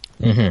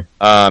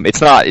 Mm-hmm.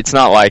 It's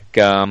not like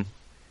it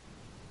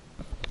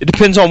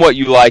depends on what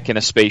you like in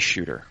a space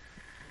shooter.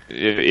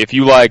 If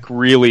you like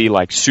really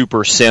like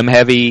super sim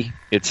heavy,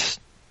 it's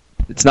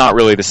not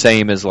really the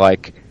same as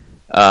like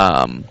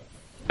an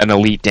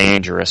Elite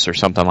Dangerous or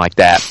something like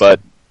that. But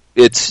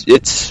it's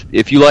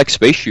if you like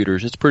space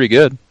shooters, it's pretty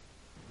good.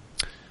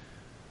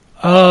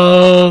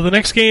 The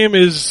next game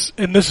is,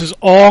 and this is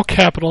all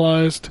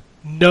capitalized,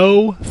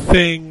 No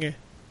Thing.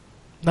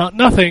 Not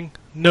nothing,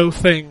 No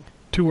Thing.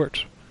 2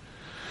 words.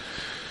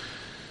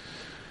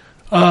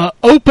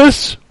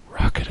 Opus,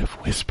 Rocket of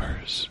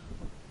Whispers.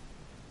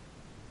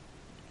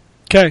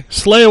 Okay,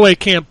 Slayaway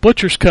Camp,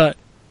 Butcher's Cut.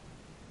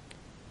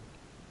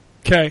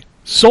 Okay,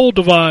 Soul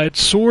Divide,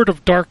 Sword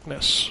of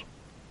Darkness.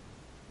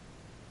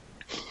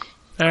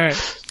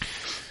 Alright.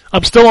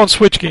 I'm still on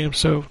Switch games,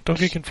 so don't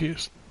get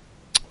confused.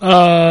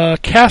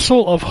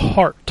 Castle of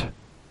Heart.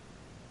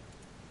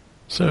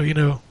 So,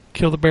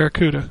 kill the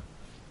Barracuda.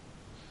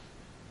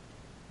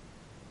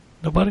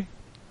 Nobody?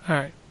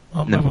 Alright,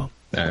 I'll move on.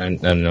 I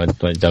don't know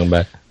what you're talking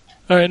about.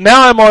 Alright,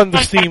 now I'm on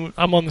the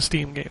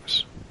Steam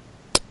games.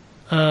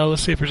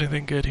 Let's see if there's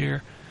anything good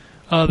here.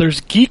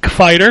 There's Geek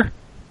Fighter.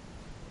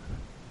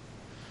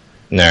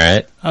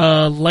 Alright.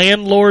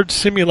 Landlord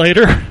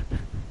Simulator.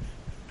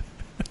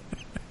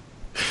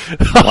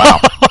 Wow.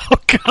 Oh,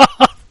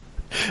 God.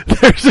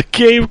 There's a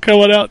game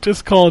coming out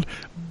just called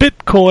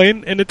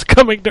Bitcoin, and it's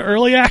coming to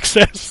early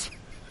access.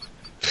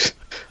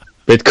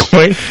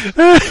 Bitcoin?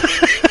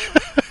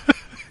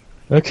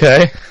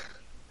 Okay.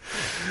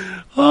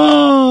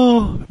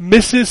 Oh,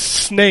 Mrs.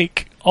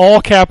 Snake.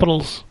 All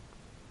capitals.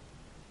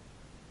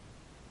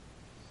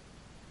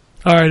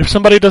 Alright, if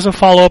somebody doesn't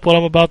follow up what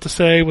I'm about to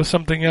say with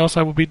something else,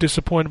 I will be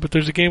disappointed. But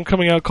there's a game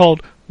coming out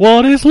called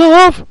What is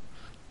Love?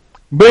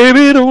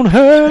 Baby, don't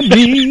hurt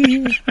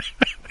me.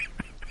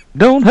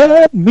 Don't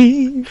hurt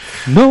me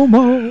no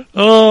more.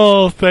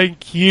 Oh,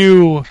 thank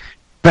you.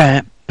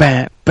 Bam,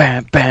 bam,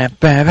 bam, bam,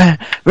 bam, bam.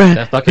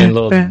 That fucking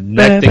little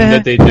neck thing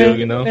that they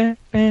do,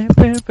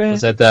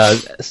 Was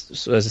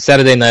that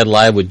Saturday Night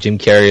Live with Jim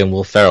Carrey and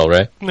Will Ferrell,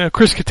 right? No,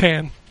 Chris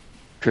Kattan.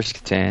 Chris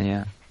Kattan,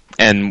 yeah.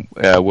 And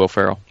Will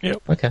Ferrell.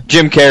 Yep. Okay.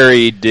 Jim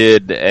Carrey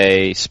did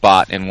a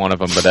spot in one of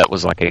them, but that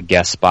was like a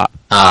guest spot.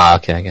 Ah,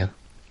 okay, I get it.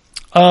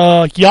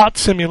 Yacht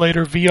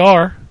Simulator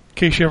VR, in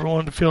case you ever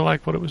wanted to feel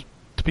like what it was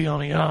to be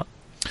on a yacht.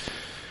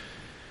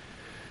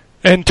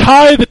 And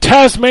Ty the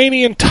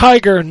Tasmanian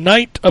Tiger,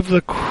 Knight of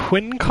the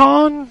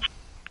Quincane?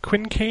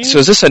 So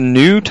is this a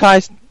new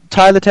Ty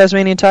the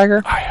Tasmanian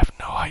Tiger? I have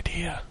no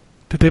idea.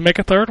 Did they make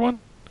a third one?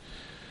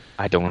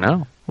 I don't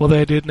know. Well,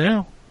 they did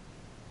now.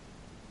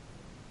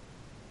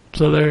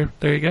 So there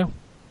you go.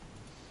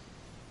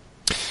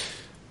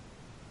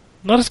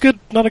 Not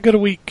a good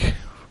week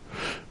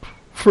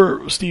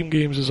for Steam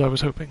games as I was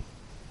hoping.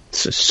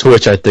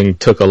 Switch, I think,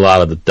 took a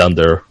lot of the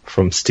thunder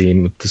from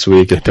Steam this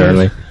week,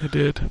 apparently. It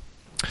did.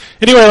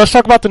 Anyway, let's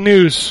talk about the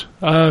news.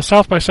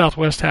 South by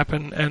Southwest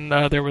happened, and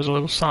there was a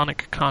little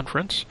Sonic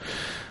conference.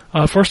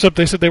 First up,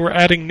 they said they were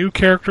adding new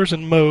characters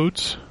and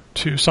modes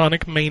to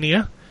Sonic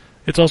Mania.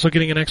 It's also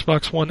getting an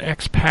Xbox One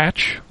X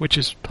patch, which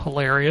is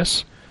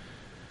hilarious.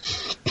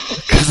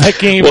 Because that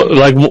game...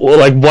 like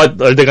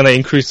what? Are they going to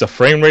increase the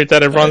frame rate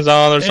that it runs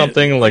on or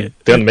something? Like,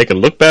 they're going to make it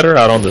look better?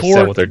 I don't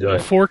understand what they're doing.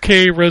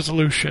 4K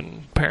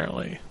resolution,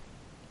 apparently.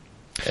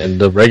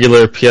 And the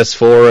regular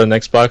PS4 and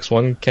Xbox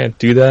One can't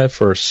do that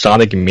for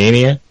Sonic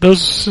Mania?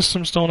 Those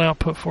systems don't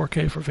output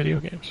 4K for video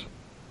games.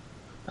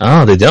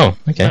 Oh, they don't?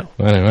 Okay, No.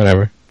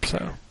 Whatever.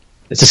 So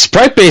It's a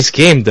sprite-based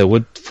game, though.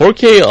 Would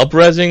 4K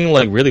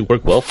up-resing really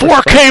work well for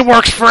 4K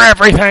works for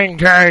everything,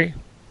 Jay!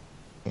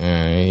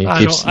 You I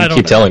keep don't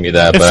know. telling me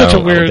that, It's but such I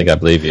a weird- don't think I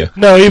believe you.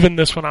 No, even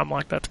this one I'm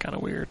like, that's kind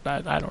of weird. I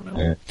don't know.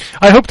 Yeah.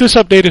 I hope this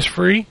update is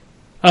free,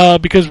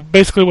 because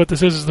basically what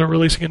this is they're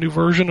releasing a new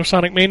version of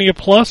Sonic Mania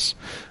Plus,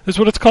 is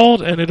what it's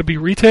called, and it'll be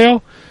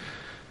retail.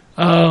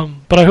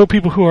 But I hope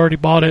people who already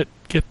bought it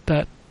get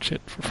that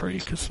shit for free,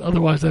 because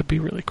otherwise that'd be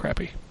really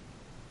crappy.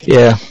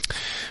 Yeah.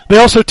 They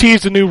also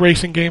teased a new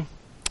racing game,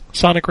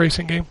 Sonic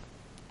racing game.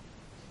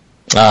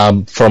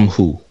 From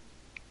who?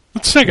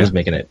 It's Sega. Who's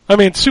making it? I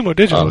mean, Sumo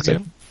Digital Oh, is it?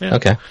 again. Yeah.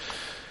 Okay.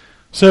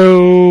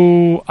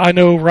 So I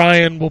know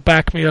Ryan will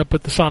back me up,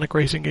 but the Sonic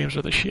racing games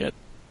are the shit.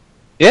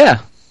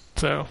 Yeah,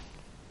 So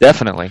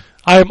definitely.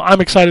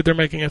 I'm excited they're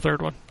making a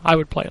third one. I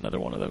would play another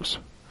one of those.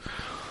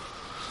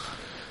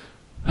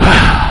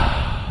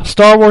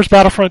 Star Wars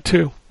Battlefront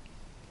 2.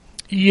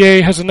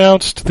 EA has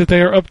announced that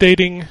they are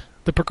updating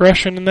the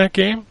progression in that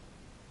game.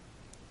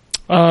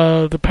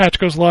 The patch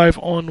goes live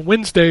on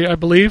Wednesday, I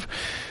believe.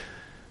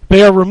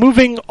 They are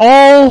removing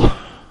all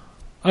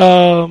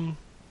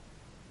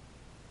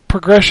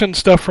progression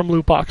stuff from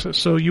loot boxes.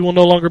 So you will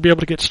no longer be able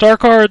to get star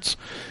cards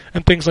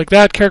and things like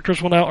that.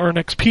 Characters will now earn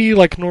XP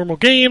like normal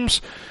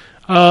games.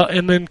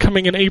 And then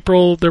coming in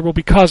April, there will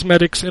be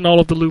cosmetics in all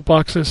of the loot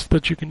boxes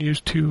that you can use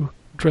to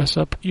dress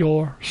up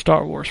your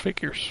Star Wars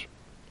figures.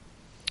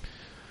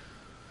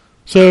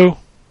 So,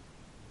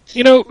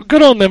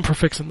 good on them for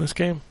fixing this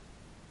game.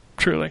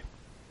 Truly.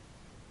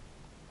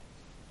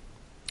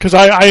 Because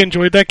I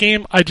enjoyed that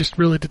game. I just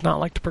really did not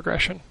like the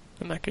progression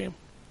in that game.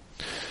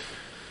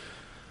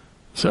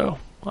 So,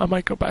 I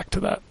might go back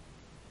to that.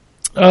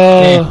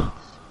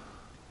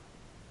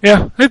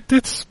 Yeah, it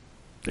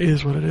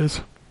is what it is.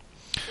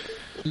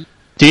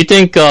 Do you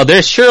think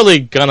they're surely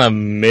gonna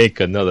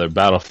make another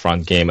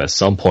Battlefront game at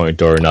some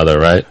point or another,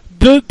 right?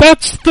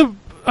 That's the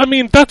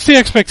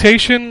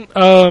expectation.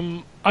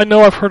 I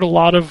know I've heard a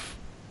lot of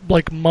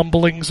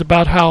mumblings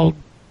about how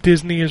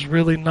Disney is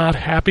really not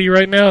happy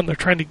right now, and they're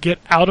trying to get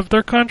out of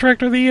their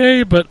contract with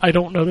EA, but I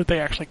don't know that they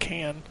actually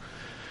can.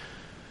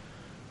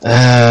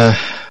 I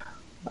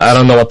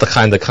don't know what the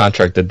kind of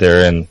contract that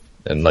they're in,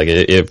 and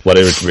if what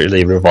it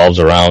really revolves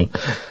around.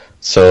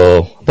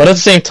 So, but at the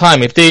same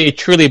time, if they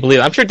truly believe,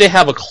 I'm sure they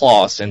have a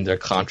clause in their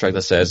contract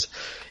that says,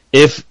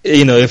 if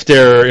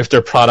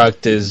their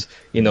product is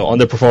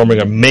underperforming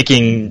or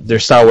making their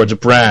Star Wars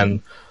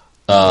brand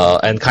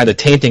and kind of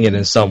tainting it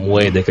in some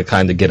way, they could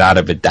kind of get out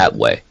of it that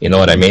way. You know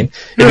what I mean?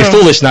 Yeah. It'd be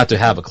foolish not to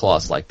have a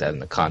clause like that in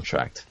the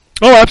contract.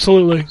 Oh,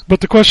 absolutely.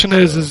 But the question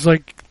is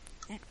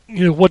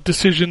what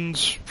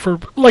decisions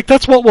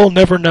that's what we'll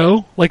never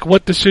know.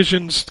 What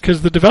decisions,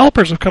 because the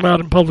developers have come out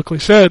and publicly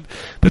said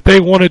that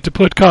they wanted to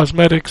put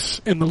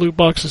cosmetics in the loot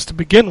boxes to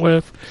begin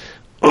with,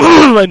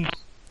 and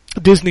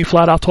Disney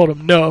flat out told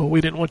them, no,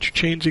 we didn't want you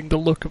changing the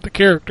look of the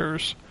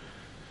characters.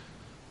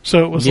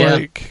 So it was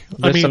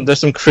there's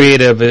some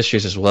creative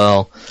issues as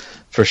well,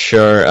 for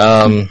sure.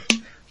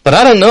 But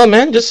I don't know,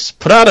 man. Just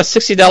put out a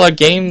 $60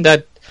 game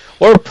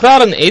or put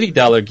out an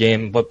 $80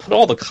 game, but put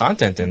all the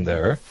content in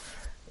there.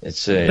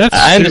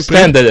 I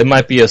understand that it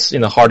might be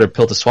a harder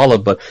pill to swallow,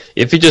 but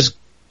if you just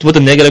with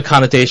the negative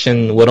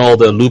connotation with all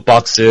the loot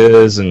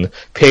boxes and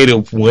pay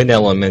to win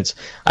elements,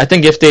 I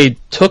think if they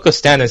took a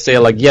stand and say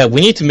we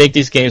need to make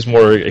these games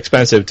more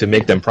expensive to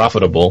make them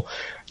profitable,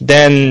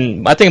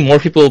 then I think more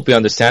people will be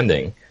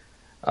understanding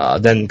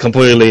than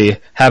completely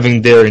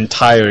having their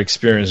entire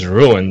experience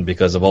ruined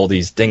because of all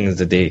these things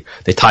that they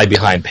tie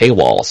behind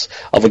paywalls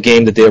of a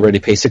game that they already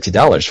pay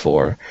 $60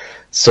 for.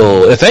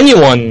 So if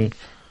anyone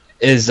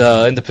is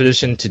in the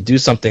position to do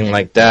something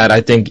like that, I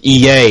think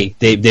EA,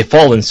 they've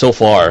fallen so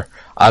far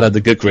out of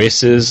the good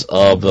graces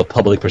of the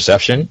public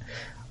perception.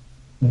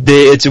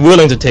 It's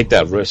willing to take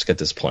that risk at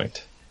this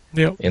point.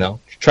 Yep.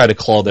 Try to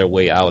claw their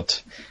way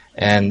out.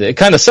 And it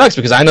kind of sucks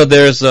because I know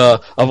there's a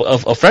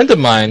friend of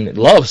mine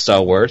loves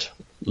Star Wars,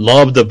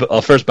 loved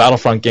the first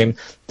Battlefront game,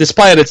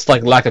 despite its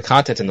lack of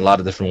content in a lot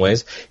of different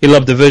ways. He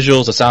loved the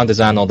visuals, the sound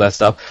design, all that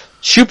stuff.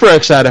 Super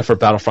excited for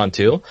Battlefront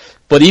 2.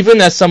 But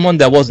even as someone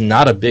that was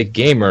not a big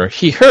gamer,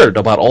 he heard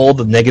about all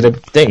the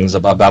negative things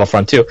about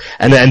Battlefront 2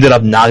 and then ended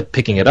up not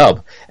picking it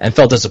up and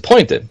felt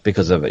disappointed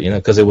because of it,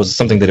 because it was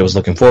something that he was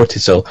looking forward to.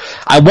 So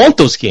I want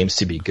those games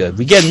to be good.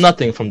 We get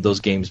nothing from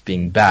those games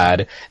being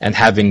bad and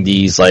having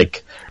these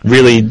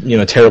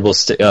really terrible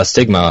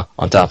stigma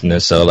on top of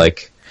this. So I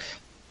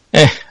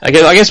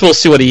guess we'll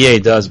see what EA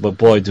does, but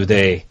boy, do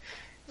they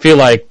feel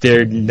like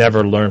they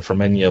never learn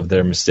from any of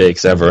their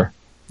mistakes ever.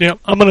 Yeah,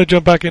 I'm going to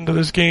jump back into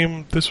this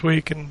game this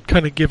week and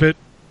kind of give it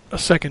a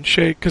second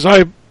shake, because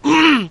I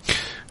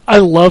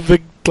love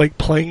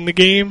playing the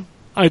game.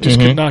 I just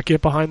could not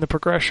get behind the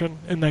progression,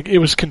 and it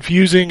was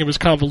confusing, it was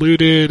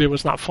convoluted, it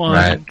was not fun.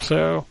 Right.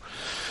 So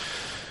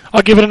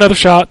I'll give it another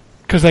shot,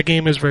 because that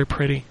game is very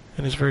pretty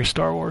and is very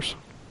Star Wars.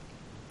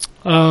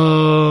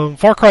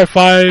 Far Cry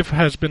 5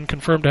 has been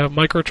confirmed to have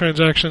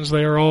microtransactions.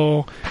 They are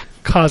all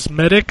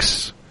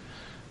cosmetics.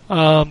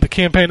 The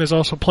campaign is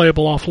also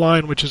playable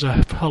offline, which is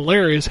a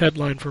hilarious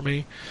headline for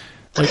me.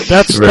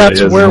 That's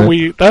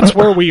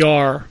where we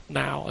are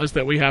now, is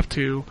that we have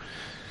to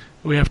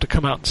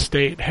come out and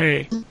state,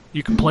 hey,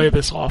 you can play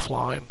this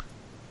offline.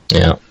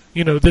 Yeah.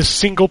 This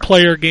single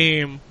player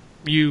game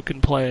you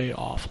can play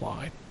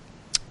offline.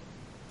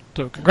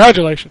 So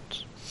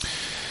congratulations.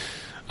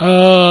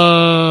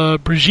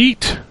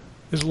 Brigitte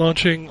is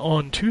launching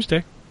on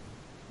Tuesday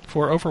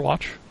for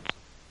Overwatch.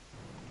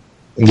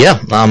 Yeah,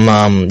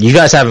 you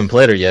guys haven't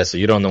played her yet, so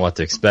you don't know what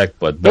to expect,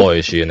 but boy,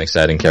 is she an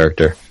exciting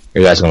character.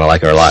 You guys are going to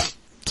like her a lot.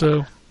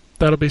 So,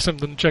 that'll be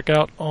something to check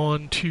out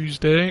on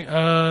Tuesday.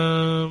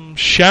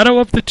 Shadow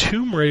of the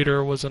Tomb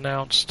Raider was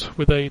announced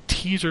with a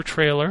teaser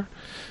trailer.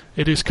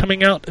 It is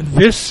coming out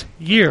this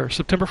year,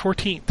 September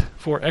 14th,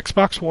 for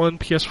Xbox One,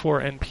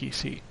 PS4, and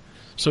PC.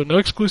 So no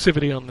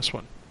exclusivity on this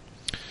one.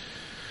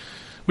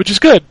 Which is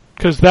good,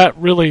 because that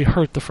really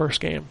hurt the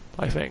first game,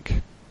 I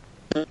think.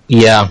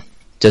 Yeah,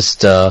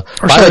 just by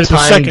the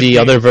time second the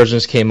game. other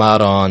versions came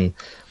out on,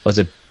 was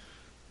it?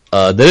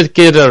 Did it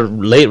get a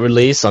late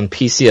release on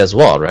PC as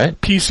well? Right?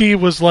 PC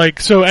was like,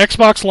 so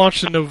Xbox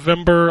launched in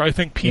November. I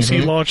think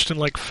PC launched in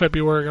like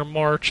February or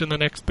March, and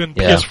then Yeah.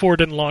 PS4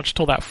 didn't launch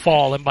till that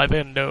fall, and by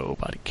then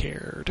nobody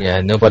cared.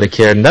 Yeah, nobody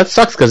cared, and that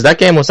sucks because that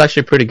game was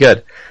actually pretty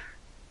good.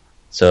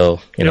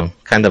 So you know,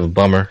 kind of a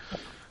bummer.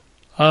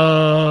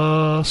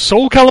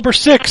 Soul Calibur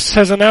 6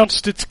 has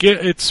announced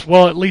its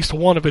well, at least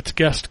one of its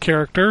guest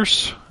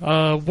characters.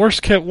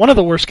 One of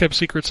the worst kept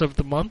secrets of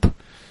the month.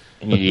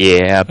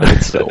 Yeah, but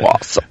it's so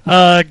awesome.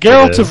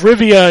 Geralt of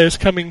Rivia is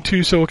coming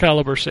to Soul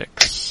Calibur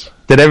 6.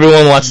 Did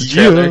everyone watch the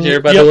trailer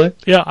here? By the way,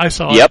 Yeah, I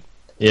saw Yep.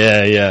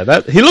 it. yeah.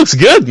 That he looks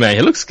good, man.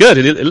 He looks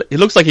good. He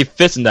looks like he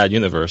fits in that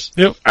universe.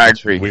 Yep. I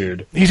agree.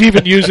 Weird. He's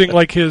even using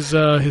like his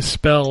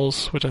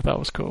spells, which I thought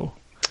was cool.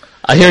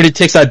 I hear he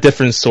takes out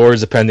different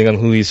swords depending on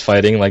who he's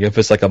fighting. Like if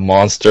it's like a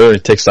monster, he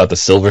takes out the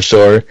silver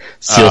sword,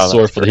 steel Oh,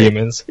 sword that's for the great.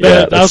 humans.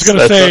 Yeah, I was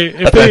gonna say,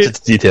 that's its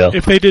detail.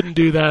 If they didn't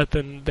do that,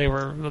 then they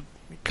were.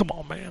 Come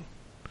on, man.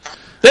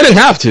 They didn't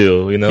have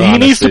to, you know. He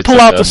needs to honestly, pull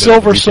it's out like the a bit of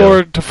silver detail.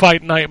 sword to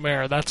fight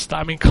Nightmare.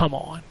 Come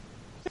on.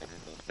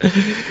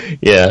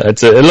 Yeah,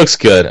 it looks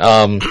good.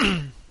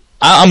 I'm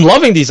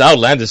loving these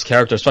outlandish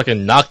characters.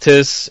 Fucking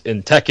Noctis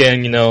in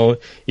Tekken, you know.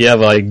 You have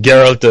like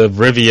Geralt of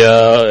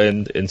Rivia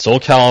and in Soul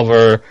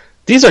Calibur.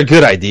 These are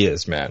good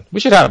ideas, man.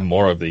 We should have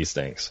more of these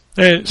things.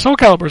 Soul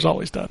Calibur's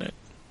always done it.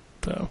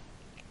 So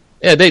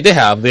Yeah, they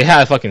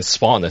had fucking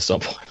Spawn at some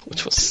point,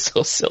 which was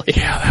so silly.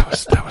 yeah,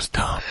 that was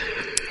dumb.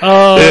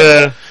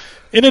 Yeah.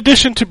 In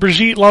addition to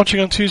Brigitte launching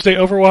on Tuesday,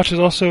 Overwatch is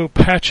also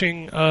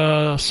patching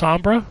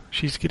Sombra.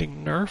 She's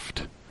getting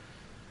nerfed.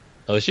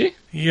 Oh, is she?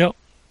 Yep.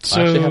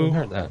 I actually haven't So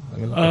heard that. Let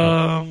me look it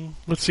up.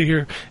 let's see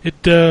here.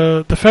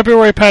 The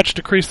February patch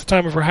decreased the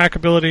time of her hack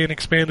ability and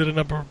expanded a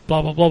number.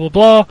 Blah blah blah blah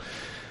blah.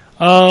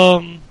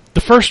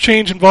 The first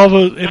change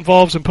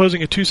involves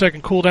imposing a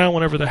 2-second cooldown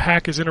whenever the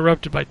hack is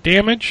interrupted by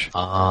damage.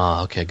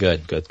 Ah, okay,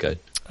 good.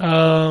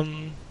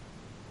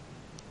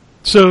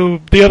 So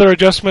the other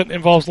adjustment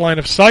involves line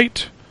of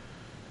sight.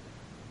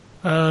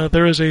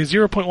 There is a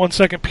 0.1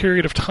 second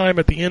period of time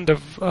at the end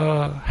of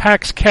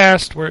hacks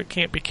cast where it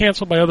can't be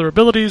canceled by other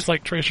abilities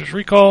like Tracer's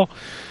Recall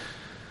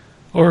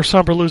or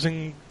Sombra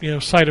losing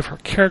sight of her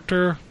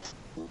character.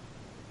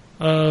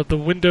 The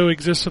window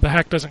exists so the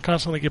hack doesn't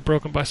constantly get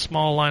broken by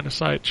small line of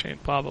sight chain.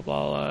 Blah blah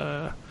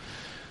blah.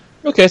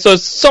 Okay, so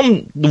it's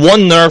one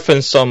nerf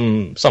and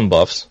some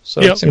buffs,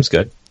 so Yep. it seems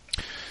good.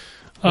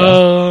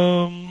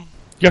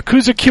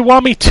 Yakuza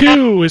Kiwami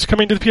 2 is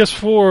coming to the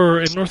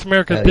PS4 in North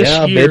America this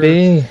year.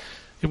 Baby.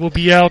 It will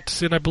be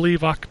out in, I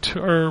believe,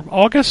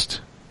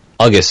 August.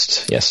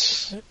 August,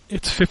 yes.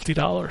 It's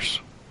 $50.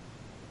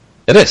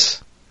 It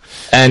is.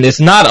 And it's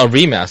not a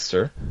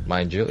remaster,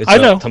 mind you. It's I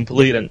know. a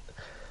complete and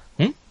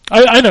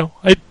I know.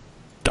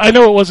 I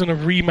know it wasn't a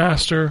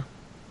remaster.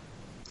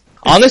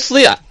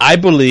 honestly, I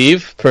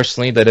believe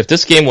personally that if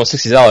this game was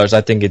 $60,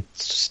 I think it'd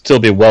still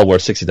be well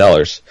worth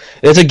 $60.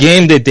 It's a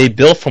game that they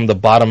built from the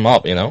bottom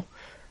up, you know.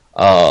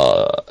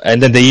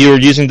 And then they were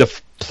using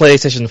the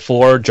PlayStation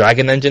 4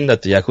 Dragon Engine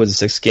that the Yakuza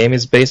 6 game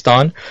is based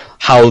on.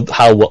 How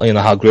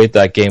great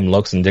that game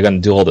looks, and they're gonna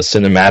do all the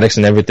cinematics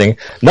and everything.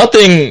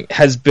 Nothing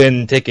has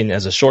been taken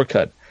as a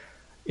shortcut.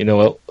 You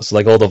know, it's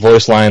like all the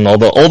voice line, all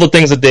the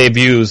things that they've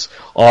used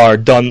are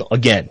done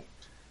again.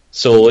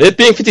 So it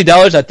being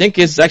 $50, I think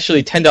is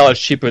actually $10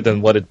 cheaper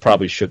than what it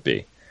probably should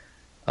be,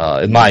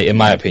 in my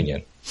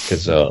opinion.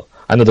 Because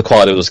I know the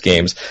quality of those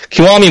games.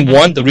 Kiwami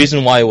 1, the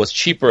reason why it was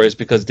cheaper is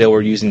because they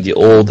were using the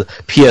old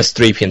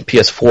PS3 and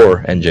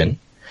PS4 engine,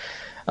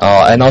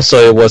 and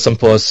also it was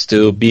supposed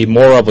to be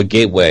more of a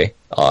gateway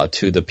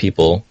to the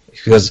people.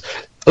 Because,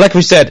 like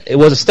we said, it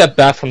was a step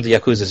back from the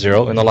Yakuza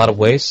 0 in a lot of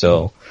ways.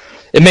 So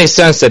it made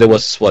sense that it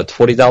was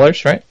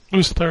 $40, right? It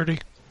was 30.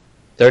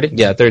 30?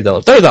 Yeah,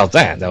 $30. $30,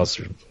 damn, that was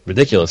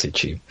ridiculously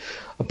cheap.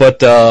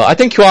 But I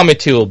think Kiwami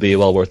 2 will be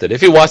well worth it.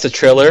 If you watch the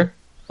trailer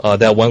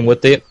that went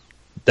with it,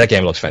 that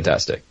game looks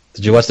fantastic.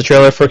 Did you watch the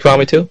trailer for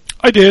Kiwami 2?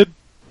 I did.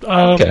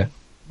 Okay.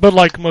 But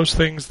like most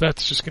things,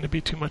 that's just going to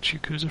be too much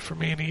Yakuza for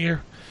me in a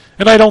year.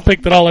 And I don't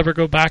think that I'll ever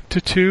go back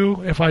to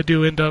 2 if I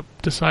do end up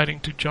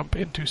deciding to jump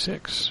into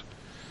 6.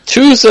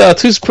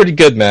 2's pretty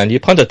good, man. You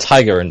punch a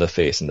tiger in the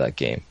face in that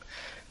game.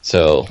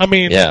 So, I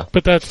mean, yeah.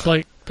 but that's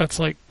like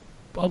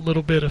a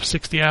little bit of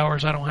 60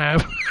 hours I don't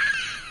have.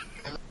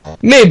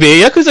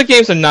 Maybe. Yakuza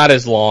games are not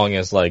as long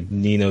as, like,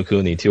 Ni no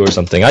Kuni 2 or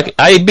something.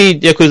 I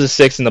beat Yakuza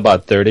 6 in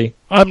about 30.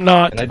 I'm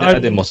not. And I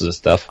did most of the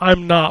stuff.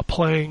 I'm not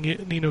playing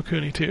Ni no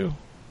Kuni 2.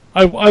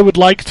 I would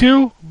like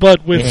to,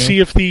 but with Sea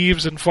of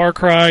Thieves and Far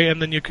Cry and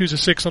then Yakuza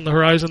 6 on the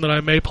horizon that I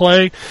may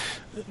play,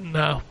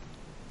 no.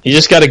 You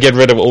just gotta get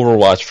rid of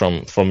Overwatch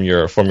from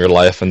your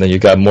life, and then you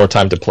got more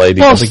time to play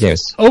these other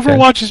games.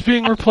 Overwatch is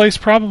being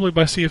replaced probably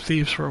by Sea of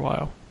Thieves for a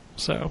while.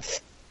 So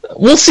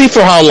we'll see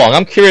for how long.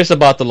 I'm curious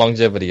about the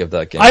longevity of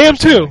that game. I am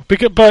too,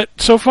 but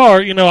so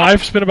far,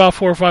 I've spent about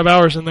 4 or 5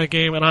 hours in that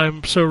game, and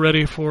I'm so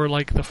ready for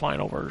like the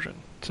final version.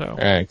 So, all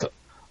right,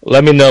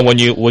 let me know when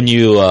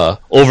you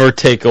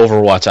overtake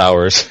Overwatch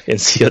hours in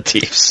Sea of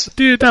Thieves.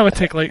 Dude, that would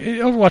take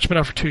Overwatch been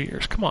out for 2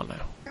 years. Come on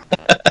now.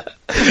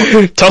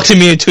 Talk to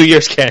me in 2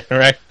 years, Ken. All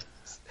right.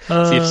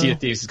 See if Sea of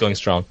Thieves is going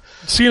strong.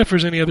 Seeing if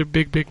there's any other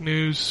big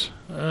news.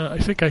 I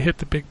think I hit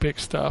the big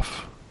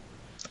stuff.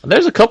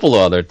 There's a couple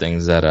of other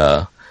things that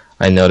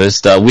I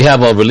noticed. We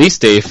have a release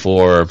date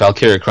for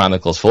Valkyria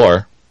Chronicles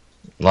 4.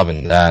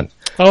 Loving that.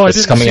 Oh,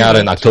 it's coming out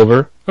in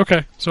October.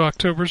 Okay, so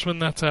October's when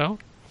that's out.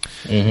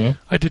 Mm-hmm.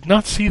 I did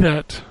not see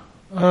that.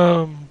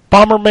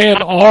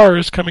 Bomberman R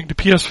is coming to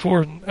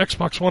PS4 and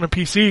Xbox One and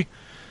PC.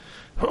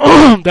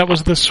 That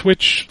was the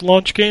Switch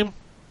launch game.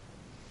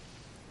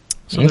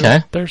 So okay.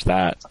 There's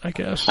that, I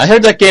guess. I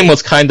heard that game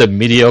was kind of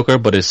mediocre,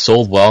 but it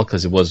sold well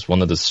because it was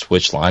one of the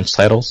Switch launch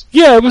titles.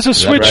 Yeah, it was a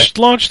Switch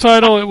launch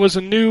title. It was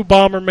a new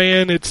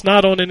Bomberman. It's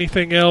not on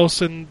anything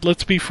else, and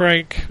let's be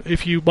frank,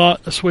 if you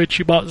bought a Switch,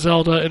 you bought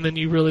Zelda, and then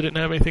you really didn't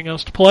have anything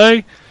else to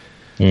play.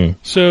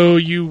 So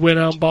you went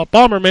out and bought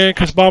Bomberman,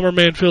 because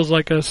Bomberman feels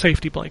like a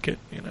safety blanket,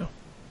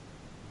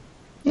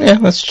 Yeah,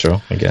 that's true,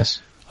 I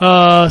guess.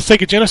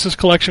 Sega Genesis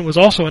Collection was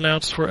also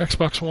announced for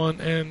Xbox One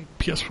and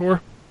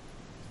PS4.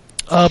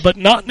 But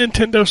not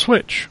Nintendo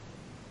Switch.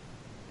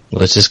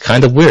 Which is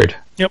kind of weird.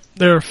 Yep,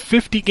 there are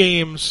 50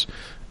 games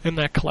in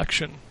that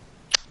collection.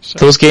 So.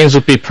 Those games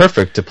would be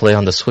perfect to play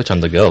on the Switch on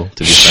the go,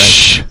 to be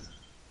frank.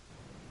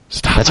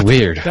 Stop. That's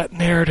weird. That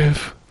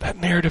narrative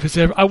is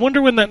I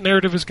wonder when that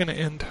narrative is going to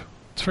end.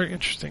 It's very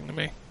interesting to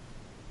me.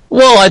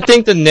 Well, I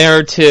think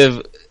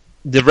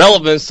the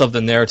relevance of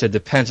the narrative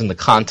depends on the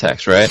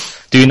context, right?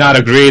 Do you not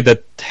agree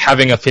that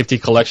having a 50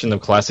 collection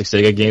of classic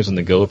Sega games on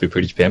the go would be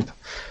pretty pimp?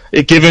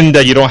 Given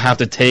that you don't have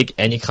to take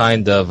any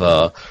kind of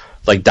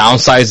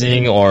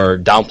downsizing or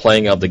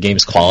downplaying of the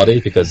game's quality,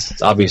 because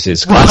obviously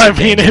it's classic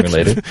game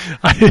related.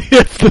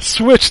 If the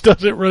Switch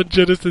doesn't run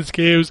Genesis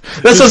games,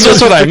 that's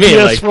what I mean.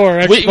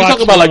 PS4, we talk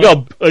about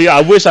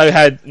I wish I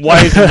had.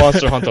 Why is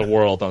Monster Hunter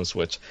World on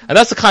Switch? And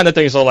that's the kind of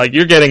thing. So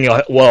you're getting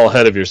well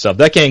ahead of yourself.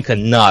 That game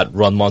cannot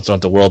run Monster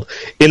Hunter World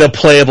in a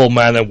playable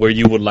manner where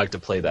you would like to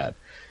play that.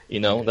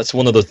 That's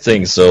one of the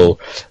things. So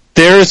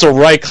there is a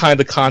right kind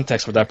of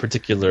context for that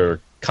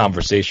particular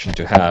conversation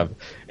to have,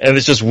 and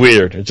it's just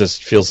weird. It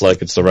just feels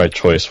like it's the right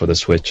choice for the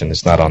Switch, and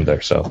it's not on there.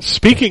 So,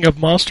 speaking of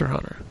Monster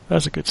Hunter,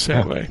 that's a good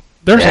segue.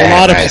 There's a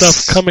lot of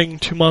stuff coming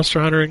to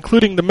Monster Hunter,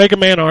 including the Mega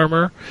Man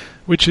armor,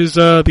 which is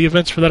the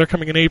events for that are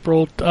coming in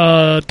April.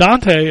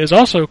 Dante is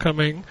also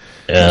coming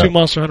to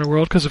Monster Hunter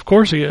World, because of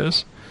course he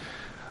is.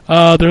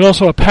 There's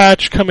also a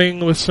patch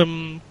coming with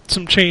some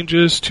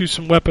changes to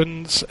some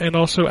weapons, and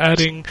also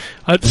adding.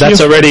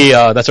 That's already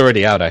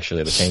out.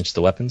 Actually, to change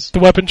the weapons. The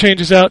weapon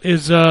changes out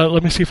is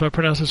let me see if I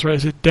pronounce this right.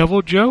 Is it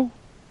Devil Joe?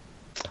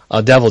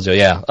 Devil Joe,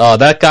 yeah.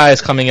 That guy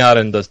is coming out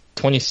in the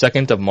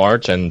 22nd of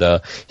March,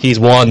 and he's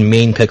one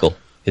main pickle.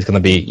 He's going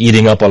to be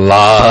eating up a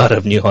lot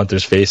of new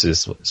hunters'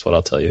 faces. That's what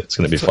I'll tell you. It's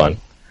going to be fun.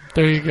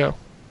 There you go.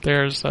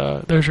 There's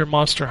your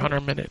Monster Hunter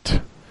Minute.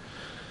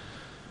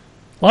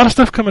 A lot of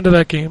stuff coming to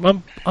that game.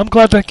 I'm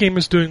glad that game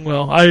is doing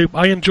well.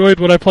 I enjoyed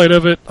what I played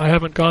of it. I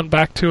haven't gone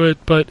back to it,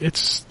 but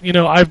it's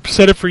I've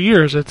said it for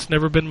years. It's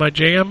never been my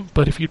jam.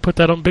 But if you put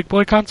that on big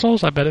boy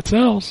consoles, I bet it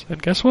sells. And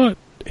guess what?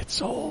 It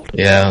sold.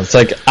 Yeah, it's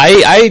like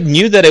I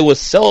knew that it would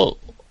sell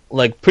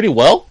pretty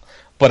well,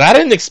 but I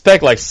didn't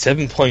expect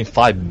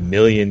 7.5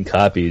 million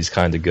copies.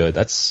 Kind of good.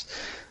 That's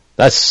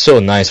so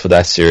nice for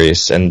that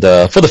series, and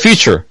for the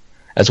future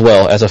as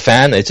well. As a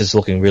fan, it's just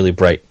looking really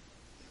bright.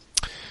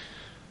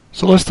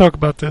 So let's talk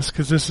about this,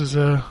 because this is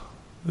a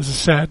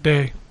sad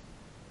day.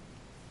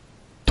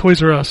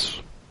 Toys R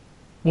Us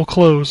will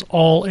close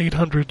all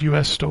 800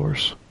 U.S.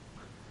 stores.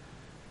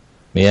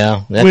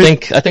 Yeah, I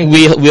think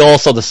we all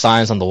saw the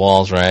signs on the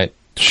walls, right?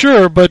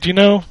 Sure, but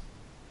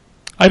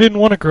I didn't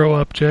want to grow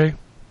up, Jay.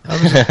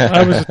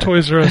 I was a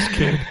Toys R Us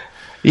kid.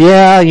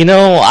 Yeah,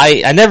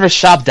 I never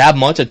shopped that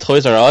much at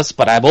Toys R Us,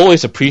 but I've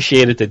always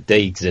appreciated that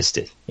they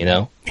existed,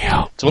 Yeah.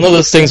 It's one of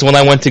those things when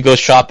I went to go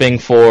shopping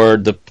for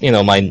the,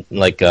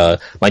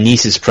 my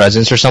niece's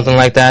presents or something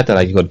like that, then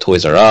I can go to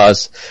Toys R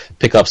Us,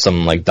 pick up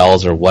some,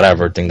 dolls or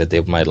whatever thing that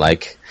they might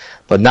like.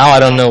 But now I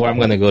don't know where I'm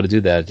going to go to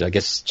do that. I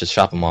guess just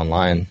shop them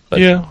online. But,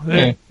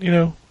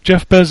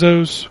 Jeff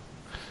Bezos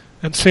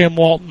and Sam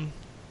Walton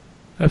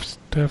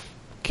have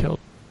killed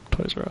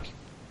Toys R Us.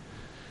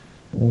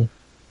 Mm.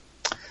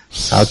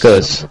 How it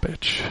goes. Son of a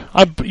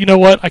bitch. You know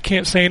what? I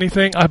can't say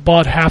anything. I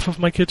bought half of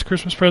my kids'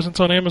 Christmas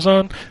presents on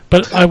Amazon,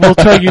 but I will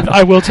tell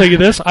you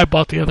this: I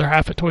bought the other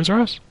half at Toys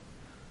R Us.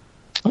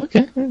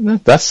 Okay,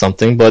 that's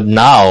something. But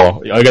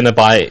now, are you going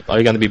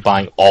to be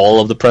buying all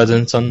of the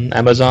presents on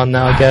Amazon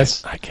now? I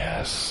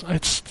guess.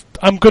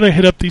 I'm going to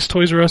hit up these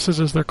Toys R Us's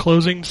as they're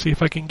closing, see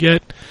if I can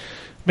get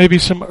maybe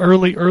some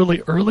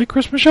early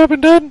Christmas shopping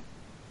done.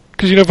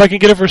 Because, if I can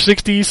get it for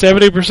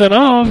 60-70%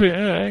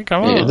 off,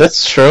 come on. Yeah,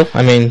 that's true.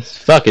 I mean,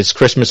 fuck, it's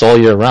Christmas all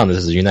year round. This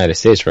is the United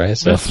States, right?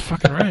 So. That's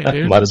fucking right,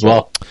 dude. Might as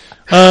well.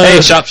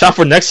 Hey, shop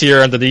for next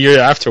year and the year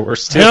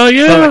afterwards too. Hell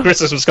yeah.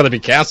 Christmas was going to be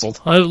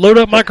canceled. I load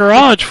up my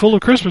garage full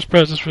of Christmas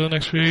presents for the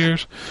next few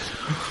years.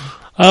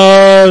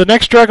 The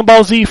next Dragon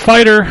Ball Z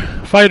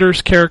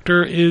Fighters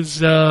character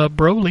is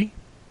Broly.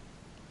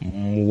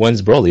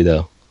 When's Broly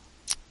though?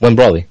 When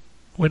Broly?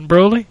 When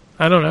Broly?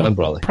 I don't know. When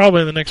Broly?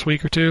 Probably in the next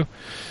week or two.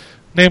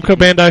 Namco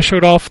Bandai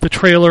showed off the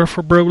trailer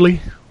for Broly.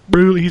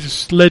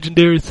 He's a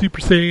legendary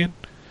Super Saiyan.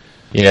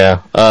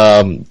 Yeah.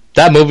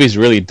 That movie's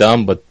really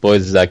dumb, but boy,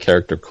 is that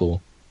character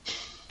cool.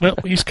 Well,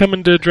 he's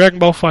coming to Dragon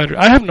Ball FighterZ.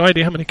 I have no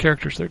idea how many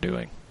characters they're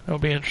doing. I'll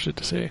be interested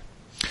to see.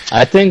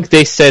 I think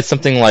they said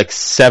something like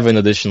 7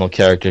 additional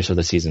characters for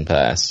the season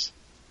pass.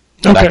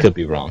 Okay. That could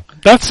be wrong.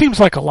 That seems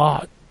like a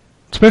lot.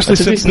 Especially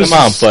That's a since decent this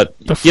amount, is but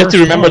the you have to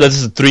first remember one. that this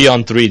is a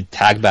 3-on-3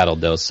 tag battle,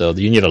 though, so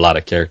you need a lot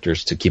of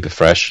characters to keep it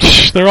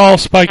fresh. They're all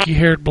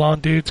spiky-haired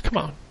blonde dudes. Come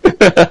on.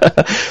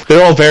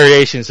 They're all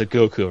variations of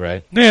Goku,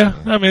 right? Yeah,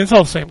 I mean, it's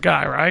all the same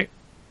guy, right?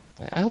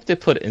 I hope they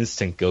put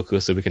Instinct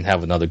Goku so we can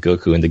have another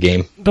Goku in the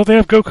game. Don't they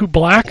have Goku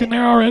Black in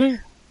there already?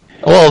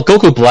 Well,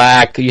 Goku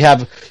Black, you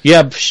have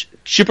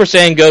Super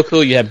Saiyan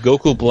Goku, you have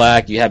Goku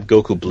Black, you have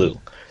Goku Blue.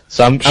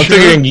 So I'm Sure.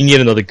 figuring you need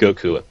another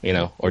Goku,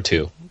 or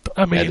 2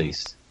 I at mean,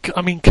 least.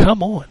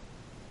 Come on.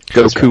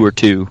 Goku or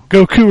 2.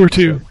 Goku or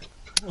 2.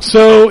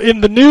 So,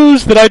 in the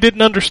news that I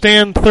didn't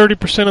understand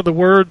 30% of the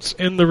words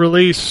in the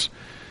release,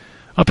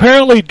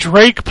 apparently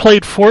Drake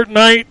played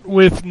Fortnite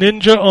with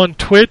Ninja on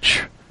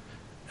Twitch,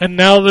 and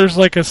now there's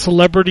like a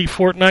celebrity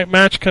Fortnite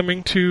match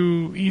coming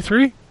to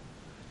E3?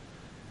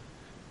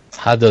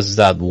 How does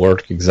that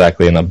work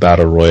exactly in a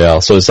battle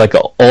royale? So it's like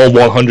all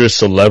 100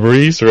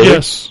 celebrities,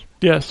 really?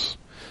 Yes.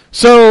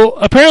 So,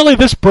 apparently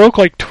this broke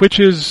like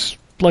Twitch's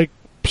like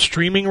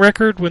streaming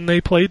record when they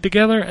played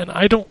together, and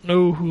I don't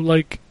know who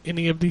like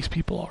any of these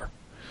people are.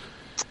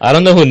 I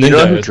don't know who Ninja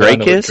know who is. but I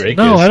know Drake who is? Drake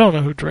No, is. I don't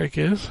know who Drake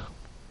is.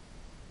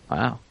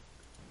 Wow.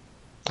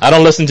 I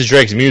don't listen to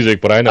Drake's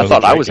music, but I know I who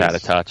thought I Drake was is. out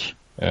of touch.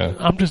 Yeah.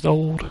 I'm just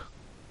old.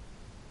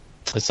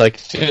 It's like,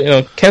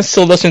 Ken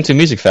still listen to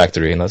Music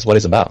Factory, and that's what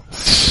it's about.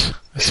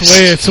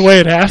 It's the way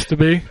it has to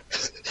be.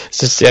 It's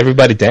just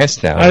everybody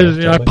dance now.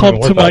 I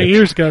pumped till my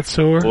ears got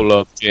sore. Full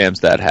of jams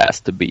that has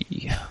to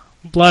be.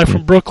 Live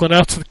from Brooklyn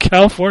out to the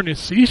California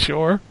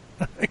seashore.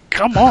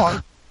 Come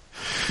on.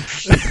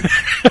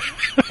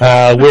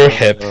 We're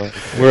hip.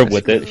 We're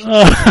with it.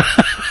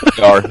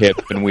 We are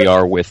hip and we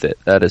are with it.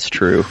 That is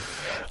true.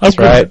 I'm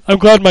right. I'm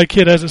glad my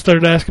kid hasn't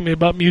started asking me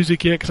about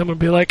music yet, because I'm going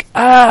to be like,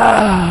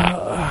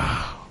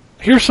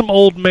 here's some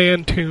old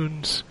man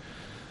tunes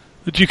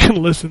that you can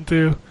listen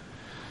to.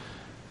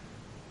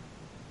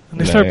 And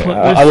they start playing.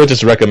 I would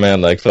just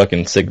recommend like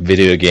fucking sick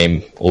video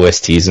game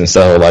OSTs and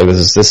stuff. Like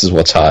this is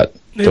what's hot.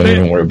 Don't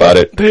even worry about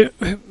it.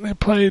 They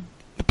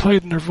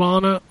played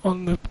Nirvana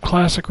on the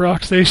classic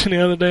rock station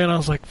the other day, and I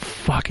was like,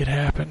 fuck, it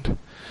happened.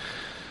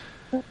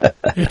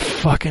 It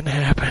fucking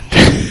happened.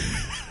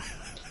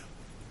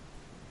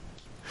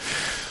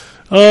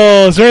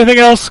 Oh, is there anything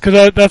else?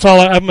 Because that's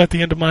all. I'm at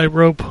the end of my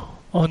rope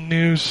on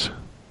news.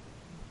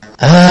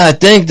 I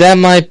think that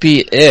might be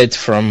it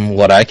from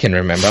what I can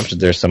remember. I'm sure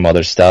there's some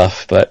other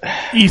stuff, but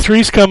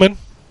E3's coming.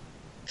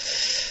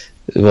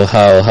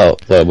 well,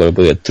 what will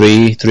be it?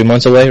 3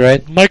 months away,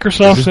 right?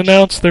 Microsoft's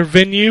announced their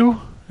venue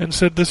and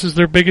said this is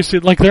their biggest.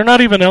 Like, they're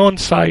not even on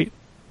site.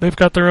 They've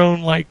got their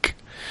own like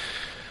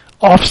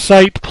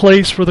off-site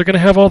place where they're going to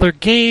have all their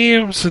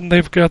games, and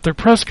they've got their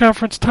press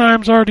conference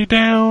times already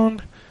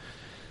down.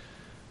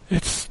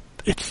 It's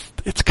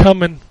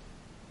coming.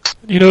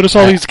 You notice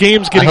all these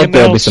games getting I hope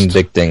there'll be announced. some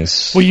big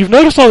things. Well, you've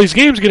noticed all these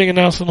games getting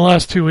announced in the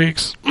last 2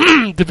 weeks.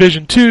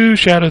 Division 2,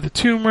 Shadow of the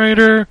Tomb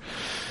Raider.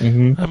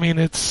 Mm-hmm. I mean,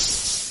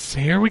 it's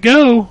here we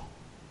go.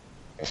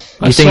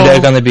 You think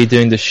they're going to be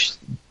doing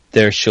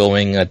their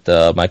showing at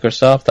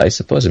Microsoft? I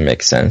suppose it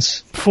makes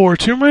sense. For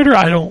Tomb Raider?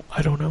 I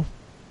don't know.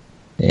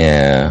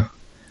 Yeah.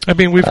 I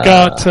mean, we've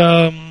got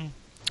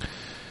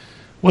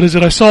what is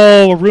it? I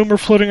saw a rumor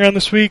floating around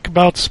this week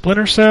about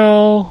Splinter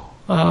Cell.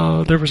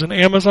 There was an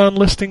Amazon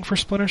listing for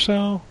Splinter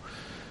Cell.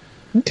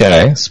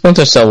 Okay,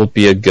 Splinter Cell would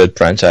be a good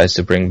franchise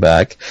to bring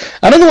back.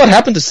 I don't know what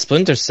happened to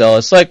Splinter Cell.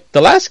 It's like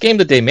the last game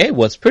that they made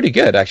was pretty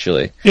good,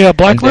 actually. Yeah,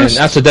 Blacklist.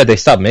 And after that, they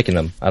stopped making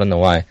them. I don't know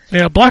why.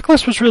 Yeah,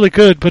 Blacklist was really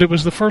good, but it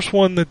was the first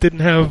one that didn't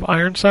have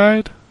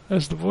Ironside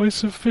as the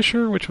voice of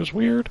Fisher, which was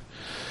weird.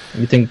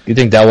 You think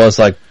that was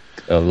like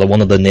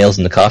one of the nails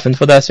in the coffin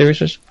for that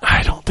series?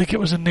 I don't think it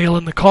was a nail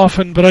in the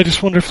coffin, but I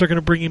just wonder if they're going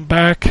to bring him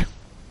back.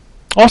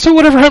 Also,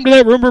 whatever happened to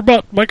that rumor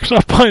about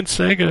Microsoft buying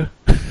Sega?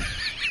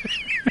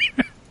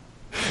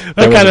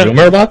 There was a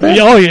rumor about that?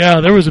 Oh yeah,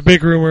 there was a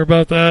big rumor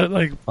about that.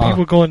 Like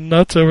people going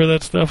nuts over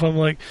that stuff. I'm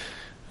like,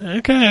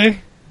 okay,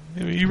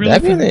 you really?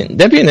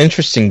 That'd be an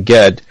interesting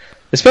get,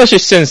 especially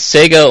since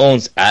Sega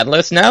owns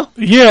Atlas now.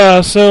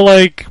 Yeah, so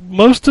like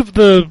most of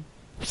the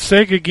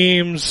Sega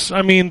games,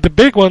 I mean the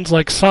big ones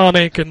like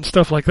Sonic and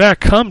stuff like that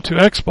come to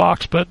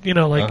Xbox, but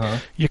like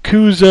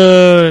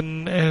Yakuza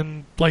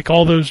and like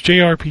all those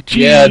JRPGs.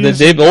 Yeah,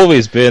 they've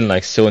always been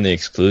like Sony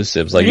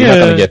exclusives. Like you're not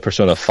gonna get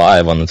Persona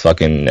 5 on the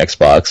fucking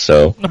Xbox.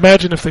 So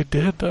imagine if they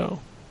did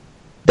though.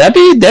 That'd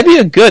be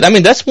a good. I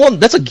mean,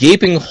 that's a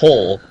gaping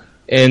hole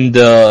in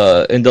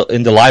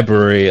the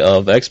library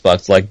of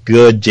Xbox, like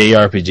good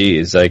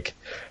JRPGs. Like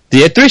the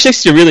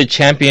 360 really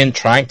championed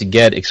trying to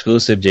get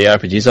exclusive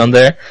JRPGs on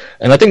there,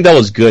 and I think that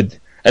was good,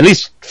 at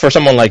least for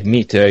someone like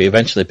me to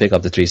eventually pick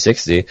up the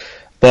 360.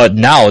 But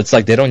now it's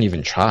like they don't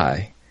even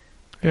try.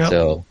 Yeah.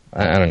 So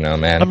I don't know,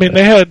 man. I mean,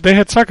 they had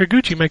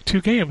Sakaguchi make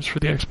 2 games for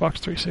the Xbox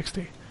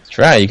 360. That's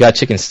right. You got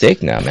chicken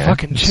steak now, man.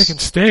 Fucking chicken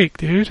steak,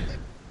 dude.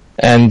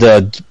 And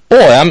boy,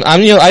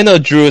 I know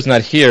Drew is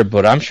not here,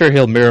 but I'm sure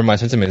he'll mirror my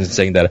sentiments in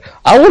saying that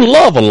I would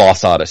love a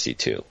Lost Odyssey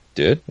too,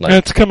 dude. Like, Yeah,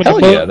 it's coming to,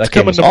 that it's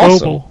game coming is to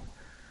awesome. mobile.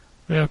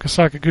 Yeah, because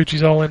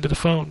Sakaguchi's all into the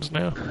phones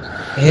now.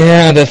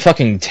 Yeah, the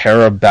fucking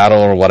Terra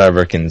Battle or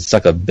whatever can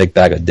suck a big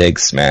bag of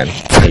dicks, man.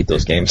 I hate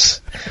those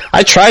games.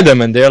 I tried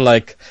them and they're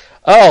like,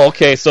 oh,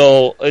 okay,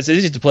 so it's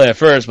easy to play at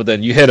first, but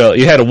then you hit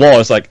a wall.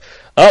 It's like,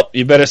 oh,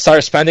 you better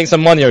start spending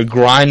some money or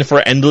grind for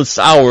endless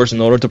hours in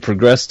order to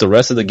progress the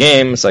rest of the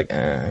game. It's like,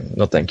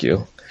 no, thank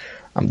you.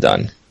 I'm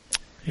done.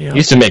 Yeah. You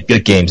used to make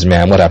good games,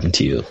 man. What happened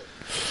to you?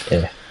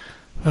 Yeah.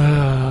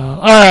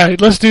 All right,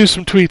 let's do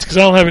some tweets because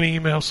I don't have any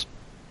emails.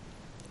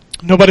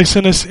 Nobody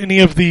sent us any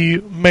of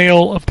the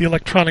mail of the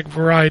electronic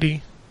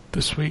variety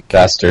this week.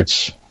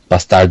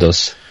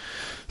 Bastardos.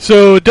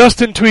 So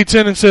Dustin tweets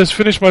in and says,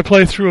 "Finished my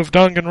playthrough of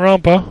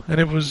Danganronpa,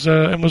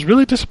 and was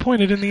really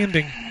disappointed in the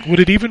ending. Would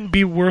it even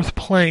be worth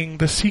playing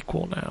the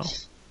sequel now?"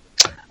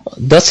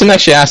 Dustin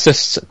actually asked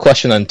this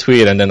question on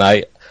tweet, and then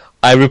I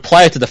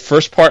replied to the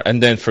first part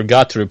and then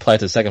forgot to reply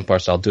to the second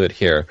part, so I'll do it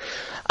here.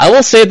 I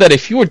will say that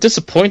if you were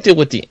disappointed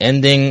with the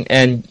ending,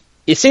 and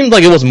it seemed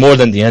like it was more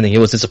than the ending, he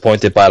was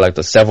disappointed by like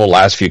the several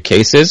last few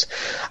cases,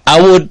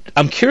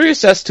 I'm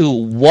curious as to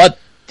what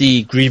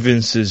the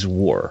grievances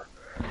were.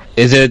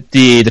 Is it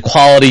the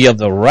quality of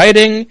the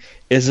writing?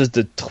 Is it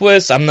the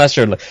twist? I'm not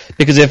sure.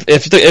 Because if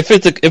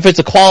it's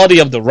the quality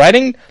of the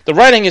writing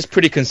is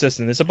pretty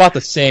consistent. It's about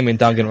the same in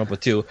Danganronpa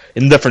 2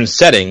 in different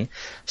setting.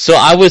 So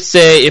I would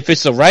say if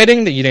it's the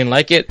writing that you didn't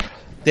like it,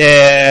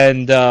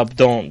 then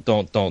don't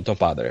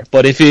bother.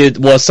 But if it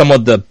was some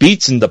of the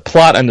beats in the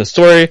plot and the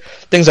story,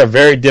 things are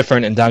very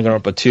different in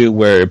Danganronpa 2,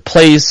 where it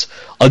plays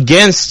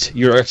against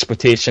your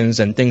expectations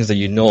and things that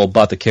you know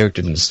about the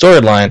characters and the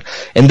storyline.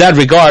 In that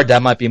regard,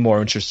 that might be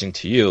more interesting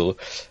to you.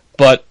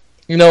 But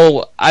you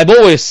know, I've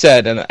always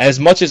said, and as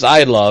much as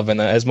I love and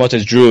as much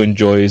as Drew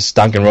enjoys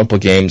Danganronpa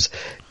games,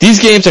 these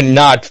games are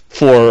not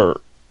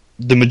for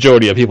the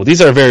majority of people.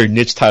 These are very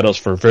niche titles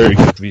for very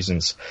good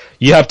reasons.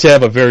 You have to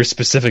have a very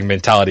specific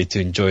mentality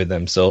to enjoy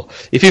them. So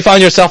if you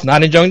find yourself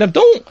not enjoying them,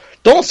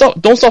 don't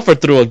suffer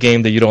through a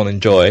game that you don't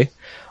enjoy.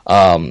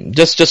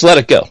 Just let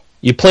it go.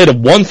 You played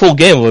one full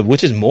game of it,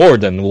 which is more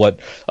than what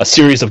a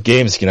series of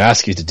games can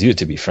ask you to do,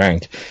 to be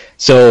frank.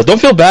 So don't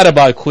feel bad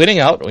about quitting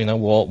out,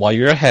 while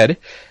you're ahead.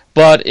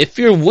 But if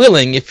you're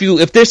willing, if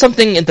there's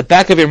something in the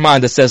back of your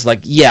mind that says like,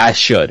 yeah, I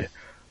should,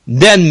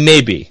 then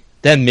maybe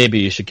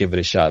you should give it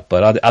a shot.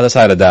 But on the other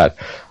side of that,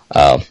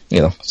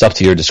 it's up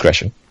to your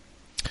discretion.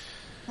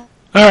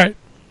 All right.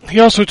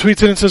 He also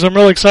tweets in and says, "I'm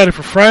really excited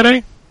for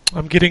Friday.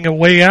 I'm getting A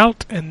Way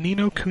Out and Ni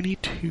no Kuni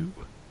 2.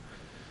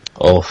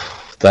 Oh,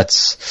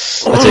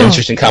 that's an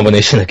interesting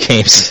combination of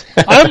games.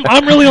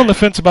 I'm really on the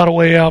fence about A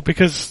Way Out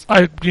because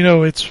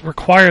it's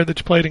required that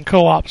you play it in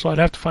co-op, so I'd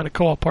have to find a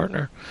co-op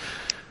partner.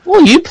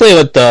 Well, you play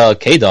with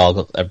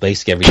K-Dog at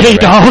basically every day.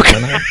 K-Dog.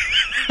 Right?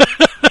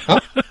 Huh?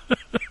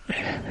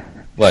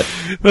 What?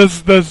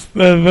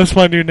 That's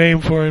my new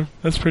name for him.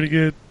 That's pretty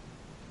good.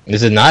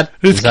 Is it not?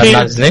 Is that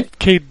not his name?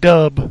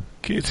 K-Dub.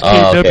 It's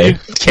Oh, okay.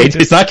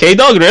 It's not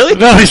K-Dog, really?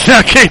 No, it's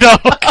not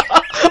K-Dog.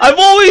 I've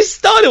always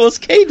thought it was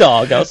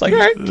K-Dog. I was like, all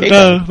right,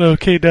 K-Dog. No,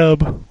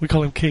 K-Dub. We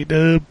call him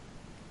K-Dub.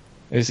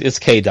 It's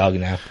K-Dog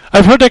now.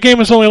 I've heard that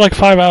game is only like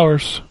 5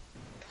 hours.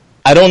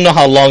 I don't know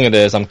how long it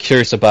is. I'm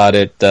curious about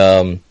it.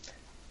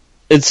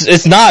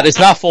 It's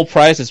not full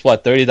price. It's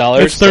what,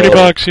 $30? It's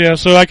 $30, yeah.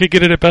 So I could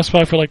get it at Best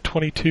Buy for like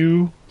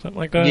 $22, something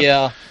like that.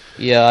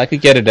 Yeah. I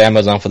could get it at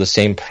Amazon for the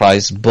same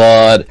price,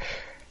 but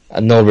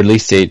no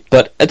release date.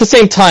 But at the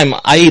same time,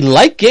 I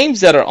like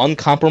games that are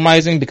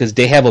uncompromising because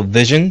they have a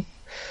vision.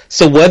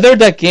 So whether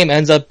that game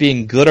ends up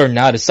being good or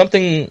not is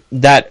something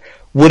that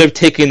would have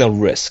taken a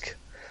risk.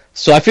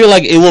 So I feel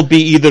like it will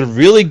be either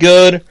really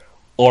good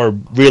or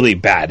really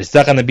bad. It's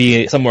not going to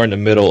be somewhere in the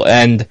middle.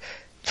 And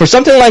for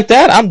something like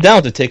that, I'm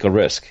down to take a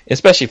risk,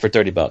 especially for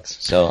 $30.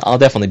 So I'll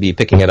definitely be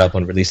picking it up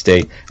on release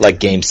date, like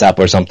GameStop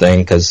or something,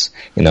 because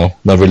no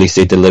release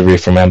date delivery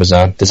from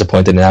Amazon.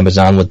 Disappointed in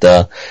Amazon with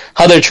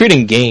how they're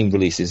treating game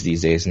releases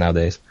these days.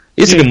 Nowadays,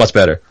 it used to be much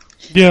better.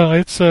 Yeah,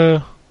 it's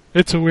a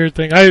weird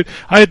thing. I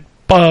had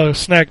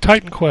snagged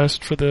Titan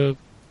Quest for the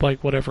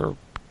whatever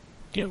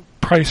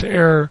price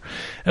error,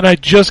 and I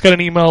just got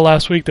an email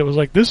last week that was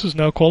like, "This is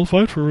now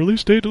qualified for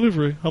release date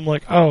delivery." I'm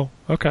like, "Oh,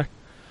 okay."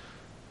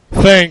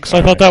 Thanks.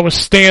 I thought that was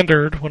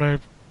standard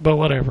but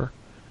whatever.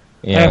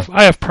 Yeah.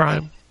 I have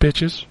Prime,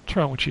 bitches. What's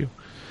wrong with you?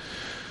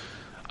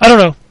 I don't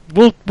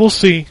know. We'll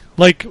see.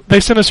 Like, they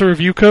sent us a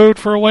review code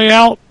for A Way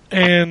Out,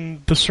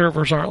 and the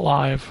servers aren't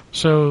live.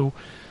 So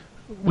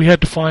we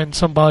had to find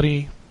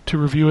somebody to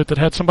review it that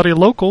had somebody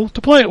local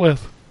to play it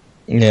with.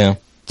 Yeah.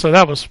 So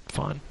that was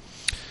fun.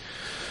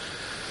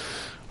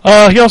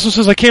 He also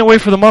says, I can't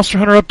wait for the Monster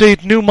Hunter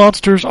update. New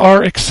monsters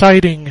are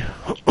exciting.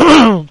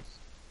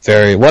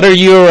 Very. What are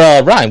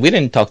your, Ryan, we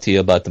didn't talk to you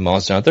about the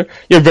Monster Hunter.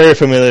 You're very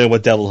familiar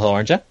with Devil Hill,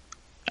 aren't you?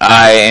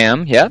 I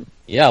am, yeah.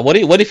 Yeah, what do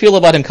you feel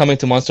about him coming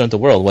to Monster Hunter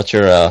World? What's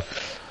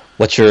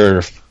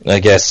your, I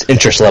guess,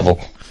 interest level?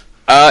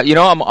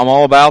 I'm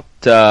all about,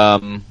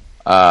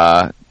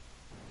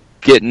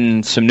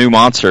 getting some new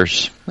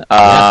monsters.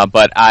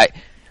 But I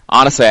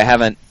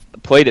haven't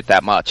played it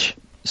that much.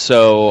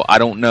 So I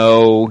don't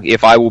know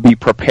if I will be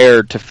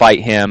prepared to fight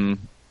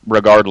him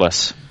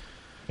regardless.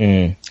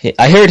 I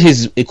heard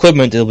his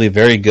equipment will be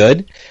very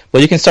good,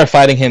 but you can start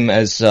fighting him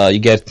as you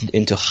get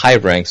into high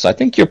rank, so I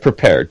think you're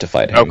prepared to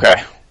fight him. Okay.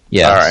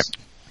 Yeah. All right.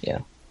 Yeah.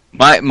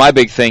 My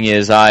big thing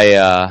is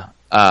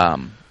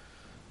I'm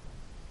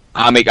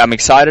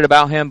excited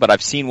about him, but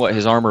I've seen what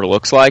his armor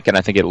looks like, and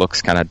I think it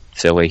looks kind of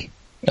silly.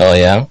 Oh,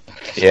 yeah?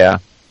 Yeah.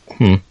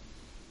 I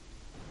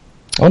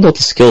wonder what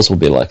the skills will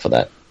be like for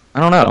that. I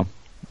don't know.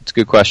 It's a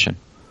good question.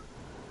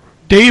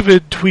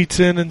 David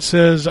tweets in and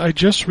says, I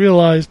just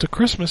realized a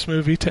Christmas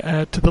movie to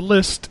add to the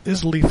list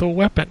is Lethal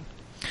Weapon.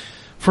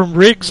 From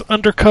Riggs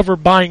undercover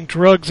buying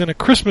drugs in a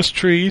Christmas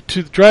tree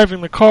to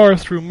driving the car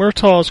through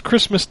Murtaugh's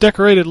Christmas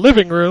decorated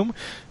living room,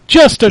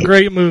 just a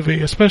great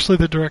movie, especially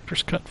the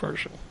director's cut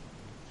version.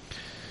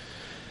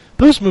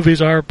 Those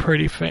movies are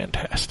pretty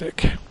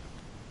fantastic.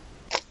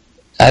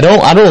 I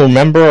don't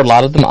remember a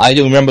lot of them. I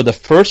do remember the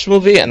first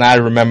movie, and I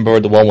remember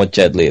the one with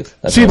Jet Li.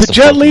 See, the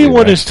Jet Li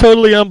one is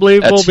totally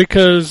unbelievable That's...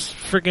 because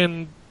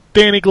friggin'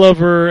 Danny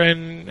Glover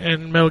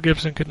and Mel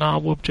Gibson could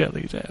not whoop Jet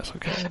Li's ass.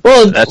 Okay.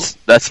 Well,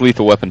 that's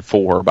Lethal Weapon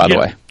 4, by the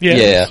way.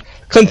 Yeah.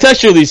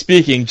 Contextually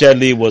speaking, Jet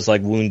Li was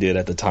like wounded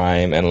at the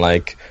time, and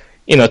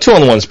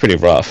 2-on-1 is pretty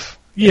rough.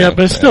 Yeah,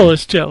 but still,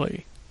 it's Jet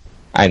Li.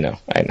 I know.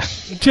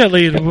 Jet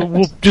Li will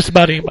whoop just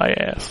about anybody's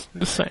ass.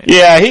 I'm just saying.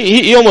 Yeah,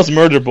 he almost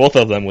murdered both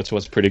of them, which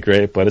was pretty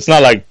great. But it's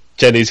not like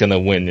Jet Li's gonna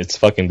win. It's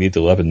fucking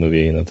Lethal Weapon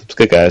movie. The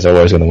good guys are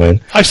always gonna win.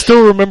 I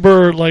still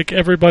remember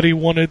everybody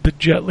wanted the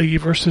Jet Li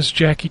versus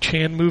Jackie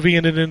Chan movie,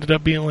 and it ended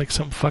up being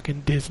some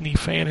fucking Disney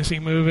fantasy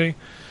movie.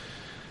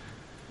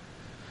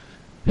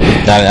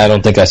 I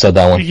don't think I saw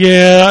that one.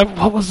 Yeah,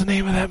 what was the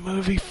name of that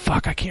movie?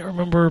 Fuck, I can't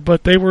remember.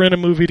 But they were in a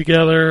movie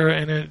together,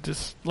 and it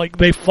just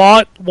they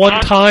fought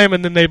one time,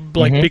 and then they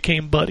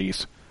became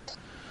buddies.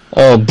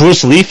 Oh,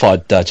 Bruce Lee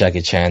fought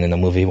Jackie Chan in a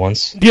movie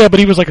once. Yeah,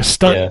 but he was a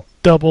stunt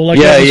double. He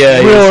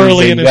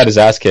got his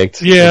ass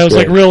kicked. Yeah, it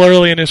was real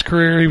early in his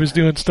career. He was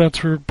doing stunts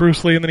for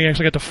Bruce Lee, and then he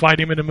actually got to fight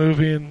him in a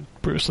movie. And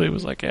Bruce Lee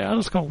was like, "Yeah, I'm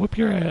just gonna whip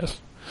your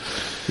ass."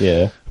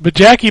 Yeah. But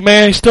Jackie,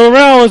 man, he's still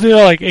around. Was he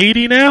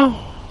 80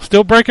 now?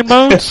 Still breaking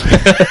bones?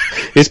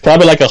 He's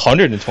probably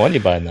 120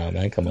 by now,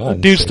 man. Come on.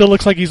 Dude still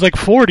looks like he's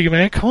 40,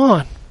 man. Come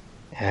on.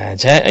 Yeah,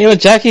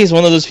 Jackie is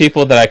one of those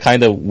people that I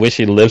kind of wish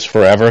he lives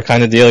forever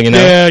kind of deal,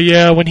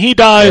 Yeah. When he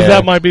dies,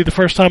 that might be the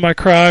first time I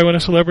cry when a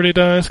celebrity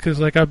dies,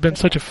 because I've been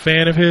such a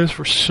fan of his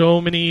for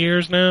so many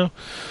years now.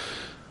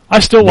 I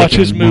still watch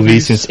his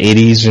movies since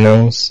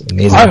 80s, It's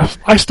amazing.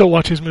 I still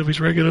watch his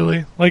movies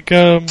regularly.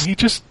 He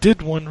just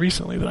did one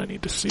recently that I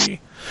need to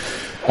see.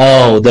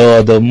 Oh,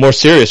 the more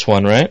serious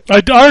one, right?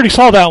 I already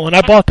saw that one.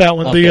 I bought that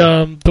one.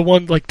 Okay. The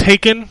one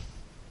Taken.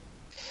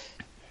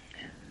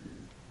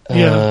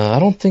 Yeah. I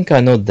don't think I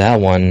know that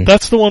one.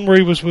 That's the one where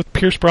he was with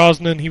Pierce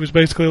Brosnan. He was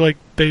basically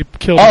they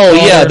killed his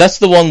daughter. Yeah, that's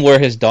the one where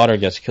his daughter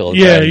gets killed.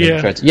 Yeah,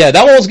 Yeah,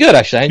 that one was good,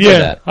 actually. I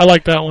enjoyed that. I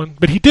like that one.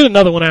 But he did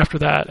another one after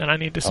that, and I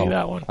need to see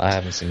that one. I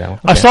haven't seen that one.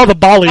 I saw the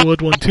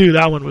Bollywood one, too.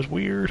 That one was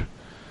weird.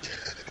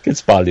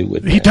 It's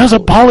Bollywood. He does a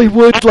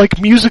Bollywood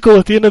musical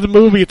at the end of the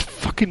movie. It's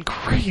fucking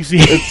crazy.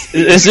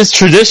 It's just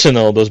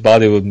traditional, those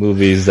Bollywood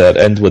movies that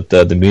end with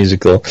the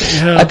musical.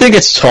 Yeah. I think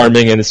it's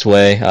charming in its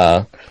way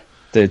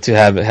to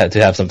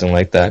have something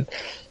like that.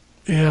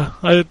 Yeah,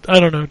 I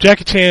don't know.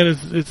 Jackie Chan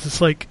it's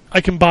just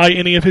I can buy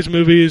any of his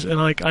movies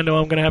and I know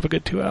I'm gonna have a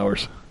good 2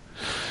 hours.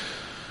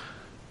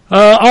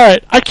 All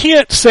right, I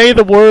can't say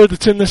the word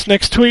that's in this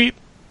next tweet,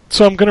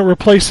 so I'm gonna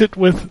replace it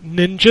with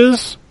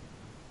ninjas.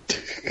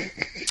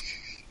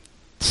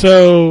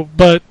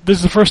 But this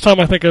is the first time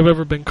I think I've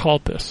ever been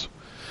called this.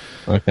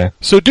 Okay.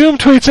 So Doom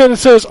tweets in and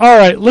says,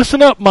 "Alright,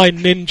 listen up, my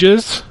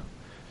ninjas.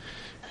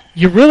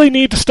 You really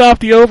need to stop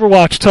the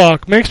Overwatch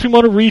talk. Makes me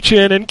want to reach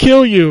in and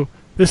kill you.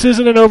 This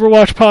isn't an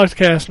Overwatch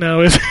podcast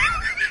now, is it?"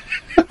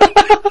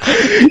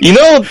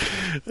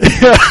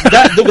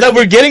 That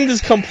we're getting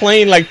this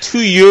complaint 2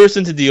 years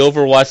into the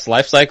Overwatch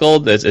life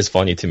cycle is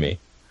funny to me.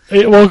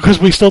 Well, because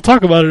we still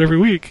talk about it every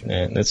week.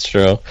 Yeah, that's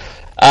true.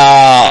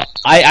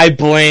 I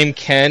blame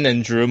Ken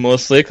and Drew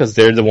mostly because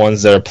they're the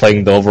ones that are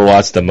playing the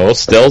Overwatch the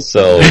most still.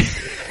 So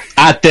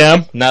at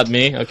them, not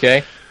me.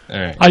 Okay. All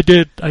right. I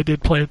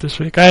did play it this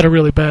week. I had a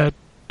really bad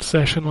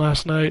session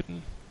last night.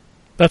 And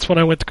that's when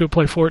I went to go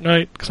play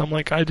Fortnite because I'm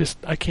I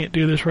can't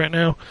do this right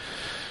now.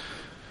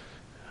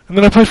 And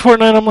then I played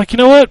Fortnite. I'm like, you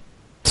know what?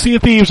 Sea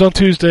of Thieves on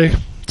Tuesday.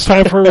 It's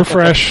time for a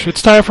refresh.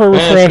 It's time for a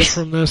refresh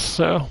from this.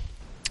 So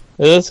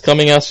It's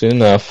coming out soon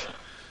enough.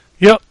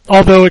 Yep,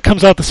 although it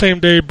comes out the same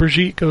day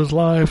Brigitte goes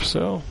live,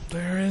 so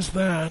there is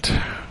that.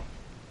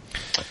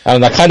 I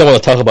kind of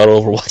want to talk about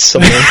Overwatch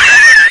some more.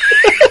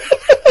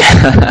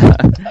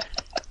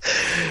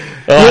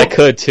 I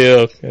could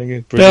too.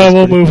 Yeah,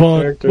 we'll move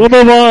on. We'll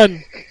move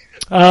on.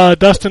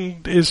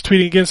 Dustin is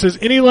tweeting again, says,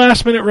 any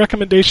last-minute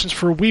recommendations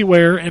for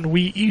WiiWare and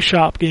Wii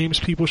eShop games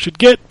people should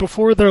get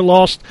before they're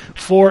lost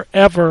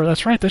forever?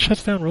 That's right, that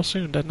shuts down real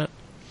soon, doesn't it?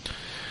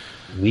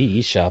 Wii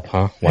eShop,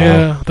 huh? Wow.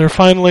 Yeah, they're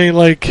finally,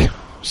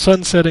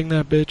 sunsetting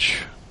that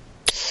bitch.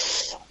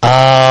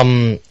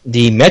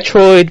 The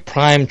Metroid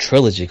Prime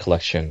Trilogy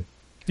Collection.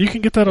 You can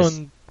get that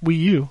on Wii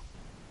U.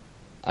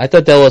 I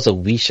thought that was a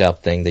Wii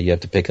Shop thing that you have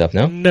to pick up,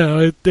 no?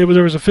 No, there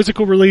was a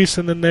physical release,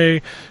 and then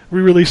they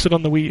re-released it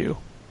on the Wii U.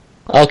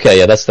 Okay,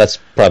 yeah, that's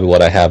probably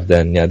what I have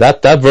then. Yeah,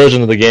 that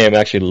version of the game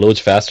actually loads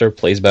faster,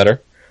 plays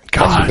better.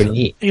 God, that's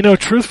pretty neat.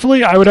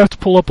 Truthfully, I would have to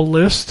pull up a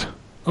list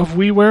of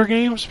WiiWare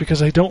games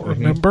because I don't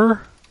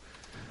remember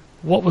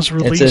what was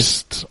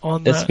released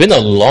on that. It's been a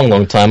long,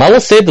 long time. I will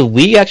say the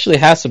Wii actually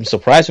has some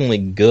surprisingly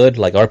good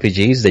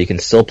RPGs that you can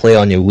still play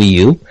on your Wii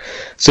U.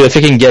 So if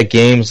you can get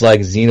games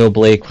like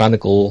Xenoblade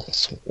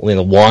Chronicles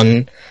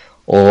 1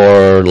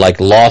 or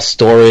Lost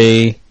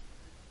Story,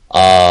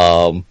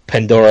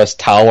 Pandora's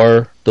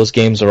Tower, those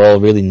games are all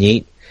really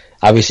neat.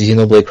 Obviously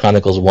Xenoblade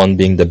Chronicles 1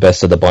 being the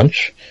best of the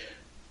bunch.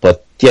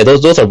 But yeah,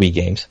 those are Wii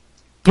games.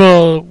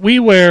 The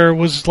WiiWare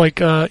was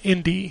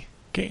indie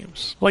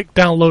games,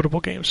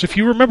 downloadable games. If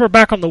you remember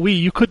back on the Wii,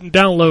 you couldn't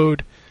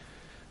download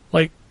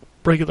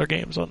regular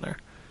games on there.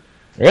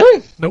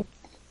 Really? Nope.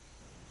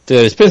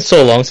 Dude, it's been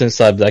so long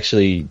since I've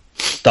actually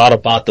thought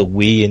about the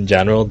Wii in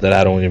general that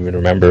I don't even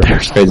remember.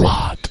 There's a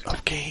lot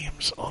of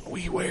games on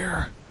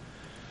WiiWare.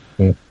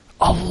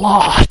 A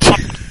lot.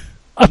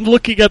 I'm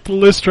looking at the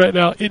list right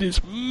now. It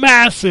is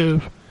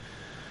massive.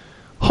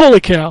 Holy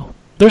cow.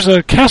 There's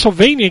a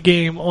Castlevania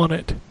game on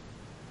it.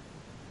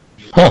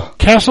 Huh.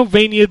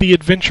 Castlevania The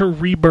Adventure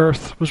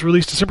Rebirth was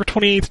released December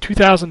 28th,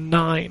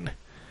 2009.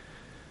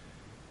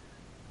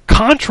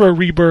 Contra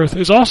Rebirth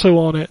is also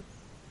on it.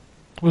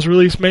 Was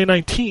released May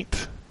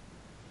 19th.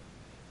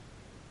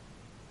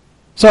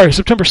 Sorry,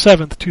 September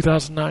 7th,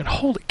 2009.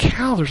 Holy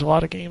cow, there's a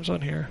lot of games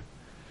on here.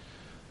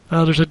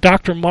 There's a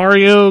Dr.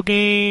 Mario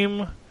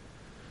game.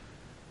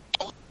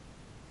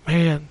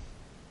 Man.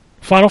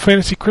 Final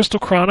Fantasy Crystal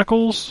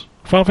Chronicles.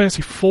 Final Fantasy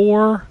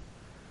IV.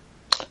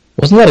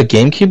 Wasn't that a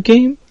GameCube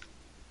game?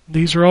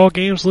 These are all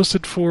games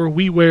listed for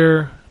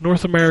WiiWare,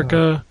 North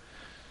America.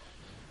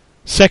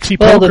 Sexy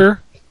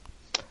Poker.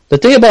 The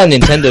thing about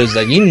Nintendo is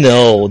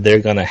that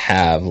they're gonna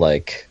have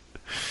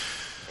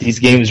these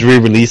games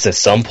re-released at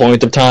some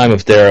point of time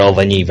if they're of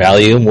any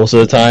value most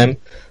of the time.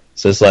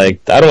 So it's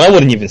I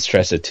wouldn't even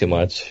stress it too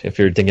much if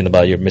you're thinking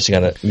about you're missing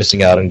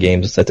out on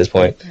games at this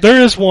point.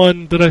 There is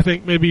one that I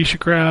think maybe you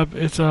should grab.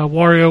 It's a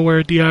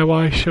WarioWare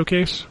DIY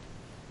Showcase.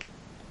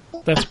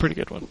 That's a pretty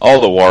good one.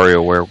 All the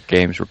WarioWare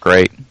games were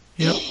great.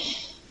 Yep.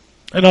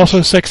 And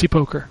also Sexy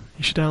Poker.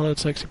 You should download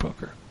Sexy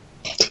Poker.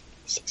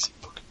 Sexy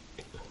Poker.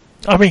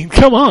 I mean,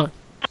 come on.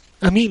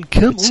 Come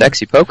on.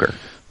 Sexy Poker.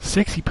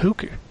 Sexy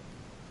Poker.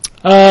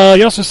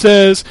 He also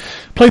says,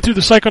 played through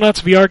the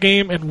Psychonauts VR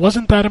game and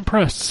wasn't that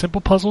impressed. Simple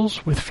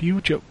puzzles with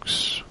few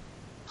jokes.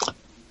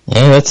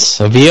 Yeah, that's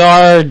a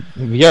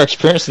VR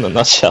experience in a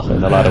nutshell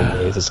in a lot of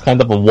ways. It's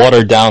kind of a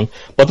watered down,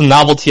 but the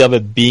novelty of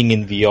it being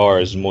in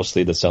VR is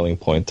mostly the selling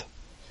point.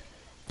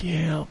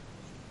 Yeah.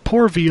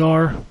 Poor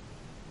VR.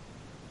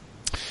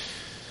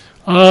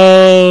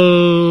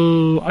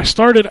 I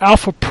started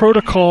Alpha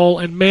Protocol,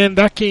 and man,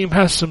 that game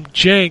has some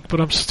jank,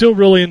 but I'm still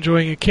really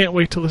enjoying it. Can't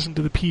wait to listen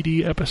to the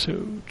PD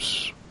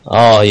episodes.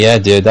 Oh yeah,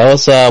 dude, that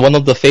was one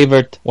of my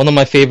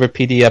favorite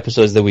PD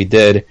episodes that we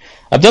did.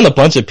 I've done a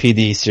bunch of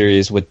PD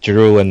series with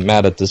Drew and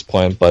Matt at this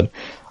point, but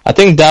I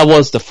think that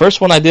was the first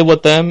one I did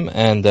with them,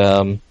 and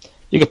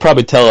you could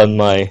probably tell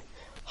on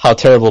how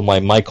terrible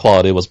my mic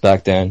quality was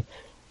back then.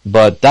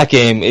 But that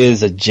game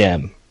is a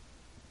gem.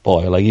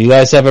 Boy, you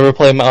guys have ever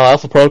played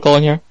Alpha Protocol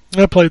in here?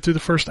 I played through the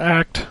first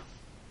act.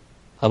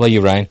 How about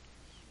you, Ryan?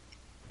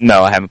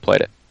 No, I haven't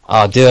played it.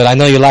 Oh, dude, I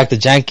know you like the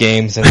jank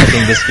games, and I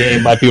think this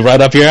game might be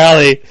right up your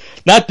alley.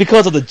 Not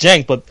because of the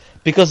jank, but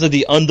because of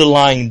the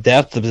underlying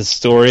depth of the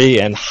story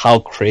and how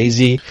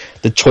crazy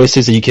the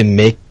choices that you can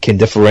make can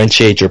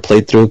differentiate your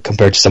playthrough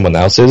compared to someone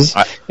else's.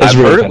 I've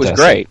really heard it was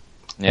great.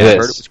 Yeah, I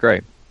heard it was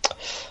great.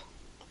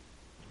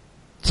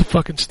 It's the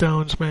fucking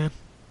Stones, man.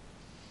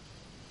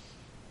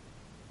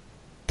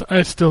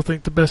 I still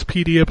think the best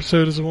PD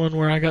episode is the one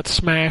where I got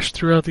smashed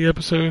throughout the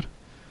episode.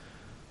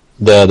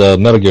 The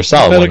Metal Gear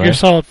Solid Metal one, Gear right?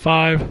 Solid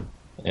 5.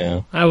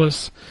 Yeah. I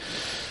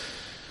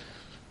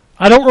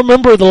don't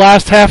remember the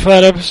last half of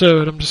that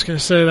episode, I'm just going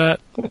to say that.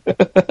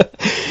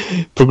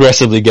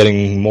 Progressively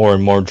getting more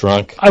and more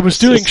drunk. I was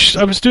doing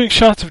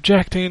shots of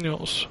Jack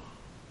Daniels.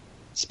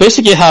 It's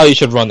basically how you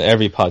should run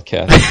every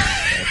podcast.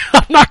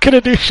 I'm not going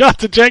to do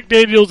shots of Jack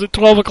Daniels at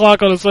 12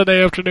 o'clock on a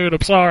Sunday afternoon,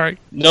 I'm sorry.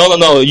 No.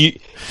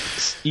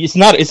 It's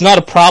not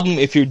a problem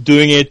if you're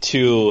doing it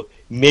to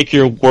make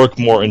your work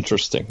more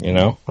interesting,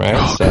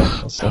 right?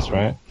 That's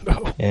right.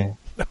 No. Yeah.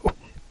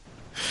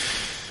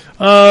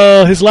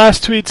 His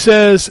last tweet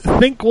says,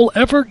 think we'll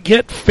ever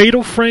get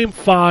Fatal Frame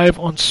 5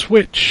 on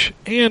Switch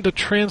and a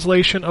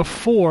translation of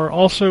 4.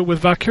 Also, with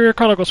Valkyria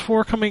Chronicles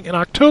 4 coming in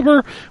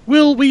October,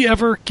 will we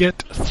ever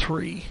get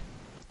 3?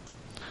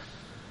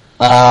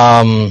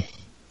 Sega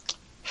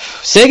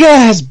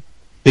has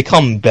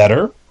become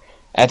better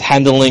at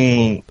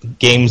handling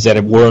games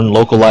that weren't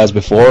localized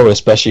before,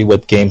 especially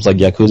with games like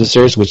Yakuza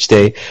series, which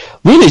they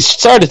really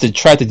started to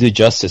try to do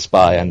justice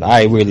by, and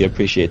I really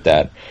appreciate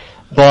that.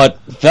 But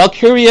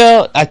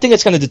Valkyria, I think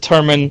it's going to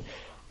determine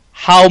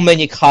how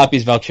many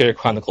copies Valkyria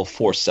Chronicle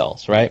 4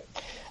 sells, right?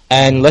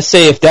 And let's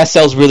say if that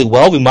sells really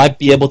well, we might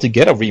be able to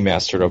get a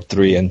remaster of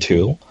 3 and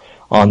 2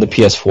 on the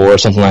PS4 or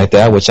something like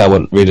that, which I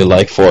would really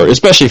like for,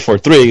 especially for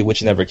 3,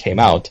 which never came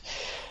out.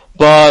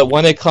 But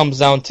when it comes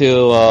down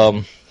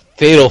to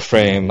Fatal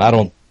Frame, I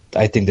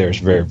think there's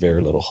very,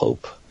 very little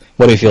hope.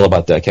 What do you feel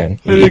about that, Ken?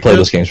 You played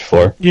those games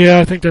before. Yeah,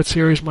 I think that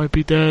series might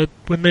be dead.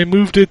 When they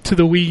moved it to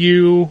the Wii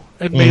U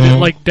and made it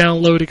like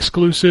download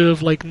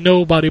exclusive, like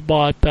nobody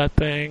bought that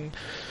thing.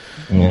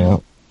 Yeah.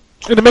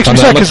 And it makes me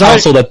sad because on a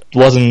console that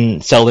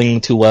wasn't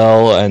selling too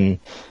well, and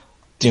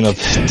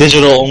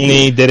digital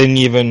only. They didn't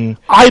even.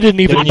 I didn't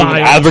even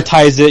buy it.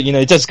 Advertise it.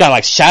 It just got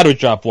like shadow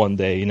drop one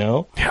day.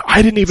 Yeah,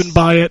 I didn't even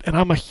buy it, and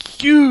I'm a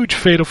huge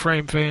Fatal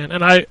Frame fan.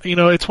 And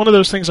it's one of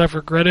those things I've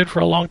regretted for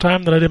a long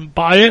time that I didn't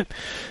buy it.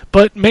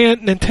 But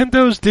man,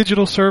 Nintendo's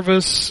digital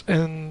service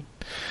and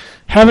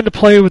having to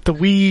play with the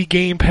Wii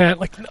gamepad,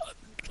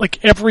 like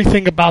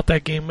everything about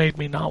that game made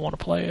me not want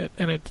to play it.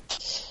 And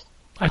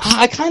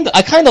I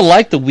kind of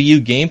like the Wii U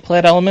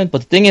gameplay element,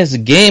 but the thing is, the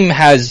game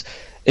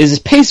is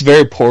paced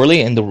very poorly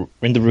in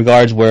the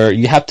regards where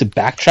you have to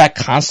backtrack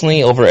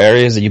constantly over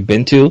areas that you've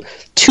been to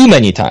too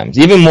many times.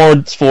 Even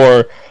more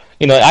for,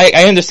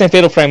 I understand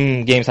Fatal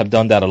Frame games have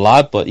done that a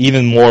lot, but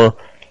even more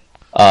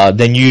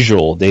than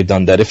usual they've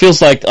done that. It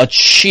feels like a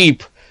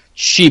cheap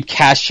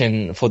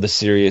cash-in for the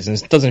series, and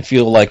it doesn't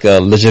feel like a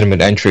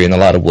legitimate entry in a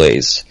lot of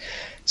ways.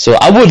 So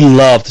I would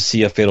love to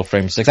see a Fatal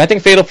Frame 6. I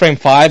think Fatal Frame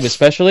 5,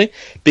 especially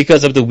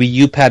because of the Wii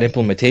U pad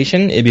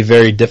implementation, it'd be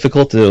very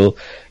difficult to,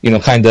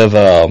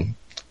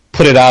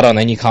 put it out on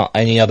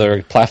any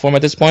other platform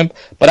at this point.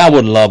 But I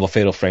would love a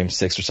Fatal Frame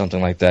 6 or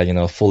something like that,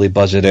 fully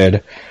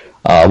budgeted,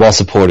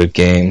 well-supported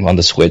game on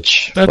the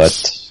Switch.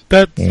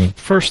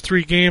 First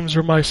 3 games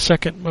are my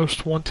second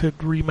most wanted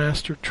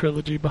remastered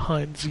trilogy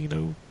behind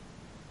Xeno.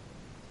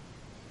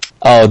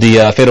 Oh,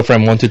 the Fatal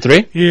Frame 1, 2,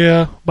 3?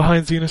 Yeah,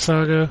 behind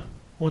Xenosaga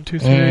 1, 2,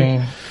 3.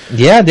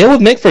 Yeah, they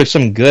would make for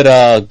some good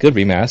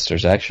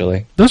remasters,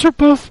 actually. Those are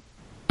both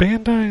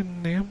Bandai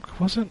Namco,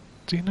 wasn't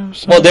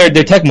Xenosaga? Well, they're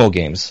Tecmo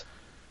games.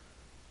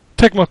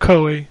 Tecmo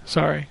Koei,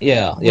 sorry.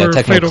 Yeah,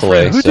 Tecmo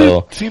Koei.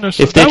 So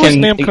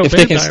if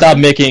they can stop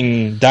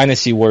making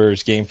Dynasty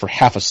Warriors game for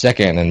half a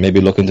second and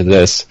maybe look into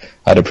this,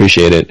 I'd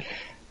appreciate it.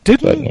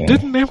 Didn't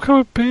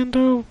Namco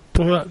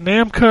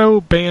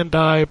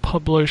Bandai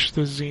publish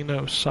the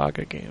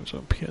Xenosaga games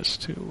on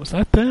PS2? Was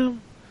that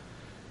them?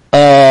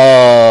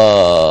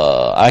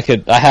 I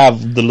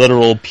have the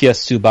literal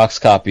PS2 box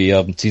copy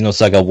of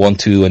Xenosaga 1,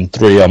 2, and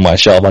 3 on my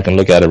shelf. I can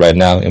look at it right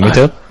now. Me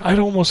too? I'd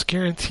almost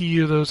guarantee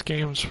you those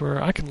games were...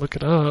 I can look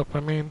it up. I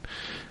mean,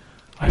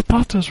 I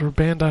thought those were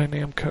Bandai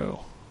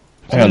Namco.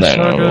 Yeah,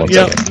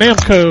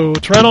 Namco.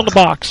 It's right on the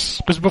box.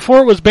 Because before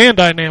it was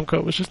Bandai Namco,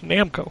 it was just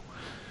Namco.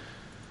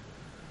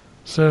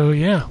 So,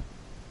 yeah.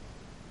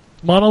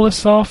 Monolith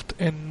Soft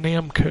and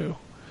Namco.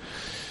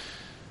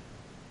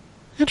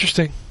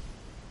 Interesting.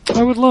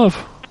 I would love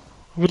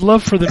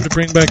for them to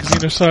bring back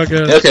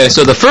Xenosaga. Okay,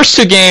 so the first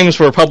 2 games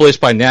were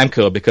published by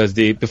Namco because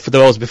that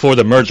was before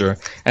the merger,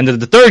 and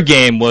the third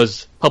game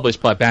was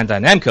published by Bandai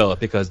Namco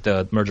because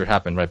the merger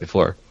happened right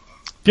before.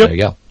 Yep. There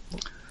you go.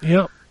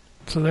 Yep.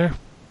 So there.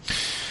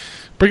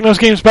 Bring those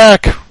games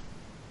back.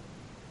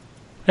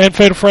 And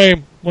Fatal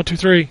Frame 1, 2,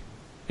 3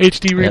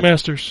 HD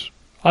remasters.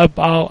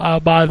 I'll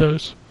buy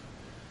those.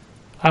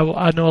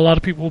 I know a lot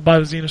of people will buy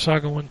the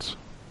Xenosaga ones.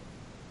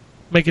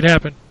 Make it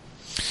happen.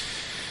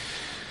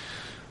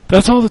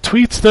 That's all the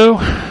tweets, though.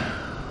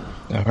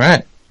 All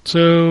right.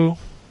 So,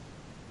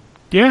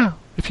 yeah.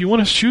 If you want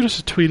to shoot us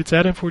a tweet, it's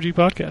at M4G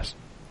Podcast.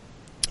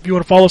 If you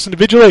want to follow us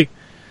individually,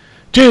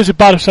 Jay is at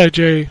Botarside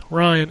J.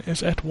 Ryan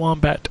is at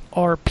Wombat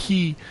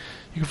RP.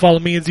 You can follow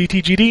me at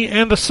ZTGD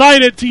and the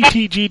site at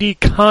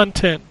ZTGD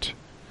Content.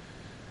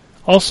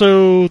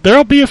 Also,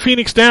 there'll be a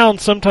Phoenix Down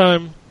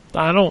sometime.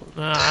 I don't.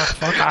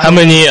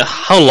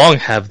 How long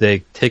have they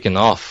taken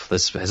off?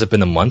 Has it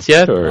been a month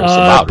yet, or is it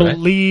I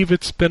believe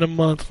it's been a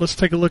month. Let's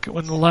take a look at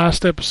when the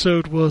last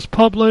episode was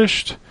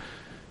published.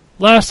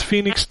 Last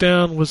Phoenix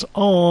Down was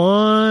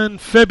on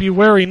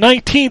February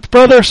 19th,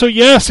 brother. So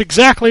yes,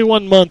 exactly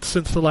 1 month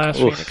since the last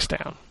Phoenix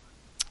Down.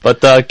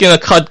 But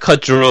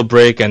cut Drew a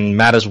break, and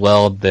Matt as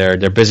well.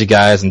 They're busy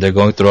guys, and they're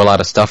going through a lot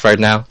of stuff right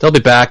now. They'll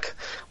be back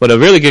with a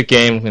really good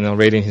game,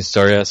 Raiding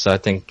Historia. So I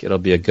think it'll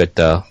be a good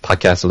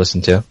podcast to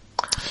listen to.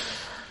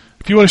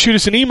 If you want to shoot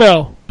us an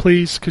email,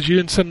 please, because you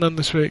didn't send none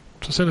this week,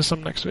 so send us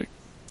some next week.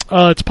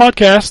 It's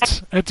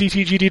podcasts at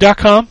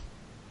dtgd.com.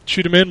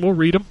 Shoot them in. We'll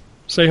read them.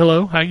 Say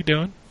hello. How you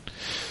doing?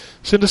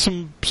 Send us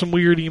some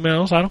weird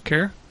emails. I don't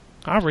care.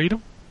 I'll read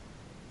them.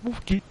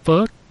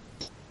 Fuck.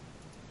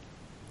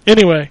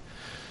 Anyway,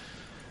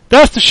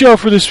 that's the show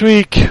for this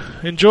week.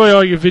 Enjoy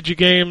all your video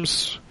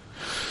games.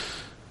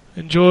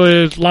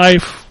 Enjoy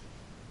life.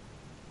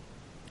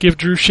 Give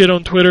Drew shit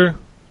on Twitter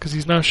because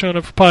he's not showing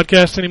up for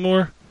podcasts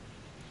anymore.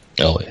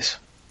 Always.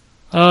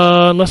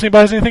 Unless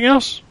anybody has anything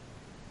else,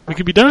 we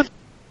can be done.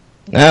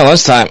 Yeah,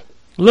 lunchtime.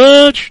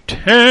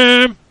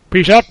 Lunchtime.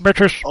 Peace out,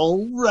 bitches.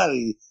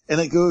 Alrighty. And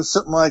it goes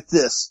something like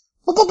this.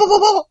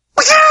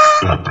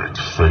 Epic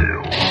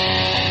fail.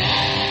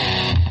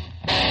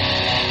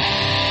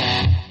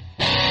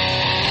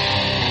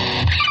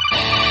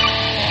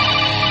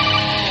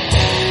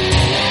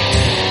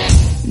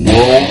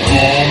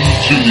 Welcome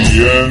to the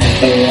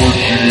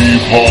N4G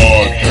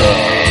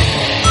podcast.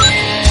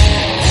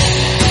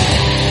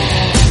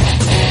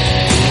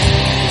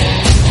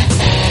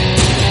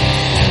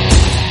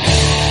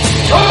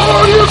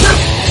 Oh, you can...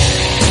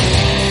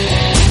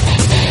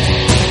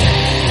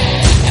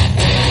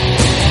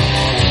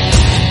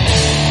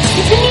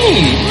 It's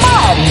me,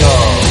 Mario.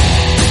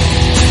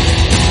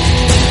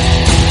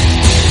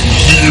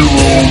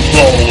 Zero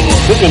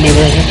tolerance. This is going to be a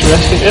very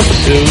interesting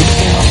episode.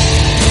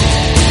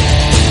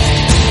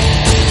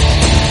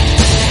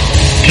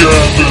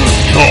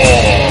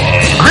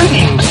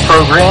 Greetings,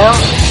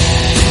 programs.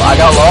 I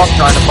got lost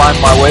trying to find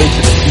my way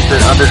to the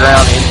secret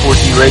underground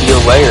N4G radio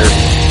lair.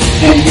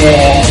 The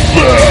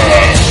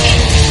Wombat.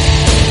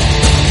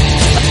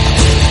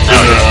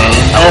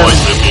 I've always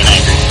lived in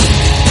angry.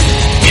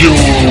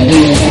 Killer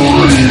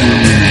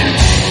Wolverine.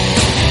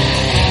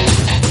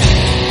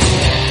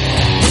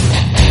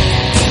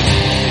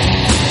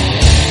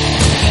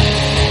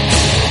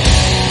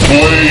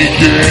 Play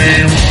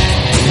games,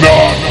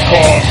 not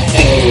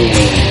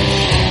consoles.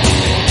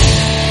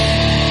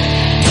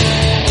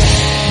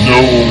 No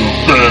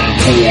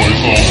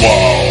fanboys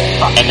allowed.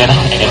 And then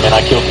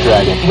I killed the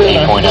dragon.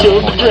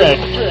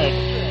 8.0.